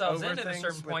plug themselves over in at a things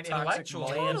certain with point toxic intellectually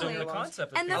lands into Totally. the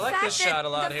concept of and the I film. like fact this that shot a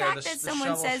lot the here, fact the that the someone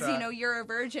shovel says, shot. you're a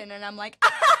virgin, and I'm like,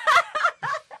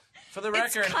 For the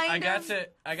It's record, I kind got of to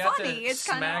funny. It's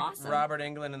kinda smack awesome. Robert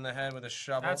Englund in the head with a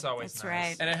shovel. That's always That's nice.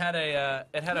 right. And it had a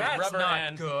That's rubber not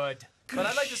end. good. But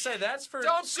I'd like to say that's for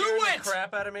Don't scaring do the it!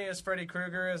 crap out of me as Freddy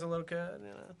Krueger as a little kid.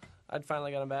 I'd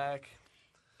finally got him back.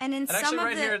 and in And some actually, of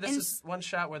right the here, this is one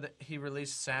shot where he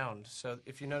released sound. So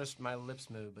if you notice, my lips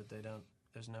move, but they don't.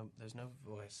 There's no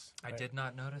voice. I Right- did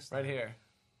not notice that. right here.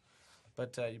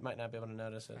 But you might not be able to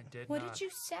notice it. I did what not. did you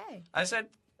say? I said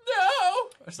no or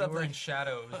You were something. in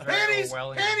shadow. It was very Panties!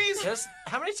 Orwellian. Panties! Just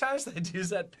how many times did they use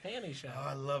that panty shot? Oh,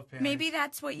 I love panties. Maybe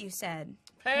that's what you said.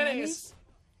 Panties.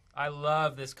 I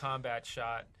love this combat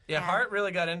shot. Yeah, Hart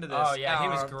really got into this. Oh yeah, he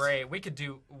was great.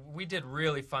 We did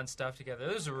really fun stuff together.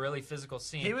 It was a really physical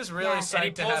scene. He was really Yeah. psyched and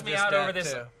he to pulls have me this out death, over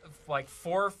this too. like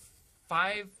 4,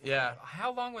 5. Yeah.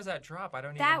 How long was that drop? I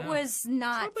don't That even know. was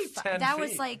not. Probably 10 that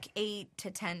was feet. like 8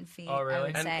 to 10 feet. Oh, really? I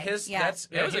would And say. his yeah. that's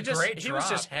It was he a just, great He drop. was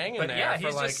just hanging but there yeah, for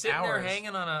he's like just sitting hours. there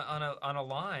hanging on a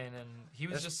line, and he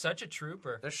was just such a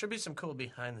trooper. There should be some cool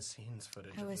behind the scenes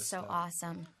footage. It of was this so stuff.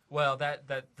 awesome. Well, that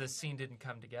the scene didn't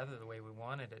come together the way we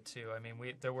wanted it to. I mean,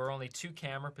 there were only 2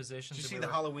 camera positions. Did you see and the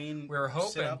Halloween? we were hoping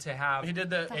sit-up? to have He did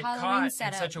the The it Halloween caught in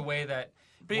setup. such a way that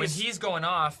when Because- he's going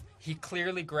off, he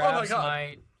clearly grabs God.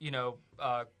 my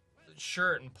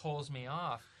shirt and pulls me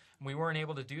off. And we weren't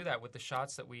able to do that with the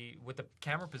shots with the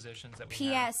camera positions that we had.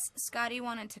 P.S. Scotty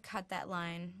wanted to cut that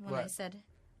line when I What? said,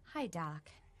 "Hi, Doc,"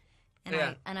 and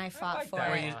Yeah. I fought like for that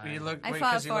it. line. Where you look, I wait,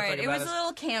 fought 'cause you for look it. like It about was a as-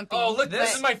 little campy. Oh, look!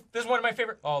 This but- is one of my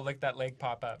favorite. Oh, look that leg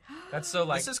pop up. That's so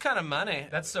like. This is kind of money.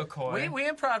 That's so coy. We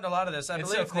improved a lot of this. I It's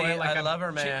believe so coy, the like I a love her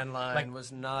chi- man line like,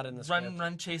 was not in the run, script.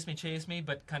 run, chase me,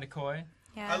 but kind of coy.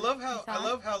 Yeah, I love you how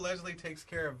thought? Leslie takes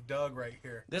care of Doug right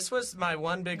here. This was my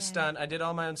one big stunt. I did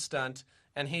all my own stunt,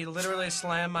 and he literally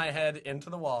slammed my head into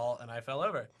the wall, and I fell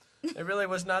over. It really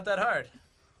was not that hard,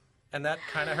 and that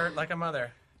kind of hurt like a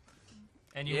mother.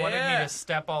 And you wanted me Yeah. to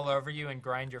step all over you and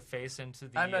grind your face into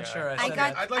the. I'm not sure I I said got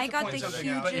that. I'd like I to got point the something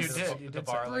out. But you hugest did. You the did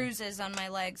bar something. bruises on my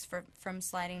legs from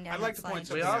sliding down. I'd like that to point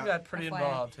sliding We something all out. got pretty FYI.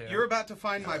 involved here. You're about to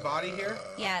find my body here,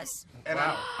 Yes, and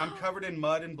I'm covered in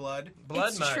mud and blood.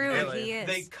 blood it's mud, true. really. He is.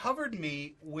 They covered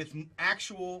me with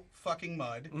actual fucking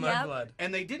mud. Mud Yep. blood.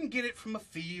 And they didn't get it from a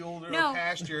field or No. a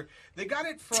pasture. They got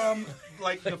it from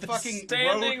like the fucking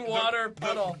standing road, water the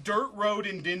puddle. dirt road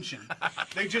in Dinsham.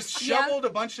 They just Yep. shoveled a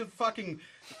bunch of fucking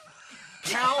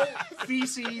cow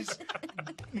feces,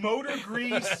 motor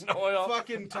grease, And oil.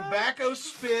 fucking tobacco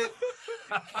spit,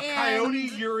 and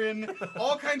coyote urine,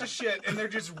 all kinds of shit, and they're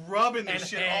just rubbing this And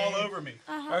shit hay. all over me.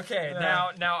 Okay,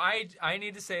 now I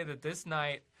need to say that this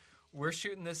night we're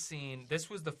shooting this scene. This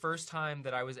was the first time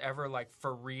that I was ever like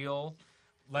for real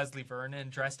Leslie Vernon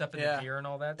dressed up in Yeah. the gear and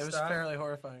all that It was stuff. fairly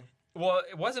horrifying. Well,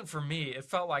 it wasn't for me. It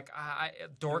felt like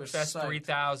Dorkfest psyched.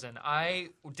 3000. I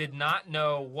did not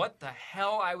know what the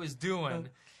hell I was doing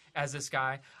as this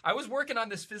guy. I was working on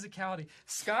this physicality.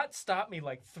 Scott stopped me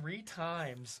like 3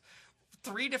 times.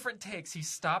 3 different takes. He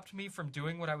stopped me from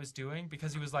doing what I was doing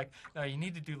because he was like, "No, you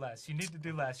need to do less. You need to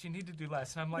do less. You need to do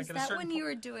less." And I'm like, is at a that certain when you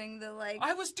were doing the like?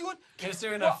 I was doing. He was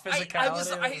doing Well, a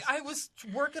physicality. I was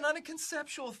working on a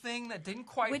conceptual thing that didn't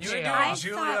quite Which pay I off.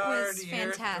 thought was Juilliard,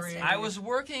 year fantastic. 3. I was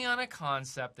working on a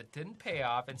concept that didn't pay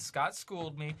off, and Scott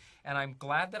schooled me, and I'm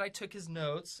glad that I took his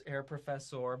notes, Herr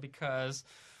Professor, because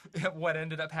what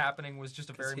ended up happening was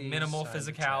just a very he minimal signed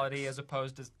the physicality checks. as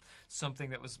opposed to something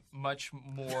that was much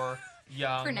more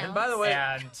young Pronounced. And by the way,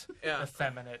 and yeah.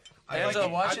 effeminate. Angela,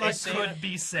 watching I'd this scene, Could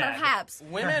be said. Perhaps.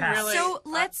 women Perhaps. really. So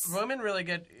let's- women really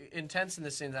get intense in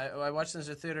this scene. I watched this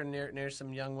at a theater near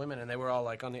some young women, and they were all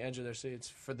like on the edge of their seats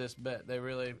for this bit. They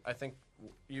really, I think,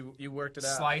 you worked it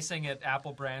out. Slicing at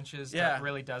apple branches Yeah. that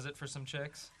really does it for some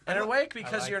chicks. And awake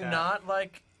because like you're that. not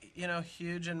like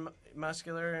huge and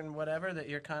muscular and whatever. That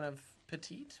you're kind of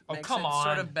petite. Oh, Makes come it on.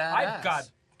 Sort of badass. I've got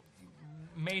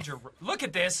major. Look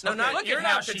at this. No, not look you're at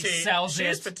how not she petite. sells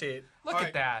She's it. petite. Look All at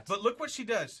right, that. But look what she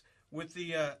does with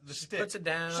the stick. Puts it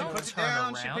down. She Don't puts it turn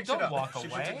down. She around. picks Don't it up. walk She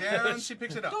puts away. it down. She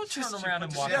picks it up. Don't turn She around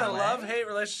and puts it walk She's got a away. love-hate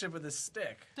relationship with this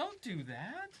stick. Don't do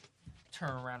that. Turn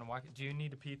around and walk. Do you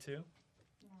need to pee too?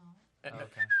 No.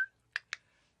 Okay.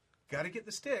 Got to get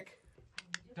the stick.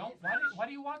 Don't. Why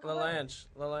do you walk away?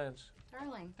 Lalange.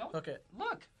 Darling. Don't Look it.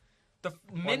 look. The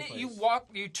minute you place.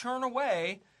 you turn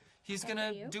away, he's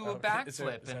gonna you? do a Oh, is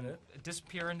backflip that and it?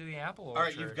 disappear into the apple orchard. All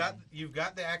right, you've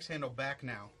got the axe handle back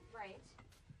now. Right.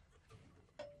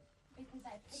 Because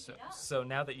I picked So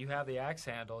now that you have the axe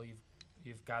handle,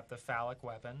 you've got the phallic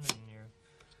weapon, and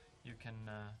you can.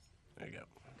 There you go.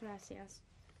 Gracias.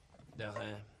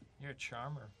 You're a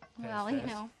charmer. Well, Face. you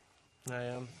know. I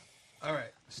am. All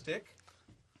right, stick,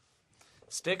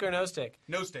 Stick or no stick?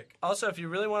 no stick. Also, if you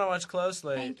really want to watch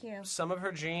closely, Thank you. some of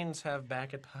her jeans have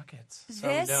backet pockets. Some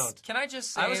This- don't. Can I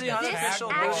just say I was the that unofficial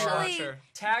Tag ball wore, actually- watcher.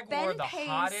 Tag wore Ben the Pace-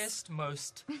 hottest,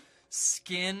 most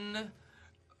skin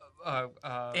In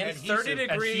adhesive- 30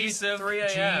 degrees, adhesive 3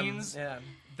 a.m. jeans Yeah.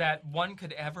 that one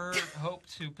could ever hope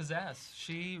to possess.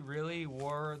 She really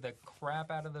wore the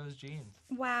crap out of those jeans.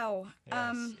 Wow.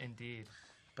 Yes, indeed.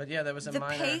 But yeah, there was a The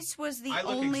minor. Pace was the I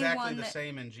look only exactly one the that.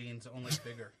 same in jeans, only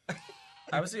bigger.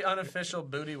 I was the unofficial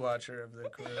booty watcher of the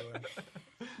crew.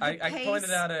 I Pace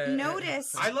pointed out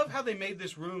noticed. I love how they made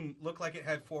this room look like it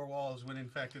had 4 walls when in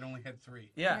fact it only had 3.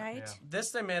 Yeah. Right? Yeah.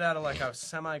 This they made out of like a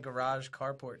semi-garage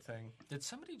carport thing. Did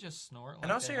somebody just snort? Like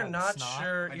And also they you're had not snot?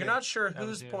 sure I you're did. not sure That was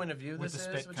whose you. point of view With this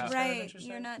the is, spit which cup. is kind of Right,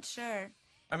 interesting. you're not sure.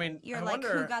 I mean, You're I like,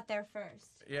 wonder, who got there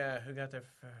first? Yeah, who got there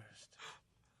first?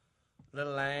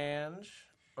 Little Ange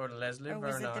or Leslie Or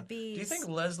was it Vernon? the Do you bees? think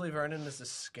Leslie Vernon is the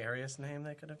scariest name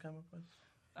they could have come up with?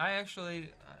 I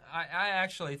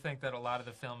actually think that a lot of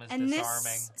the film is And disarming.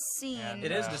 this scene, And,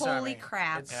 It is holy disarming.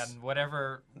 crap, It's- And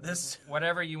whatever This-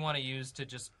 you want to use to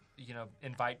just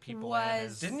invite people in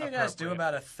Was- is Didn't you guys do appropriate.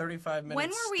 about a 35-minute when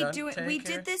were we stunt doing? take We here?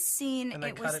 did this scene. And they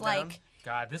It cut was it like down?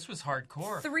 God, this was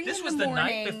hardcore. 3 This in was the the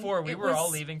night morning. before we It were all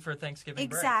was- leaving for Thanksgiving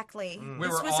break. exactly. We This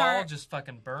were was all our. just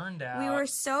fucking burned out. We were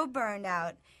so burned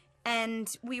out, and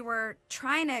we were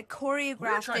trying to choreograph We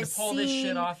were trying this to pull scene, this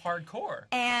shit off hardcore.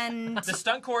 and The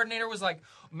stunt coordinator was like,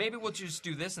 maybe we'll just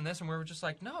do this and this, and we were just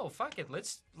like, no, fuck it,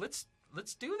 let's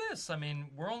do this. I mean,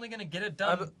 we're only gonna get it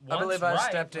done once. I believe I right.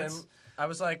 stepped in. Let's- I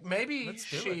was like, maybe let's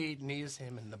do she knees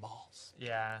him in the balls.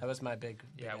 Yeah, That was my big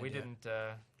yeah. We idea. didn't.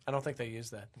 I don't think they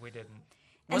used that. We didn't.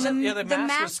 and Was the, it- yeah, the the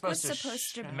mask was was supposed to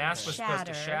supposed to shatter. The mask was supposed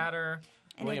to shatter.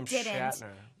 and William it didn't.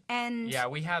 Shatner. And Yeah,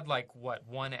 we had like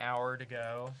 1 hour to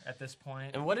go at this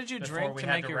point. And what did you Before drink we to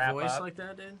had make to your wrap voice up. like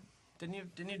that, dude?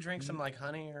 Didn't you drink some like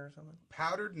honey or something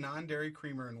Powdered non-dairy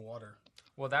creamer and water.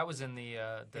 Well, that was in the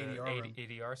ADR room.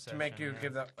 ADR session. to make you yeah.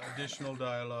 give that? Additional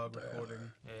dialogue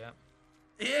recording. Yeah.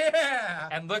 Yeah.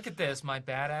 And look at this, my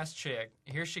badass chick.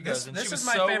 Here she goes, and This she was is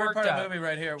my so favorite worked part up. of the movie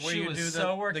right here, where She you was do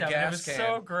so worked the up. gas It was can.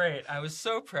 so great. I was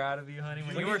so proud of you, honey.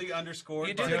 When you were the underscore.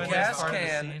 You do doing the this gas part of the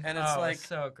can, scene. and it's Oh, like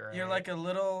so great. you're like a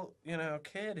little,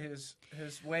 kid who's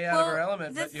way out well, of her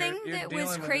element. the but thing you're that dealing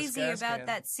was with this crazy gas about can.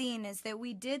 that scene is that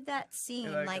we did that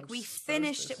scene, like, like I'm we supposed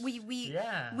finished to- it, we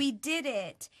Yeah. we did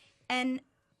it, and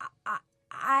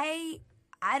I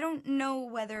don't know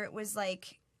whether it was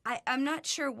like I'm not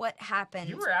sure what happened.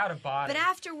 You were out of body. But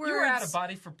afterwards, you were out of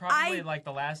body for probably I- like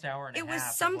the last hour and a it half. was of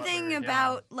what something we were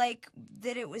about like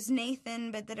that it was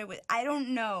Nathan, but that it was I don't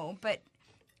know, but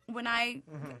when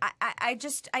Mm-hmm. I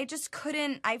just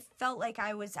couldn't. I felt like I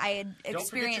had forget your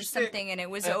experienced stick. something and it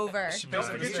was over. Don't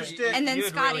forget your stick. And then You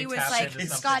had Scotty really was tapped like, into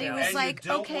something Scotty else. was And you like,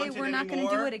 don't okay, want it we're not going to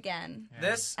do anymore? it again.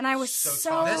 This And I was So so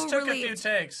tough. this took a relieved.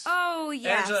 few takes. Oh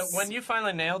yes. Angela, when you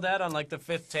finally nailed that on like the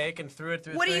 5th take and threw it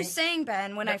through what the are you thing, saying,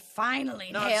 Ben? When I finally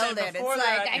No, I'm nailed saying it, before it's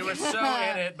that, like you were so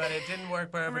in it, but it didn't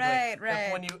work perfectly. Right, But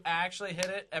right. when you actually hit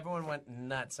it, everyone went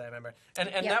nuts. I remember, and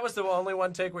Yep. that was the only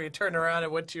one take where you turned around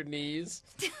and went to your knees,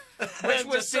 Which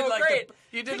was so great,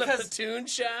 you did because the platoon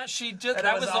shot. She just And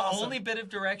that it was was the awesome. only bit of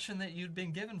direction that you'd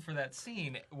been given for that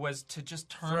scene was to just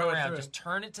turn Throw it around, through. just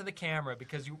turn it to the camera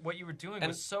because what you were doing And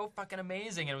was so fucking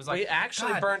amazing. And it was like we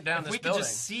actually God, burnt down if this we could building.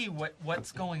 just see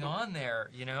what's going on there,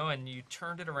 and you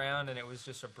turned it around, and it was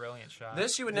just a brilliant shot.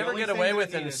 This you would The never only get thing away that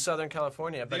with in needed- Southern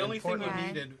California. But The only in thing we Portland,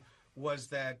 Right. needed was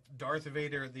that Darth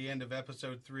Vader at the end of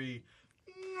episode 3.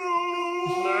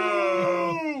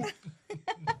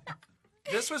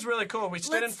 this was really cool. We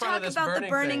stood in Let's front talk of this about the burning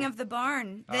burning thing. of the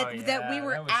barn. Oh, That we yeah,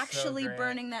 were that was so actually great.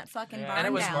 burning that fucking Yeah. barn And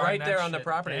it was down. right Burn there that on the shit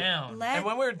property. down. And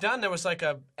when we were done, there was like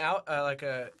there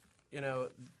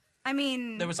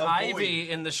was A ivy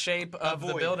in the shape of the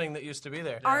void. building that used to be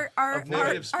there. Of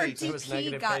negative space. It was DP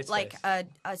negative got face like space.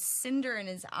 a cinder in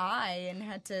his eye and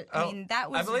had to. Oh, I mean, that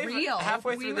was I believe real.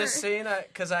 halfway We through this were- scene,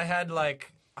 because I had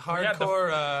like had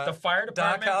hardcore the fire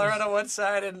Doc department Hollier was- on one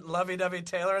side and Lovey-Dovey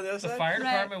Taylor on the other The side. fire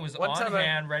Right. department was One on time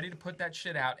hand, ready to put that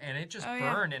shit out, and it just Oh,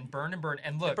 yeah. burned and burned and burned.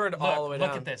 And look, burned look, all the way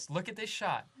look down. at this. Look at this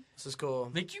shot. This is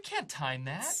cool. Like you can't time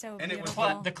that. So And it was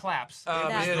beautiful. The claps. Oh,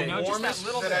 That- beauty. The know, just that warmest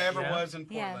little that bit, I ever yeah. was in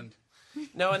Yeah. Portland.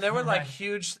 No, and there were like Right.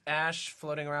 huge ash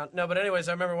floating around. No, but anyways,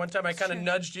 I remember one time I kind of True.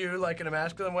 nudged you like in a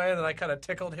masculine way, and then I kind of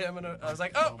tickled him, and I was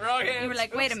like, "Oh, wrong hand." You were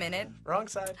like, wait a minute. wrong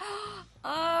side.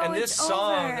 Oh, And this it's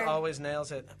song over. always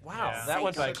nails it. Wow, Yeah. that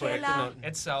went by Psycho quick, killer. didn't it?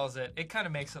 It sells it. It kind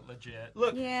of makes it legit.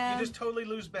 Look, Yeah. you just totally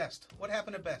lose Best. What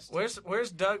happened to Best?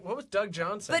 Where's Doug? What was Doug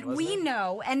Johnson? But wasn't we it?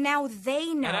 know, and now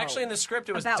they know. And actually, in the script,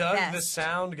 it was about Doug the Best.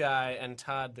 sound guy and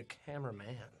Todd the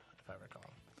cameraman, if I recall.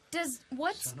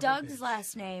 What's Doug's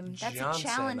last name? That's Johnson, a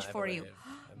challenge I for you. believe.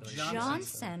 I believe.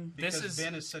 Johnson. Because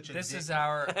Ben is such a This dick. is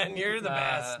our And you're the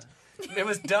best. It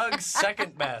was Doug's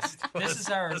second best. This is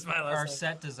our was my last our name.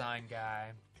 set design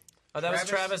guy, Oh, that was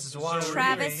Travis Travis's one.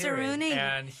 Travis Saruni.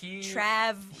 and he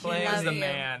Trav, he we was love the you.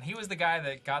 man. He was the guy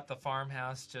that got the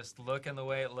farmhouse just looking the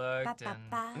way it looked, and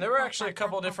And there were actually a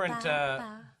couple different,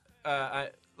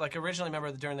 like originally,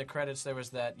 remember during the credits there was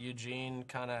that Eugene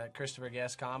kind of Christopher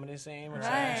Guest comedy scene, which they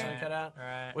Right. actually cut out,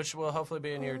 Right. which will hopefully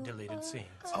be in your deleted scenes.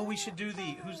 Oh, we should do the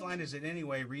whose line is it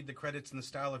anyway? Read the credits in the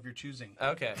style of your choosing.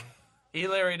 Okay, E.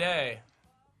 Larry Day.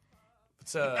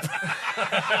 What's up?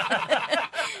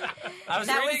 I was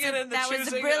reading it in the that was a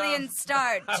choosing, brilliant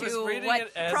start I was to reading what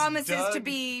it as promises to Doug.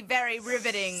 be very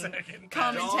riveting Dawn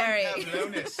commentary.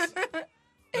 Pavlonis.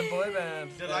 The boy band.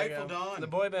 There you Delightful go. Dawn. The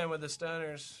boy band with the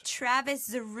stoners. Travis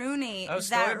Zaruni. Oh,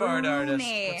 storyboard artist.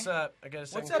 Zaruni. What's up? I got a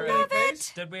second What's up, credit. Ben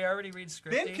Pace? Did we already read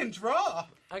scripty? Ben can draw.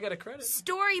 I got a credit.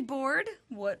 Storyboard.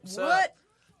 What? So- What?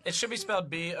 It should be spelled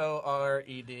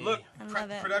B-O-R-E-D. Look, I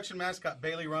love it. production mascot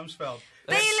Bailey Rumsfeld.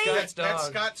 That's Bailey! Scott's dog. That's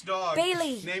Scott's dog.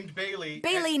 Bailey. Named Bailey.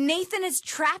 Bailey, Nathan is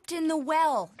trapped in the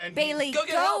well. And Bailey, Go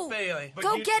get help, Bailey. But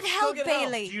Go you- get help, get help.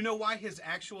 Bailey. Do you know why his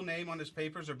actual name on his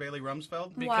papers are Bailey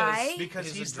Rumsfeld? Why? Because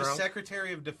He's a he's the drunk.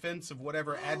 Secretary of Defense of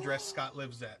whatever address Scott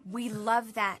lives at. We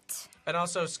love that. And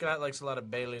also, Scott likes a lot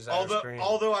of Bailey's Irish cream.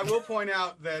 Although I will point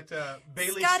out that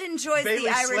Bailey Scott enjoys the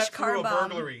Irish slept car through a bomb.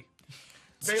 burglary.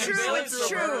 true, slept it's through a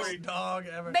true. burglary. dog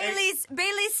ever.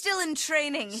 Bailey's still in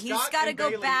training. He's Scott got to and go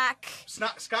Bailey- back.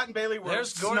 Scott and Bailey were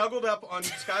There's Gord- snuggled up on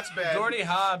Scott's bed, Gordy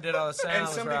Hobb did all the and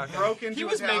sounds. somebody rocking. broke into He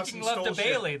his was house making and love stole to shit.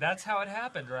 Bailey. That's how it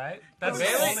happened, right? That's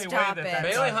Bailey- the only way Stop that it. that's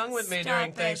Bailey hung with me Stop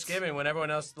during it. Thanksgiving when everyone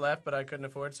else left, but I couldn't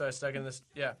afford, so I stuck in this.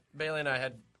 Yeah, Bailey and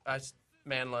I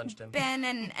man lunged him. Ben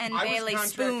and I was Bailey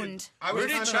contracted- spooned. I was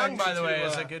Rudy Chung, contracted by the way, to,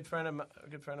 is a good friend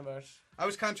of ours. I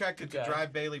was contracted Good to guy.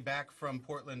 drive Bailey back from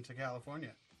Portland to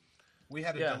California. We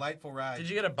had a Yeah. delightful ride. Did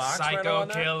you get a box rental psycho on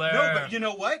that? killer. No, but you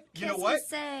know what? You know Kiss what? me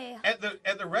say. At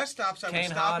the rest stops, I would Kane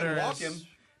stop Hodder and walk is him.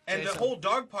 And Jason. the whole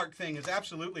dog park thing is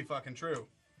absolutely fucking true.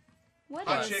 What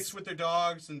Hot is? chicks with their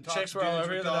dogs and talk Chicks to were all dudes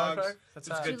over you with in the dog dogs. park? That's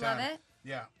It's a hot. good Do you love time. it?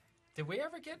 Yeah. Did we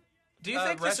ever get Do you a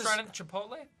think this is? restaurant at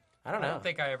Chipotle? I don't I know. don't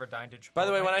think I ever dined at Chipotle. By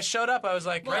the way, when I showed up, I was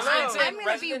like, Well, Residence I'm Inn,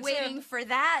 going to be Residence waiting Inn. for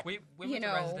that. we you went to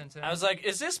know. Residence Inn. I was like,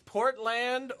 is this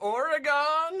Portland,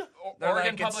 Oregon? They're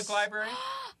Oregon like, Public it's- Library.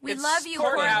 We it's love you,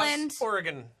 Courthouse. Portland.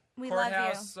 Oregon. We love you.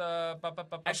 Courthouse.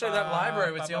 Actually, that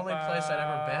library was the only place I'd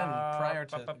ever been prior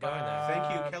to going there.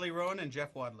 Thank you, Kelly Rowan and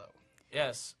Jeff Wadlow.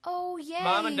 Yes. Oh, yay.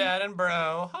 Mom and Dad and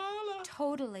Bro. Holla.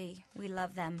 Totally. We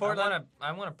love them.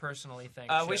 I want to personally thank.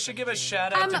 We Chip should and give a Gene.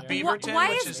 shout out to Wh- Beaverton, why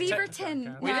which is is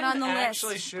Beaverton We not on didn't the list?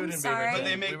 actually shoot I'm in sorry. But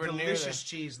they Beaverton. make We were near delicious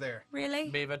cheese there.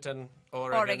 Really? Beaverton,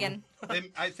 Oregon.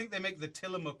 Oregon. I think they make the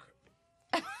Tillamook.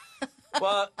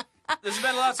 Well, this has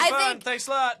been lots of I fun. think- Thanks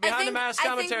a lot. Behind the mask I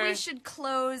think commentary. we should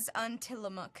close on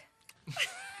Tillamook.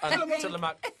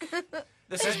 Tillamook.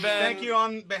 This has been Thank you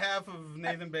on behalf of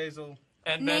Nathan Baesel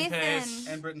and Ben Nathan. Pace.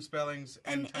 and Britton Spellings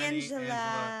and, And Tiny Angela.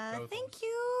 Goethals. Thank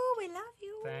you. We love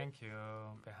you. Thank you.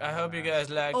 I hope you guys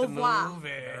like Au the revoir. movie.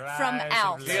 From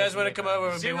Alf. If you guys want to come over,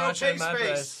 we'll be Zero watching at pay my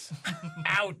space. place.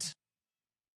 Out.